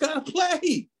 He's got to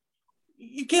play.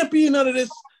 You can't be in none of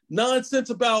this nonsense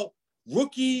about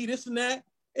rookie, this and that.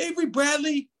 Avery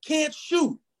Bradley can't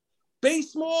shoot.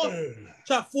 Basemore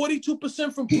shot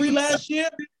 42% from 3 last year,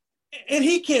 and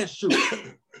he can't shoot.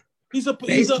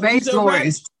 Basemore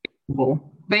is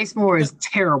terrible. Basemore is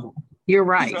terrible. You're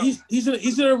right. He's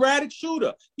an erratic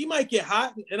shooter. He might get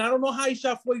hot, and I don't know how he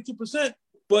shot 42%,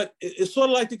 but it's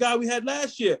sort of like the guy we had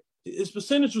last year. His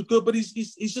percentage was good, but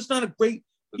he's just not a great,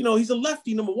 you know, he's a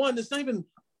lefty, number one. There's not even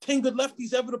 10 good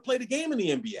lefties ever to play the game in the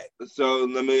NBA. So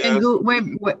let me ask.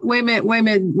 Wait a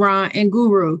minute, Ron and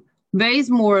Guru.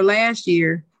 Bazemore last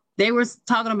year, they were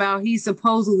talking about he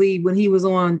supposedly, when he was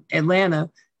on Atlanta,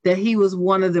 that he was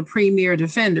one of the premier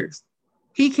defenders.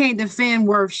 He can't defend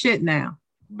worth shit now.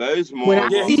 Bazemore. When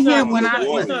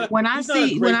I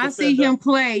see him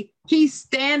play, he's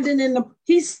standing in the.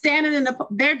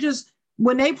 They're just,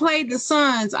 when they played the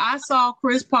Suns, I saw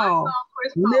Chris Paul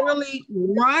literally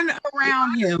run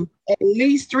around him at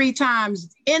least 3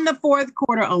 times in the 4th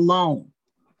quarter alone.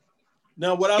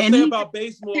 Now, what I'll say about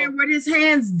Bazemore, with his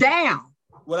hands down.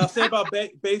 What I'll say about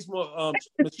Bazemore,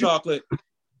 Miss Chocolate,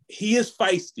 he is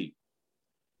feisty.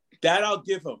 That I'll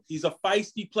give him. He's a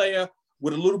feisty player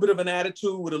with a little bit of an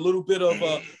attitude, with a little bit of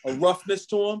a roughness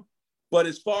to him. But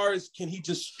as far as can he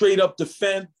just straight up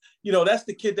defend, you know, that's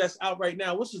the kid that's out right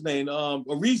now. What's his name?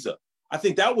 Ariza. I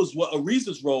think that was what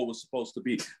Ariza's role was supposed to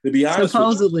be honest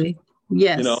supposedly,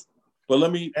 yes. You know, but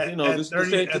let me, you know,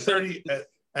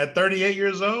 at 38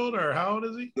 years old, or how old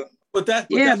is he? But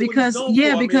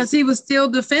because he was still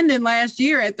defending last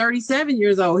year at 37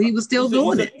 years old. He was still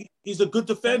doing it. He's a good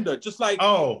defender, just like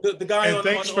the guy. And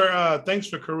thanks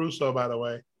for Caruso, by the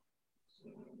way.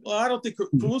 Well, I don't think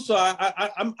Caruso.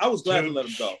 I was glad to let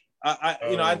him go.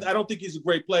 I don't think he's a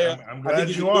great player. I'm glad I think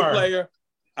he's you a good are. Player.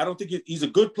 I don't think he's a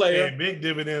good player. Yeah, big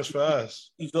dividends for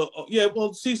us.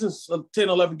 Season's 10,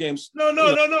 11 games. No.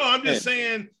 I'm just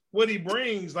saying what he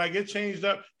brings. Like, it changed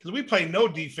up because we played no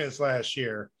defense last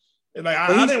year. And like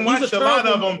I didn't watch a lot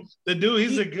of them. The dude,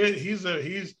 he's what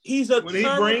he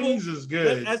brings is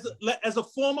good. As a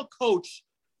former coach,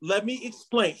 let me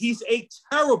explain. He's a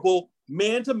terrible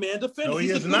man-to-man defender. No, he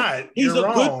is not. He's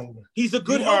wrong. He's a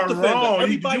good help defender. Wrong.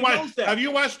 Everybody knows that. Have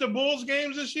you watched the Bulls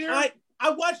games this year? I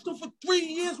watched him for 3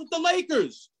 years with the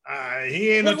Lakers.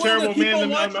 He ain't a terrible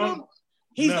man.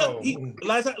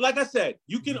 Like I said,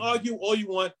 you can argue all you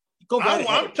want. Go right ahead.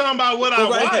 I'm talking about what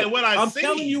I see. I'm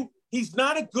telling you, he's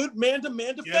not a good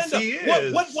man-to-man defender. Yes, he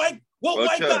is. What white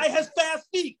guy has fast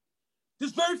feet?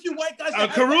 There's very few white guys.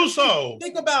 Caruso.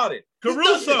 Think about it.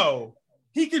 Caruso.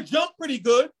 He can jump pretty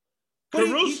good.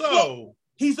 Caruso.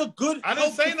 He's a good. I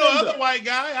didn't say no other white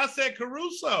guy. I said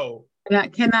Caruso.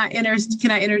 Can I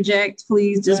interject,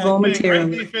 please, just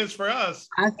momentarily? Great defense for us.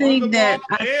 I think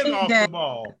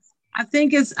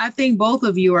both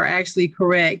of you are actually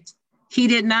correct.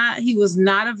 He was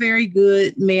not a very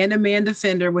good man-to-man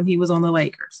defender when he was on the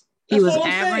Lakers. He was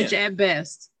average at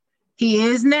best. He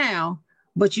is now,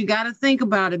 but you got to think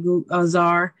about it,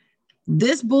 Azar.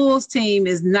 This Bulls team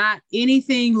is not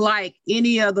anything like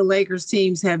any of the Lakers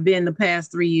teams have been the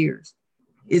past 3 years.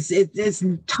 It's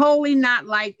totally not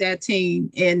like that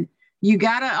team. And you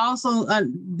gotta also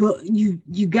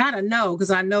you gotta know,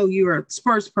 because I know you're a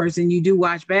Spurs person, you do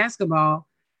watch basketball.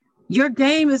 Your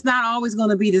game is not always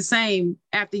going to be the same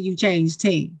after you change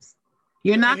teams.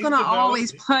 You're not going to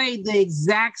always play the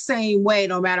exact same way,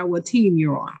 no matter what team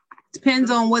you're on. Depends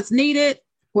on what's needed,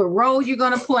 what role you're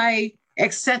going to play,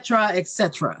 etc.,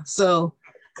 etc. So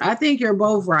I think you're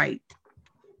both right.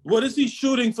 What is he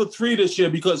shooting for 3 this year?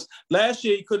 Because last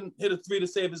year he couldn't hit a 3 to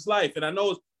save his life. And I know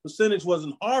his percentage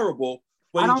wasn't horrible,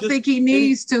 but I don't think he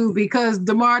needs to because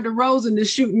DeMar DeRozan is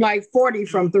shooting like 40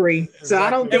 from 3. So I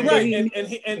don't think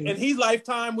and he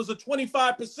lifetime was a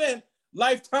 25%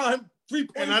 lifetime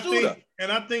 3-point shooter.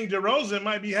 I think DeRozan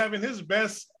might be having his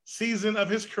best season of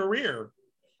his career.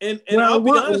 And I'll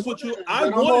be honest with you, I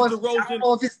wanted DeRozan. I don't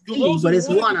know if it's but it's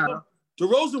one of them.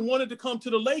 DeRozan wanted to come to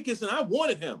the Lakers, and I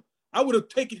wanted him. I would have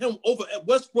taken him over at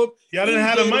Westbrook. Y'all didn't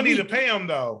have the money to pay him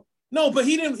though. No, but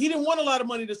he didn't want a lot of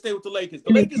money to stay with the Lakers. The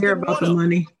He Lakers didn't care about the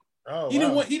money. Oh,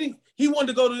 he wanted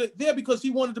to go to there because he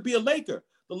wanted to be a Laker.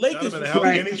 The Lakers,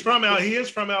 and he's from LA. He is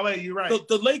from LA. You're right.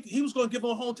 The Lakers, he was going to give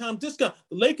him a hometown discount.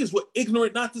 The Lakers were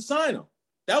ignorant not to sign him.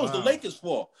 That was the Lakers'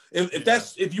 fault. If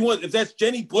that's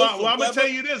Jenny Bush. Well, I'm gonna tell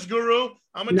you this, Guru.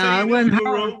 It wasn't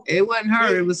her. It wasn't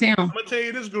her. It was him. I'm gonna tell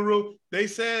you this, Guru. They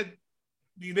said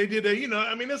they did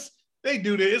they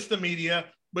do this. It's the media,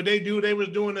 but they was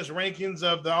doing this rankings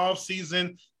of the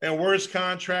offseason and worst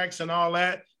contracts and all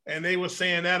that, and they were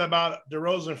saying that about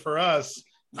DeRozan for us.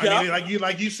 I mean,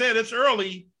 like you said, it's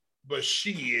early, but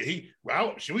we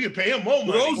could pay him more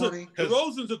money.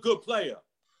 DeRozan's a good player.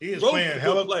 He is playing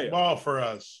hell of a ball for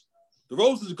us.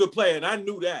 DeRozan's a good player, and I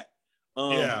knew that.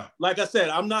 Like I said,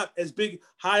 I'm not as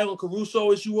high on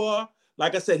Caruso as you are.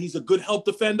 Like I said, he's a good help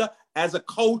defender. As a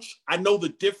coach, I know the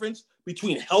difference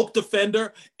between help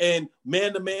defender and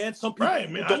man-to-man. Some people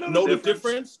don't know the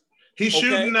difference. He's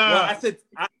shooting. I'm not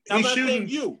saying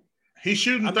you. He's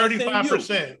shooting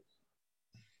 35%.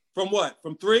 From what?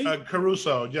 From 3?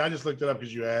 Caruso. Yeah, I just looked it up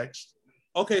because you asked.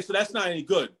 Okay, so that's not any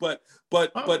good. But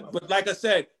like I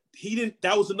said, he didn't.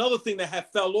 That was another thing that had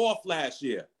fell off last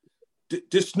year.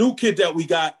 This new kid that we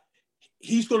got,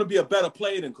 he's going to be a better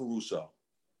player than Caruso.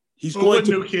 What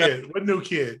new kid?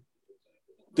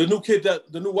 The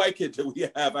new white kid that we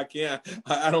have.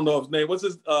 I don't know his name. What's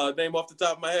his name off the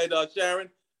top of my head? Sharon,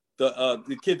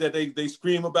 the kid that they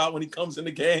scream about when he comes in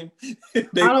the game. I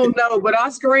don't know, but I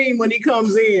scream when he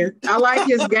comes in. I like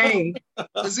his game.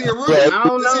 Is he a rookie? I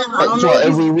don't know. I don't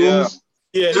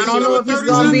know if he's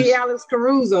gonna be Alex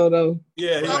Caruso though.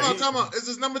 Yeah. Come on. Is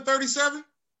his number 37?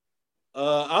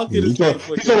 I'll get his name for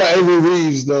you. He's talking about Avery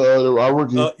Reeves, our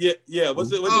rookie. Yeah.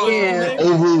 What's his name?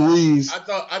 Avery Reeves. I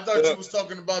thought you was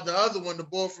talking about the other one, the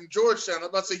boy from Georgetown. I was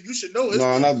about to say you should know his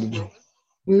name.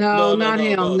 No, not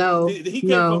him. No.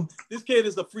 This kid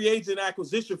is a free agent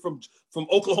acquisition from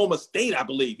Oklahoma State, I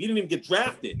believe. He didn't even get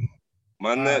drafted.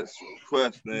 My next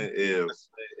question is,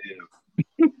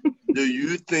 do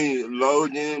you think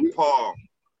Logan Paul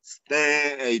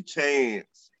stand a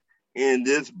chance in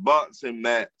this boxing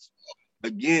match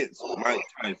against Mike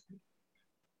Tyson?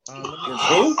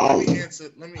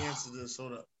 Let me answer this.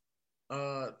 Hold up.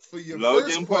 For your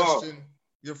Logan first question,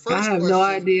 I have no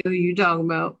idea who you're talking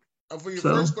about. For your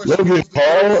first question, Logan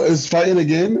Paul is fighting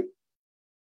again.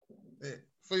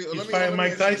 He's fighting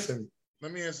Mike Tyson.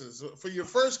 Let me answer this. So for your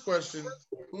first question,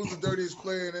 who's the dirtiest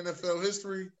player in NFL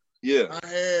history? Yeah. I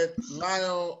had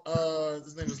Lyle,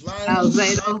 his name is Lyle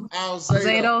Alzado.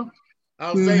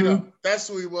 Mm-hmm. That's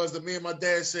who he was that me and my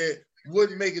dad said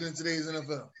wouldn't make it in today's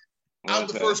NFL. Out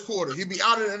the first quarter. He'd be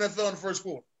out of the NFL in the first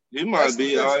quarter. He might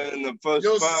be out in the first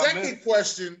Your 5 second minutes.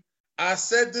 question, I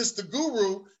said this to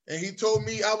Guru, and he told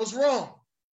me I was wrong.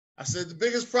 I said the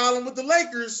biggest problem with the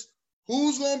Lakers,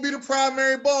 who's going to be the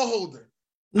primary ball holder?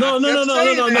 No.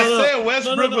 I said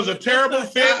Westbrook was a terrible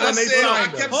fit when they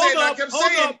signed him. Hold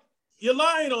up. You're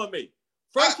lying on me.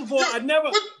 First of all, I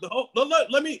never.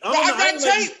 Let me. I got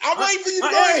tape. I'm waiting for you to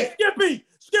go ahead.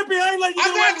 Skippy, I ain't letting you.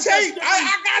 I got tape. I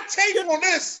got tape on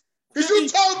this. Because you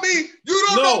told me you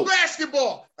don't know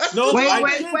basketball. That's wait,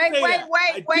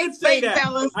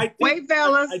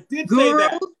 fellas. I did say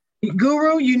that.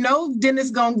 Guru, you know Dennis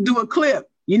gonna do a clip.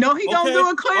 You know he gonna do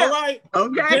a clip. All right.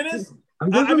 Okay. Dennis,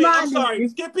 I'm sorry,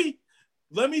 Skippy.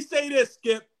 Let me say this,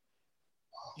 Skip.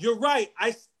 You're right.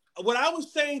 What I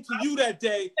was saying to you that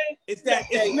day is that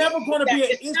it's never going to be an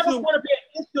issue.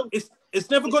 It's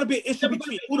never going to be an issue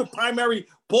between who the primary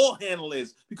ball handler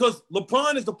is, because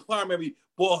LeBron is the primary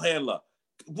ball handler.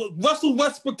 Russell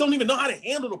Westbrook don't even know how to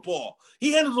handle the ball.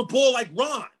 He handles the ball like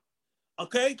Ron.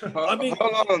 Okay, I mean,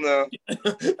 hold on now.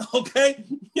 Okay,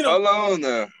 hold on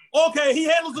now. Okay, he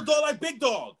handles the ball like Big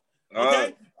Dog.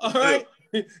 Okay, all right.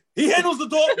 He handles the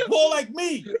ball like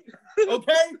me.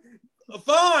 Okay,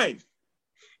 fine.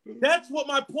 That's what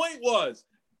my point was.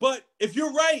 But if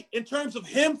you're right in terms of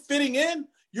him fitting in,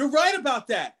 you're right about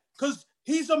that, because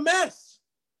he's a mess.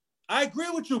 I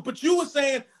agree with you. But you were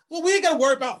saying, well, we ain't got to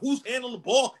worry about who's handling the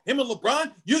ball, him and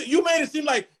LeBron. You made it seem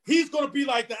like he's going to be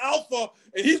like the alpha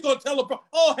and he's going to tell LeBron,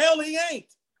 oh, hell, he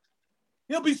ain't.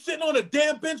 He'll be sitting on a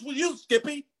damn bench with you,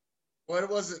 Skippy. Well, it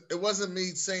wasn't me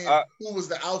saying who was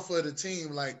the alpha of the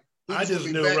team. Like I just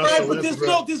knew back. Russell Right,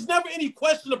 but there's never any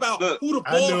question about who the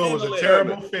ball I knew it was a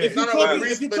terrible fit. If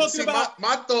you're talking about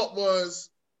my thought was,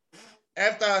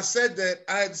 after I said that,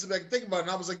 I had to sit back and think about it.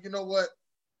 And I was like, you know what?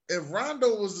 If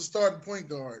Rondo was the starting point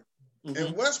guard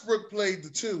and Westbrook played the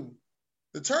 2,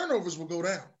 the turnovers will go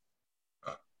down.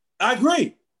 I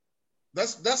agree.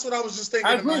 That's what I was just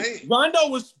thinking in my head. Rondo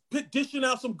was dishing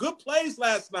out some good plays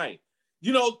last night.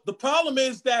 You know, the problem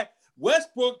is that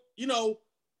Westbrook, you know,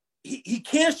 he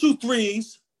can't shoot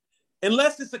threes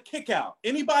unless it's a kick out.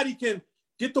 Anybody can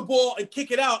get the ball and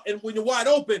kick it out, and when you're wide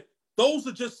open, those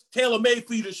are just tailor-made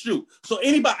for you to shoot. So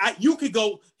you could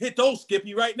go hit those,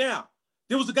 Skippy, right now.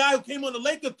 There was a guy who came on the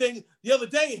Laker thing the other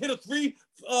day and hit a 3,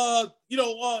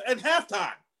 at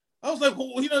halftime. I was like,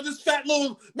 well, you know, this fat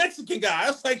little Mexican guy. I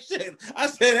was like, shit. I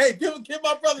said, hey, give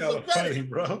my brother some credit, funny,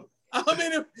 bro. I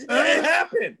mean, it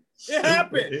happened. It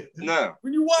happened. No.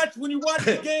 When you watch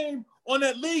the game on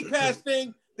that League Pass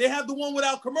thing, they have the one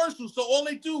without commercials. So all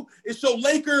they do is show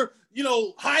Laker, you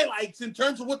know, highlights in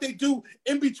terms of what they do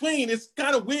in between. It's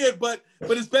kind of weird, but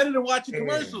it's better than watching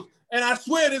commercials. And I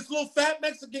swear, this little fat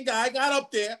Mexican guy got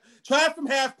up there, tried from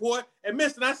half court, and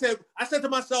missed. And I said to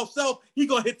myself, he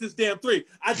gonna hit this damn 3.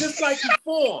 I just like his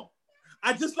form.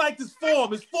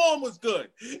 His form was good.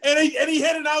 And he hit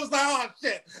it, and I was like, oh,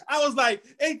 shit. I was like,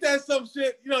 ain't that some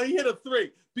shit? You know, he hit a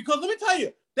 3. Because let me tell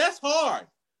you, that's hard.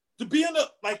 To be in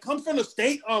come from the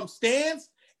state stands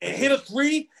and hit a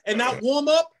 3 and not warm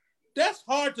up, that's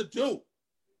hard to do.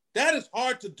 That is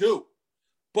hard to do.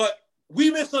 But we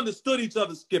misunderstood each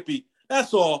other, Skippy.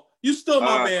 That's all. You still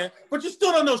my man, but you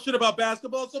still don't know shit about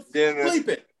basketball, so sleep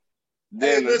it.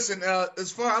 Hey, listen, I'm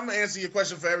gonna answer your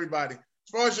question for everybody. As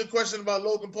far as your question about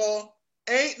Logan Paul,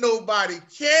 ain't nobody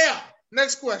care.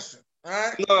 Next question. All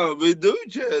right. No, we do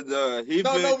care. No, we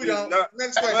don't.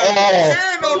 Next question.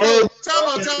 Sharon don't know. Time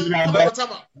out.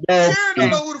 Sharon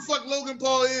don't know who the fuck Logan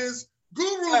Paul is.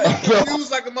 Guru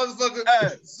confused like a motherfucker.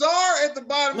 Czar at the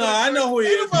bottom. No, I know who he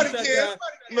is. Nobody cares.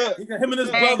 Him and his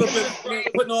brother been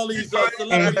putting all these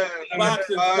celebrity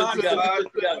boxes.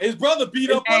 His brother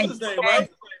beat up what's his name, right?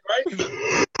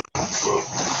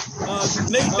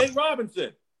 Nate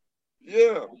Robinson.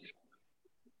 Yeah.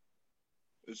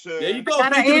 There you go.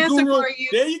 Got an answer for you.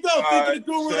 There you go. Thinking the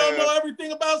Guru don't know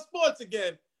everything about sports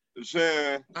again.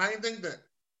 I didn't think that.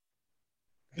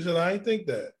 He said, I didn't think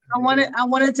that. I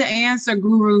wanted to answer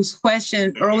Guru's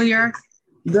question earlier.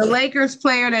 The Lakers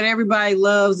player that everybody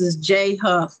loves is Jay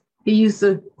Huff. He used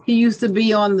to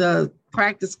be on the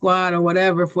practice squad or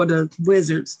whatever for the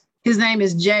Wizards. His name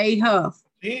is Jay Huff.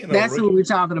 That's who we're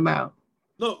talking about.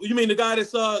 No, you mean the guy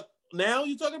that's now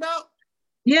you talking about?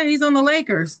 Yeah, he's on the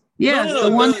Lakers. Yeah, no,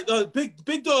 the one.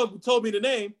 Big Dog told me the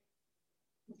name.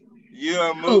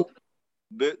 Yeah, Mook.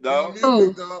 Big Dog.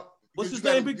 What's his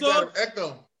name, Big Dog?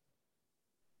 Echo.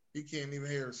 He can't even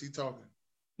hear us. He talking.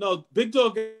 No, Big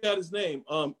Dog got his name.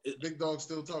 Big Dog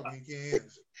still talking. He can't hear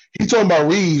us. He's talking about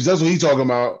Reeves. That's what he's talking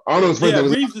about. I don't know his friend.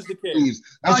 Yeah, Reeves is the kid.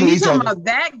 That's what he's talking about.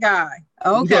 That guy.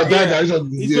 Okay. Yeah, that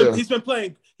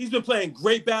guy. He's been playing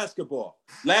great basketball.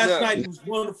 Last night he was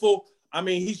wonderful. I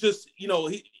mean, he's just, you know,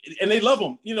 and they love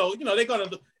him. You know, they're gonna.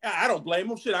 I don't blame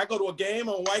him. Shit, I go to a game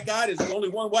on a white guy. There's only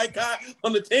one white guy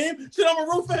on the team. Shit, I'm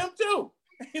gonna root for him too.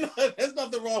 You know, there's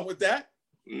nothing wrong with that.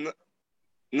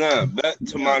 No, back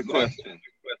to my question.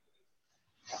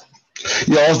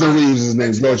 Yeah, Austin Reeves is his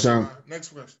name.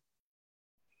 Next question.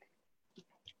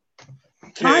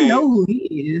 I know who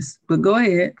he is, but go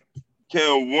ahead.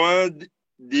 Can one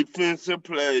defensive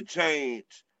player change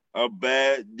a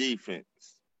bad defense?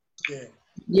 Yeah.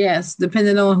 Yes,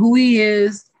 depending on who he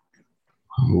is.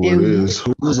 Who is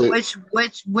it?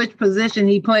 Which position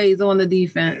he plays on the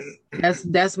defense.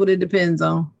 That's what it depends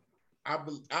on. I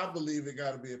believe it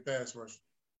got to be a pass rush.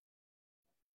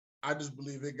 I just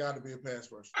believe it got to be a pass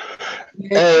rush.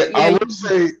 I would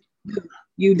say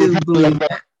you do believe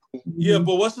that. Yeah,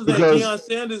 but what's his name? Deion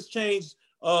Sanders changed,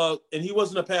 and he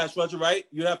wasn't a pass rusher, right?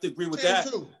 You have to agree with that.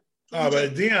 Too.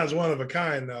 But Deion's one of a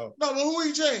kind, though. No, but who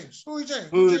he changed? Who he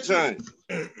changed?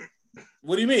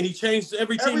 What do you mean? He changed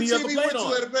every team he ever played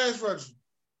on. Had a pass rusher.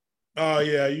 Oh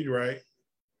yeah, you're right.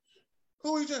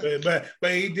 Who he changed?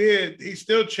 But he did. He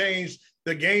still changed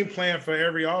the game plan for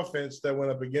every offense that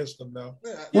went up against them, though.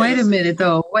 Yeah, wait a minute,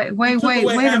 though. Wait a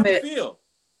minute.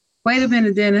 Wait a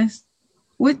minute, Dennis.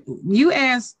 What you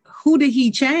asked? Who did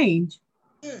he change?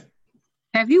 Yeah.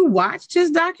 Have you watched his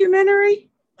documentary?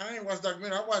 I ain't watched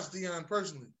documentary. I watched Deion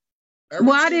personally.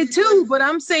 I did too, but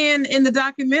I'm saying in the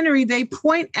documentary, they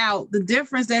point out the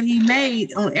difference that he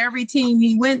made on every team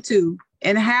he went to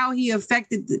and how he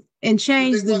affected and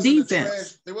changed the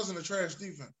defense. There wasn't a trash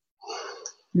defense.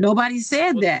 Nobody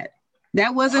said that.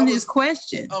 That wasn't his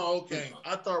question. Oh, okay.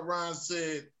 I thought Ron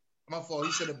said, my fault.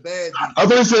 He said a bad defense. I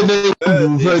thought he said they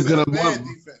were very good. Bad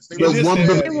defense. They was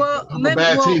one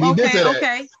bad team. He did say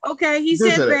that. Okay. He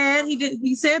said bad.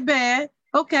 He said bad.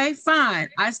 Okay, fine.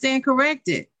 I stand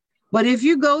corrected. But if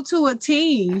you go to a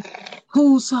team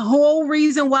whose whole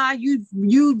reason why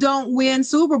you don't win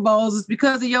Super Bowls is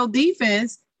because of your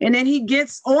defense, and then he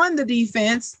gets on the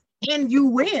defense and you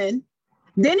win,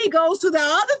 then he goes to the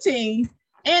other team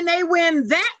and they win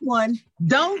that one.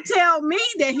 Don't tell me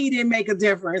that he didn't make a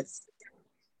difference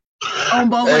on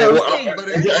both of those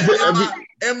teams.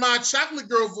 In my chocolate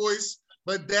girl voice,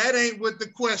 but that ain't what the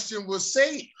question was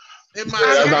saying. That's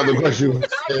not the question.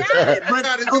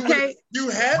 Okay. You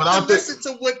have to listen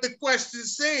to what the question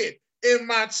said in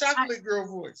my chocolate girl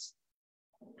voice.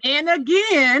 And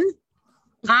again,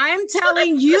 I'm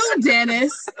telling you,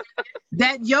 Dennis,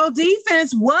 that your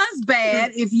defense was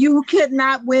bad if you could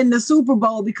not win the Super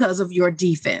Bowl because of your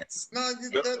defense. No,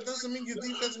 that doesn't mean your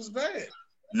defense was bad.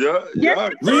 Yeah.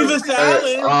 Revis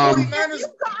Allen.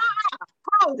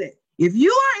 Hold it. If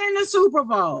you are in the Super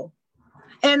Bowl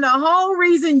and the whole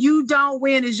reason you don't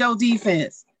win is your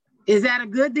defense, is that a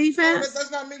good defense? No, that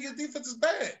does not mean your defense is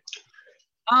bad.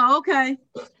 Oh, okay.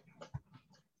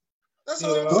 That's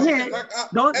all I'm saying.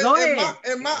 Go ahead.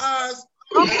 In my eyes.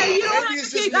 Okay, you don't have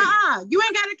to keep. You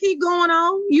ain't got to keep going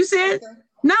on. You said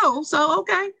no, so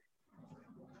okay.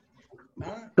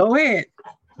 Go ahead.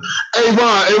 Hey Ron,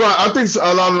 I think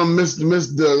a lot of them missed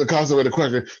the concept of the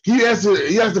question. He asked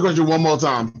the question one more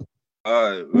time.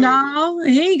 No,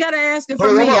 he ain't got to ask it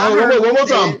for me. One more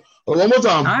time. One more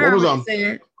time.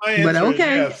 But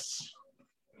okay. Yes.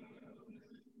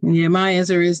 Yeah, my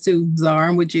answer is too. Czar,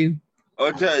 I'm with you.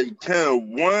 Okay,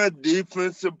 can one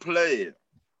defensive player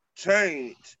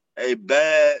change a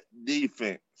bad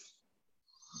defense?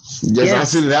 Yes. I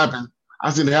seen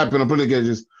it happen on plenty of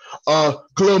occasions.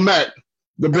 Khalil Mack,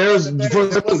 the Bears'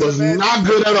 defense was not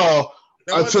good at all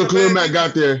until Khalil Mack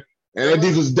got there, and that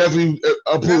defense definitely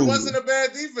approved. It wasn't a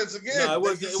bad defense again. No,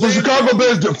 the Chicago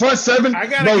Bears, the front seven,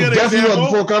 definitely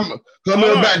was before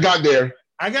Khalil Mack got there.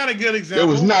 I got a good example.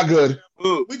 It was not good.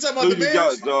 We talking about the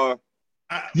Bears?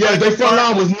 Yes, their front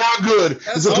line was not good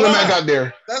until Khalil Mack got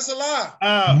there. That's a lie.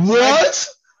 What?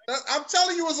 I'm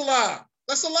telling you, it was a lie.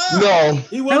 That's a lie.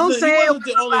 No. Don't say it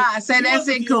was a lie. Say that's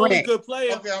incorrect.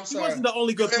 Okay, I'm sorry. He wasn't the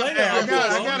only good player. I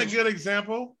got a good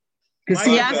example. Because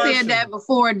see, I said that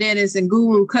before, Dennis, and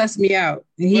Guru cussed me out.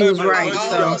 And he was right.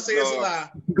 So say it's a lie.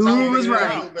 Guru was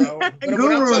right.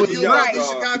 Guru was right. The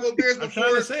Chicago Bears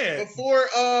before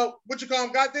what you call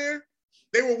them got there,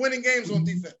 they were winning games on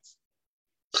defense.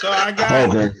 So I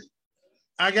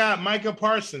got Micah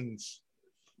Parsons.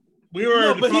 We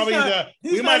were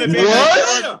we might have been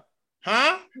what?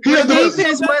 Huh? The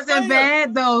defense wasn't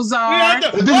bad, though, Czar.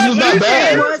 The defense was not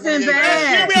bad. It wasn't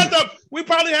bad. We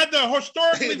probably had the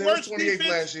historically worst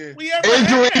defense we ever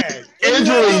had.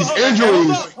 Injuries.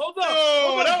 Hold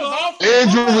on. That was awful.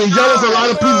 Injuries. Y'all was a lot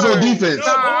of pieces on defense.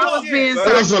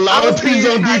 There was a lot of pieces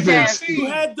on defense. You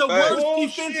had the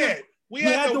worst defense. We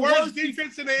had the worst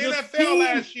defense in the NFL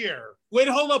last year. Wait,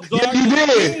 hold up, Czar. Yeah, you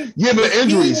did. Yeah, but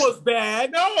injuries. Your scheme was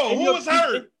bad. No, who was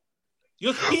hurt?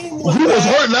 Your scheme was Who was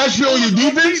hurt last year on your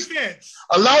defense?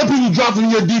 A lot of people dropped from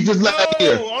your defense last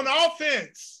year. On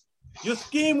offense. Your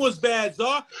scheme was bad,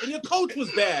 Czar, and your coach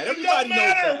was bad. Everybody knows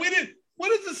that. What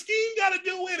does the scheme got to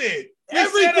do with it?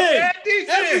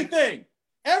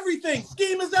 Everything.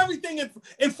 Scheme is everything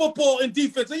in football and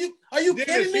defense. Are you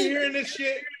kidding me? Hearing this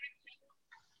shit?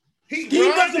 Scheme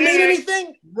doesn't mean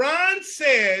anything. Ron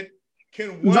said,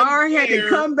 "Can one Czar had to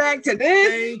come back to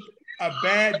this? A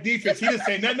bad defense." He didn't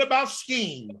say nothing about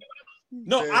scheme.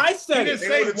 No, I said it. He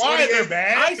didn't say why they're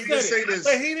bad. I said it.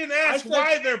 But he didn't ask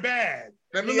why they're bad.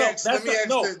 Let me just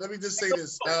say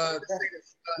this.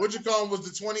 What you call was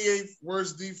the 28th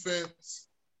worst defense.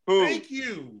 Thank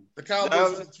you. The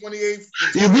Cowboys was the 28th.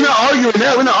 Yeah, we're not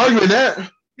arguing that.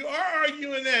 You are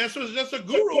arguing that. That's what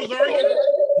Guru was arguing.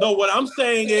 No, what I'm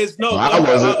saying is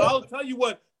I'll tell you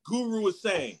what Guru is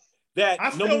saying. That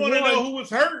I still want to know who was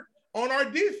hurt on our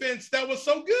defense that was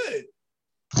so good.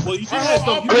 Well, you did have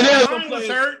some players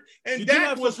hurt, and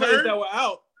Dak was hurt that were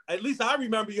out. At least I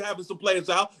remember you having some players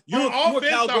out. The whole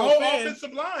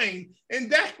offensive line, and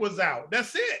Dak was out.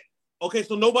 That's it. Okay,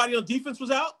 so nobody on defense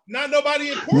was out. Not nobody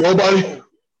important. Nobody.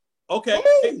 Okay,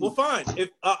 well, fine. If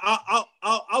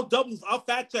I'll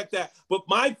fact check that. But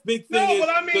my big thing is, but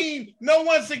I mean, no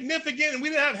one significant, and we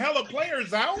didn't have hella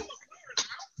players out.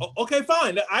 Okay,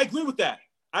 fine. I agree with that.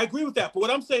 But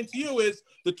what I'm saying to you is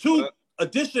the two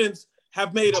additions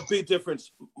have made a big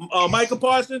difference. Micah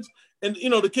Parsons and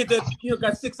the kid that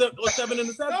got 6 or 7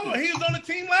 interceptions. No, he was on the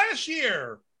team last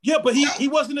year. Yeah, but he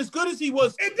wasn't as good as he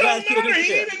was. It don't last year, matter. this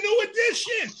He year. ain't a new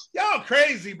addition. Y'all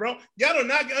crazy, bro. Y'all do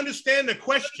not understand the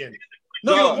question.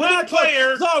 No, we're not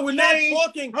players. We're not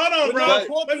talking. Hold on, we're bro. not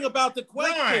talking about the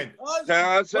question. Can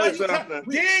I say something?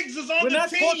 Diggs is on We're the not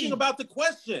team. talking about the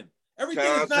question. Everything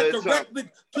Can I is not say directed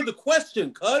to the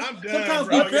question, cuz. I'm done, Sometimes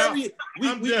bro. we're very.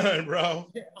 I'm done,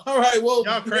 bro. All right, well,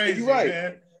 Y'all crazy, you're right.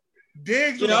 man.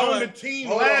 Diggs was Yeah, on all the right. team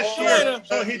Hold on, last hold year, on.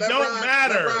 so he Let don't Ryan-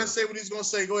 matter. Let Ryan say what he's gonna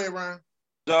say. Go ahead, Ryan.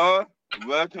 Dog,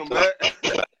 welcome back.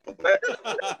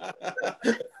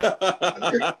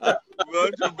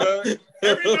 Welcome back.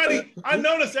 Everybody, I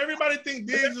noticed everybody think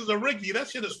Diggs is a rookie. That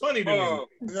shit is funny to me.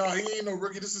 No, he ain't no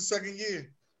rookie. This is second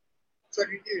year.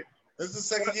 This is the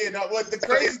second year. Now, what the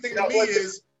crazy thing to me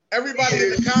is everybody in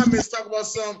the comments talk about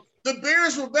the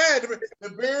Bears were bad. The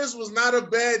Bears was not a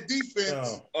bad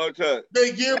defense. No. Okay.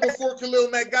 The year before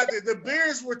Khalil Mack got there, the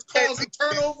Bears were causing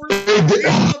turnovers. These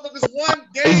motherfuckers won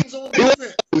games on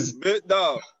defense. Big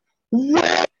dog.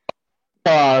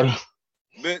 God.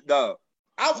 Big dog.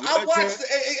 I watched the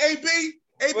AB.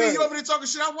 Wait. You over there talking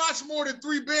shit. I watched more than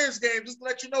 3 Bears games just to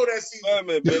let you know that season. Wait a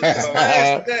minute, big That's dog. my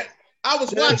ass for that. I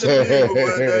was watching them.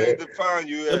 Where they define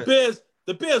you at.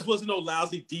 The Bears wasn't no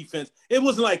lousy defense. It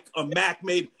wasn't like a Mac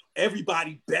made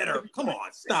everybody better. Come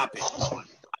on, stop it.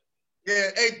 Yeah,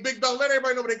 hey, Big Dog, let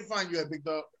everybody know where they can find you at, Big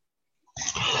Dog.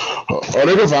 Oh,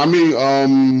 they can find me.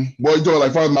 What you doing?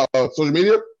 Like find my social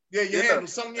media? Yeah, your handle,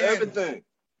 something your handle. Everything.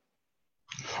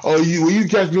 Oh, you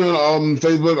catch me on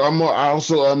Facebook. I'm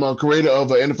a creator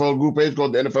of an NFL group page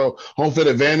called the NFL Home Field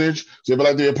Advantage. So if you'd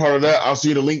like to be a part of that, I'll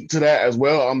see the link to that as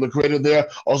well. I'm the creator there.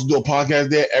 Also do a podcast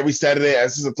there every Saturday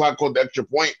at 6 o'clock called The Extra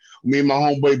Point. Me and my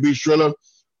homeboy B Striller.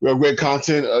 We have great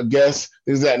content, guests,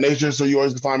 things of that nature. So you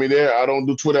always can find me there. I don't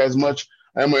do Twitter as much.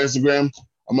 I am on Instagram.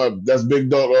 That's Big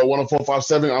Dog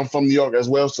 10457. I'm from New York as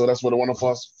well, so that's where the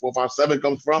 10457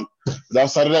 comes from. But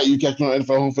outside of that, you catch me on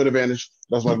NFL Home Field Advantage.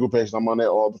 That's my group page. I'm on there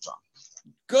all the time.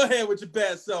 Go ahead with your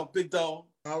bad self, Big Dog.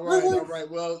 All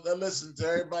right. Well, listen to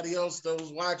everybody else that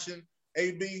was watching.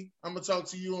 AB, I'm gonna talk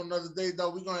to you on another day,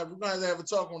 though. We're gonna have to have a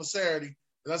talk on a Saturday.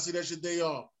 Cause I see that's your day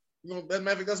off.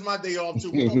 That's my day off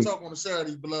too. We're gonna talk on a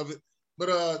Saturday, beloved. But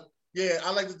yeah,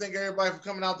 I'd like to thank everybody for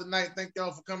coming out tonight. Thank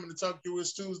y'all for coming to Talk to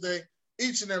Us Tuesday.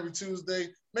 Each and every Tuesday.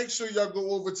 Make sure y'all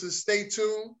go over to Stay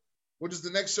Tuned, which is the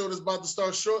next show that's about to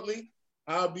start shortly.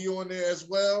 I'll be on there as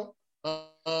well.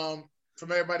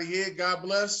 From everybody here, God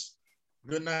bless.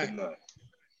 Good night. Good night.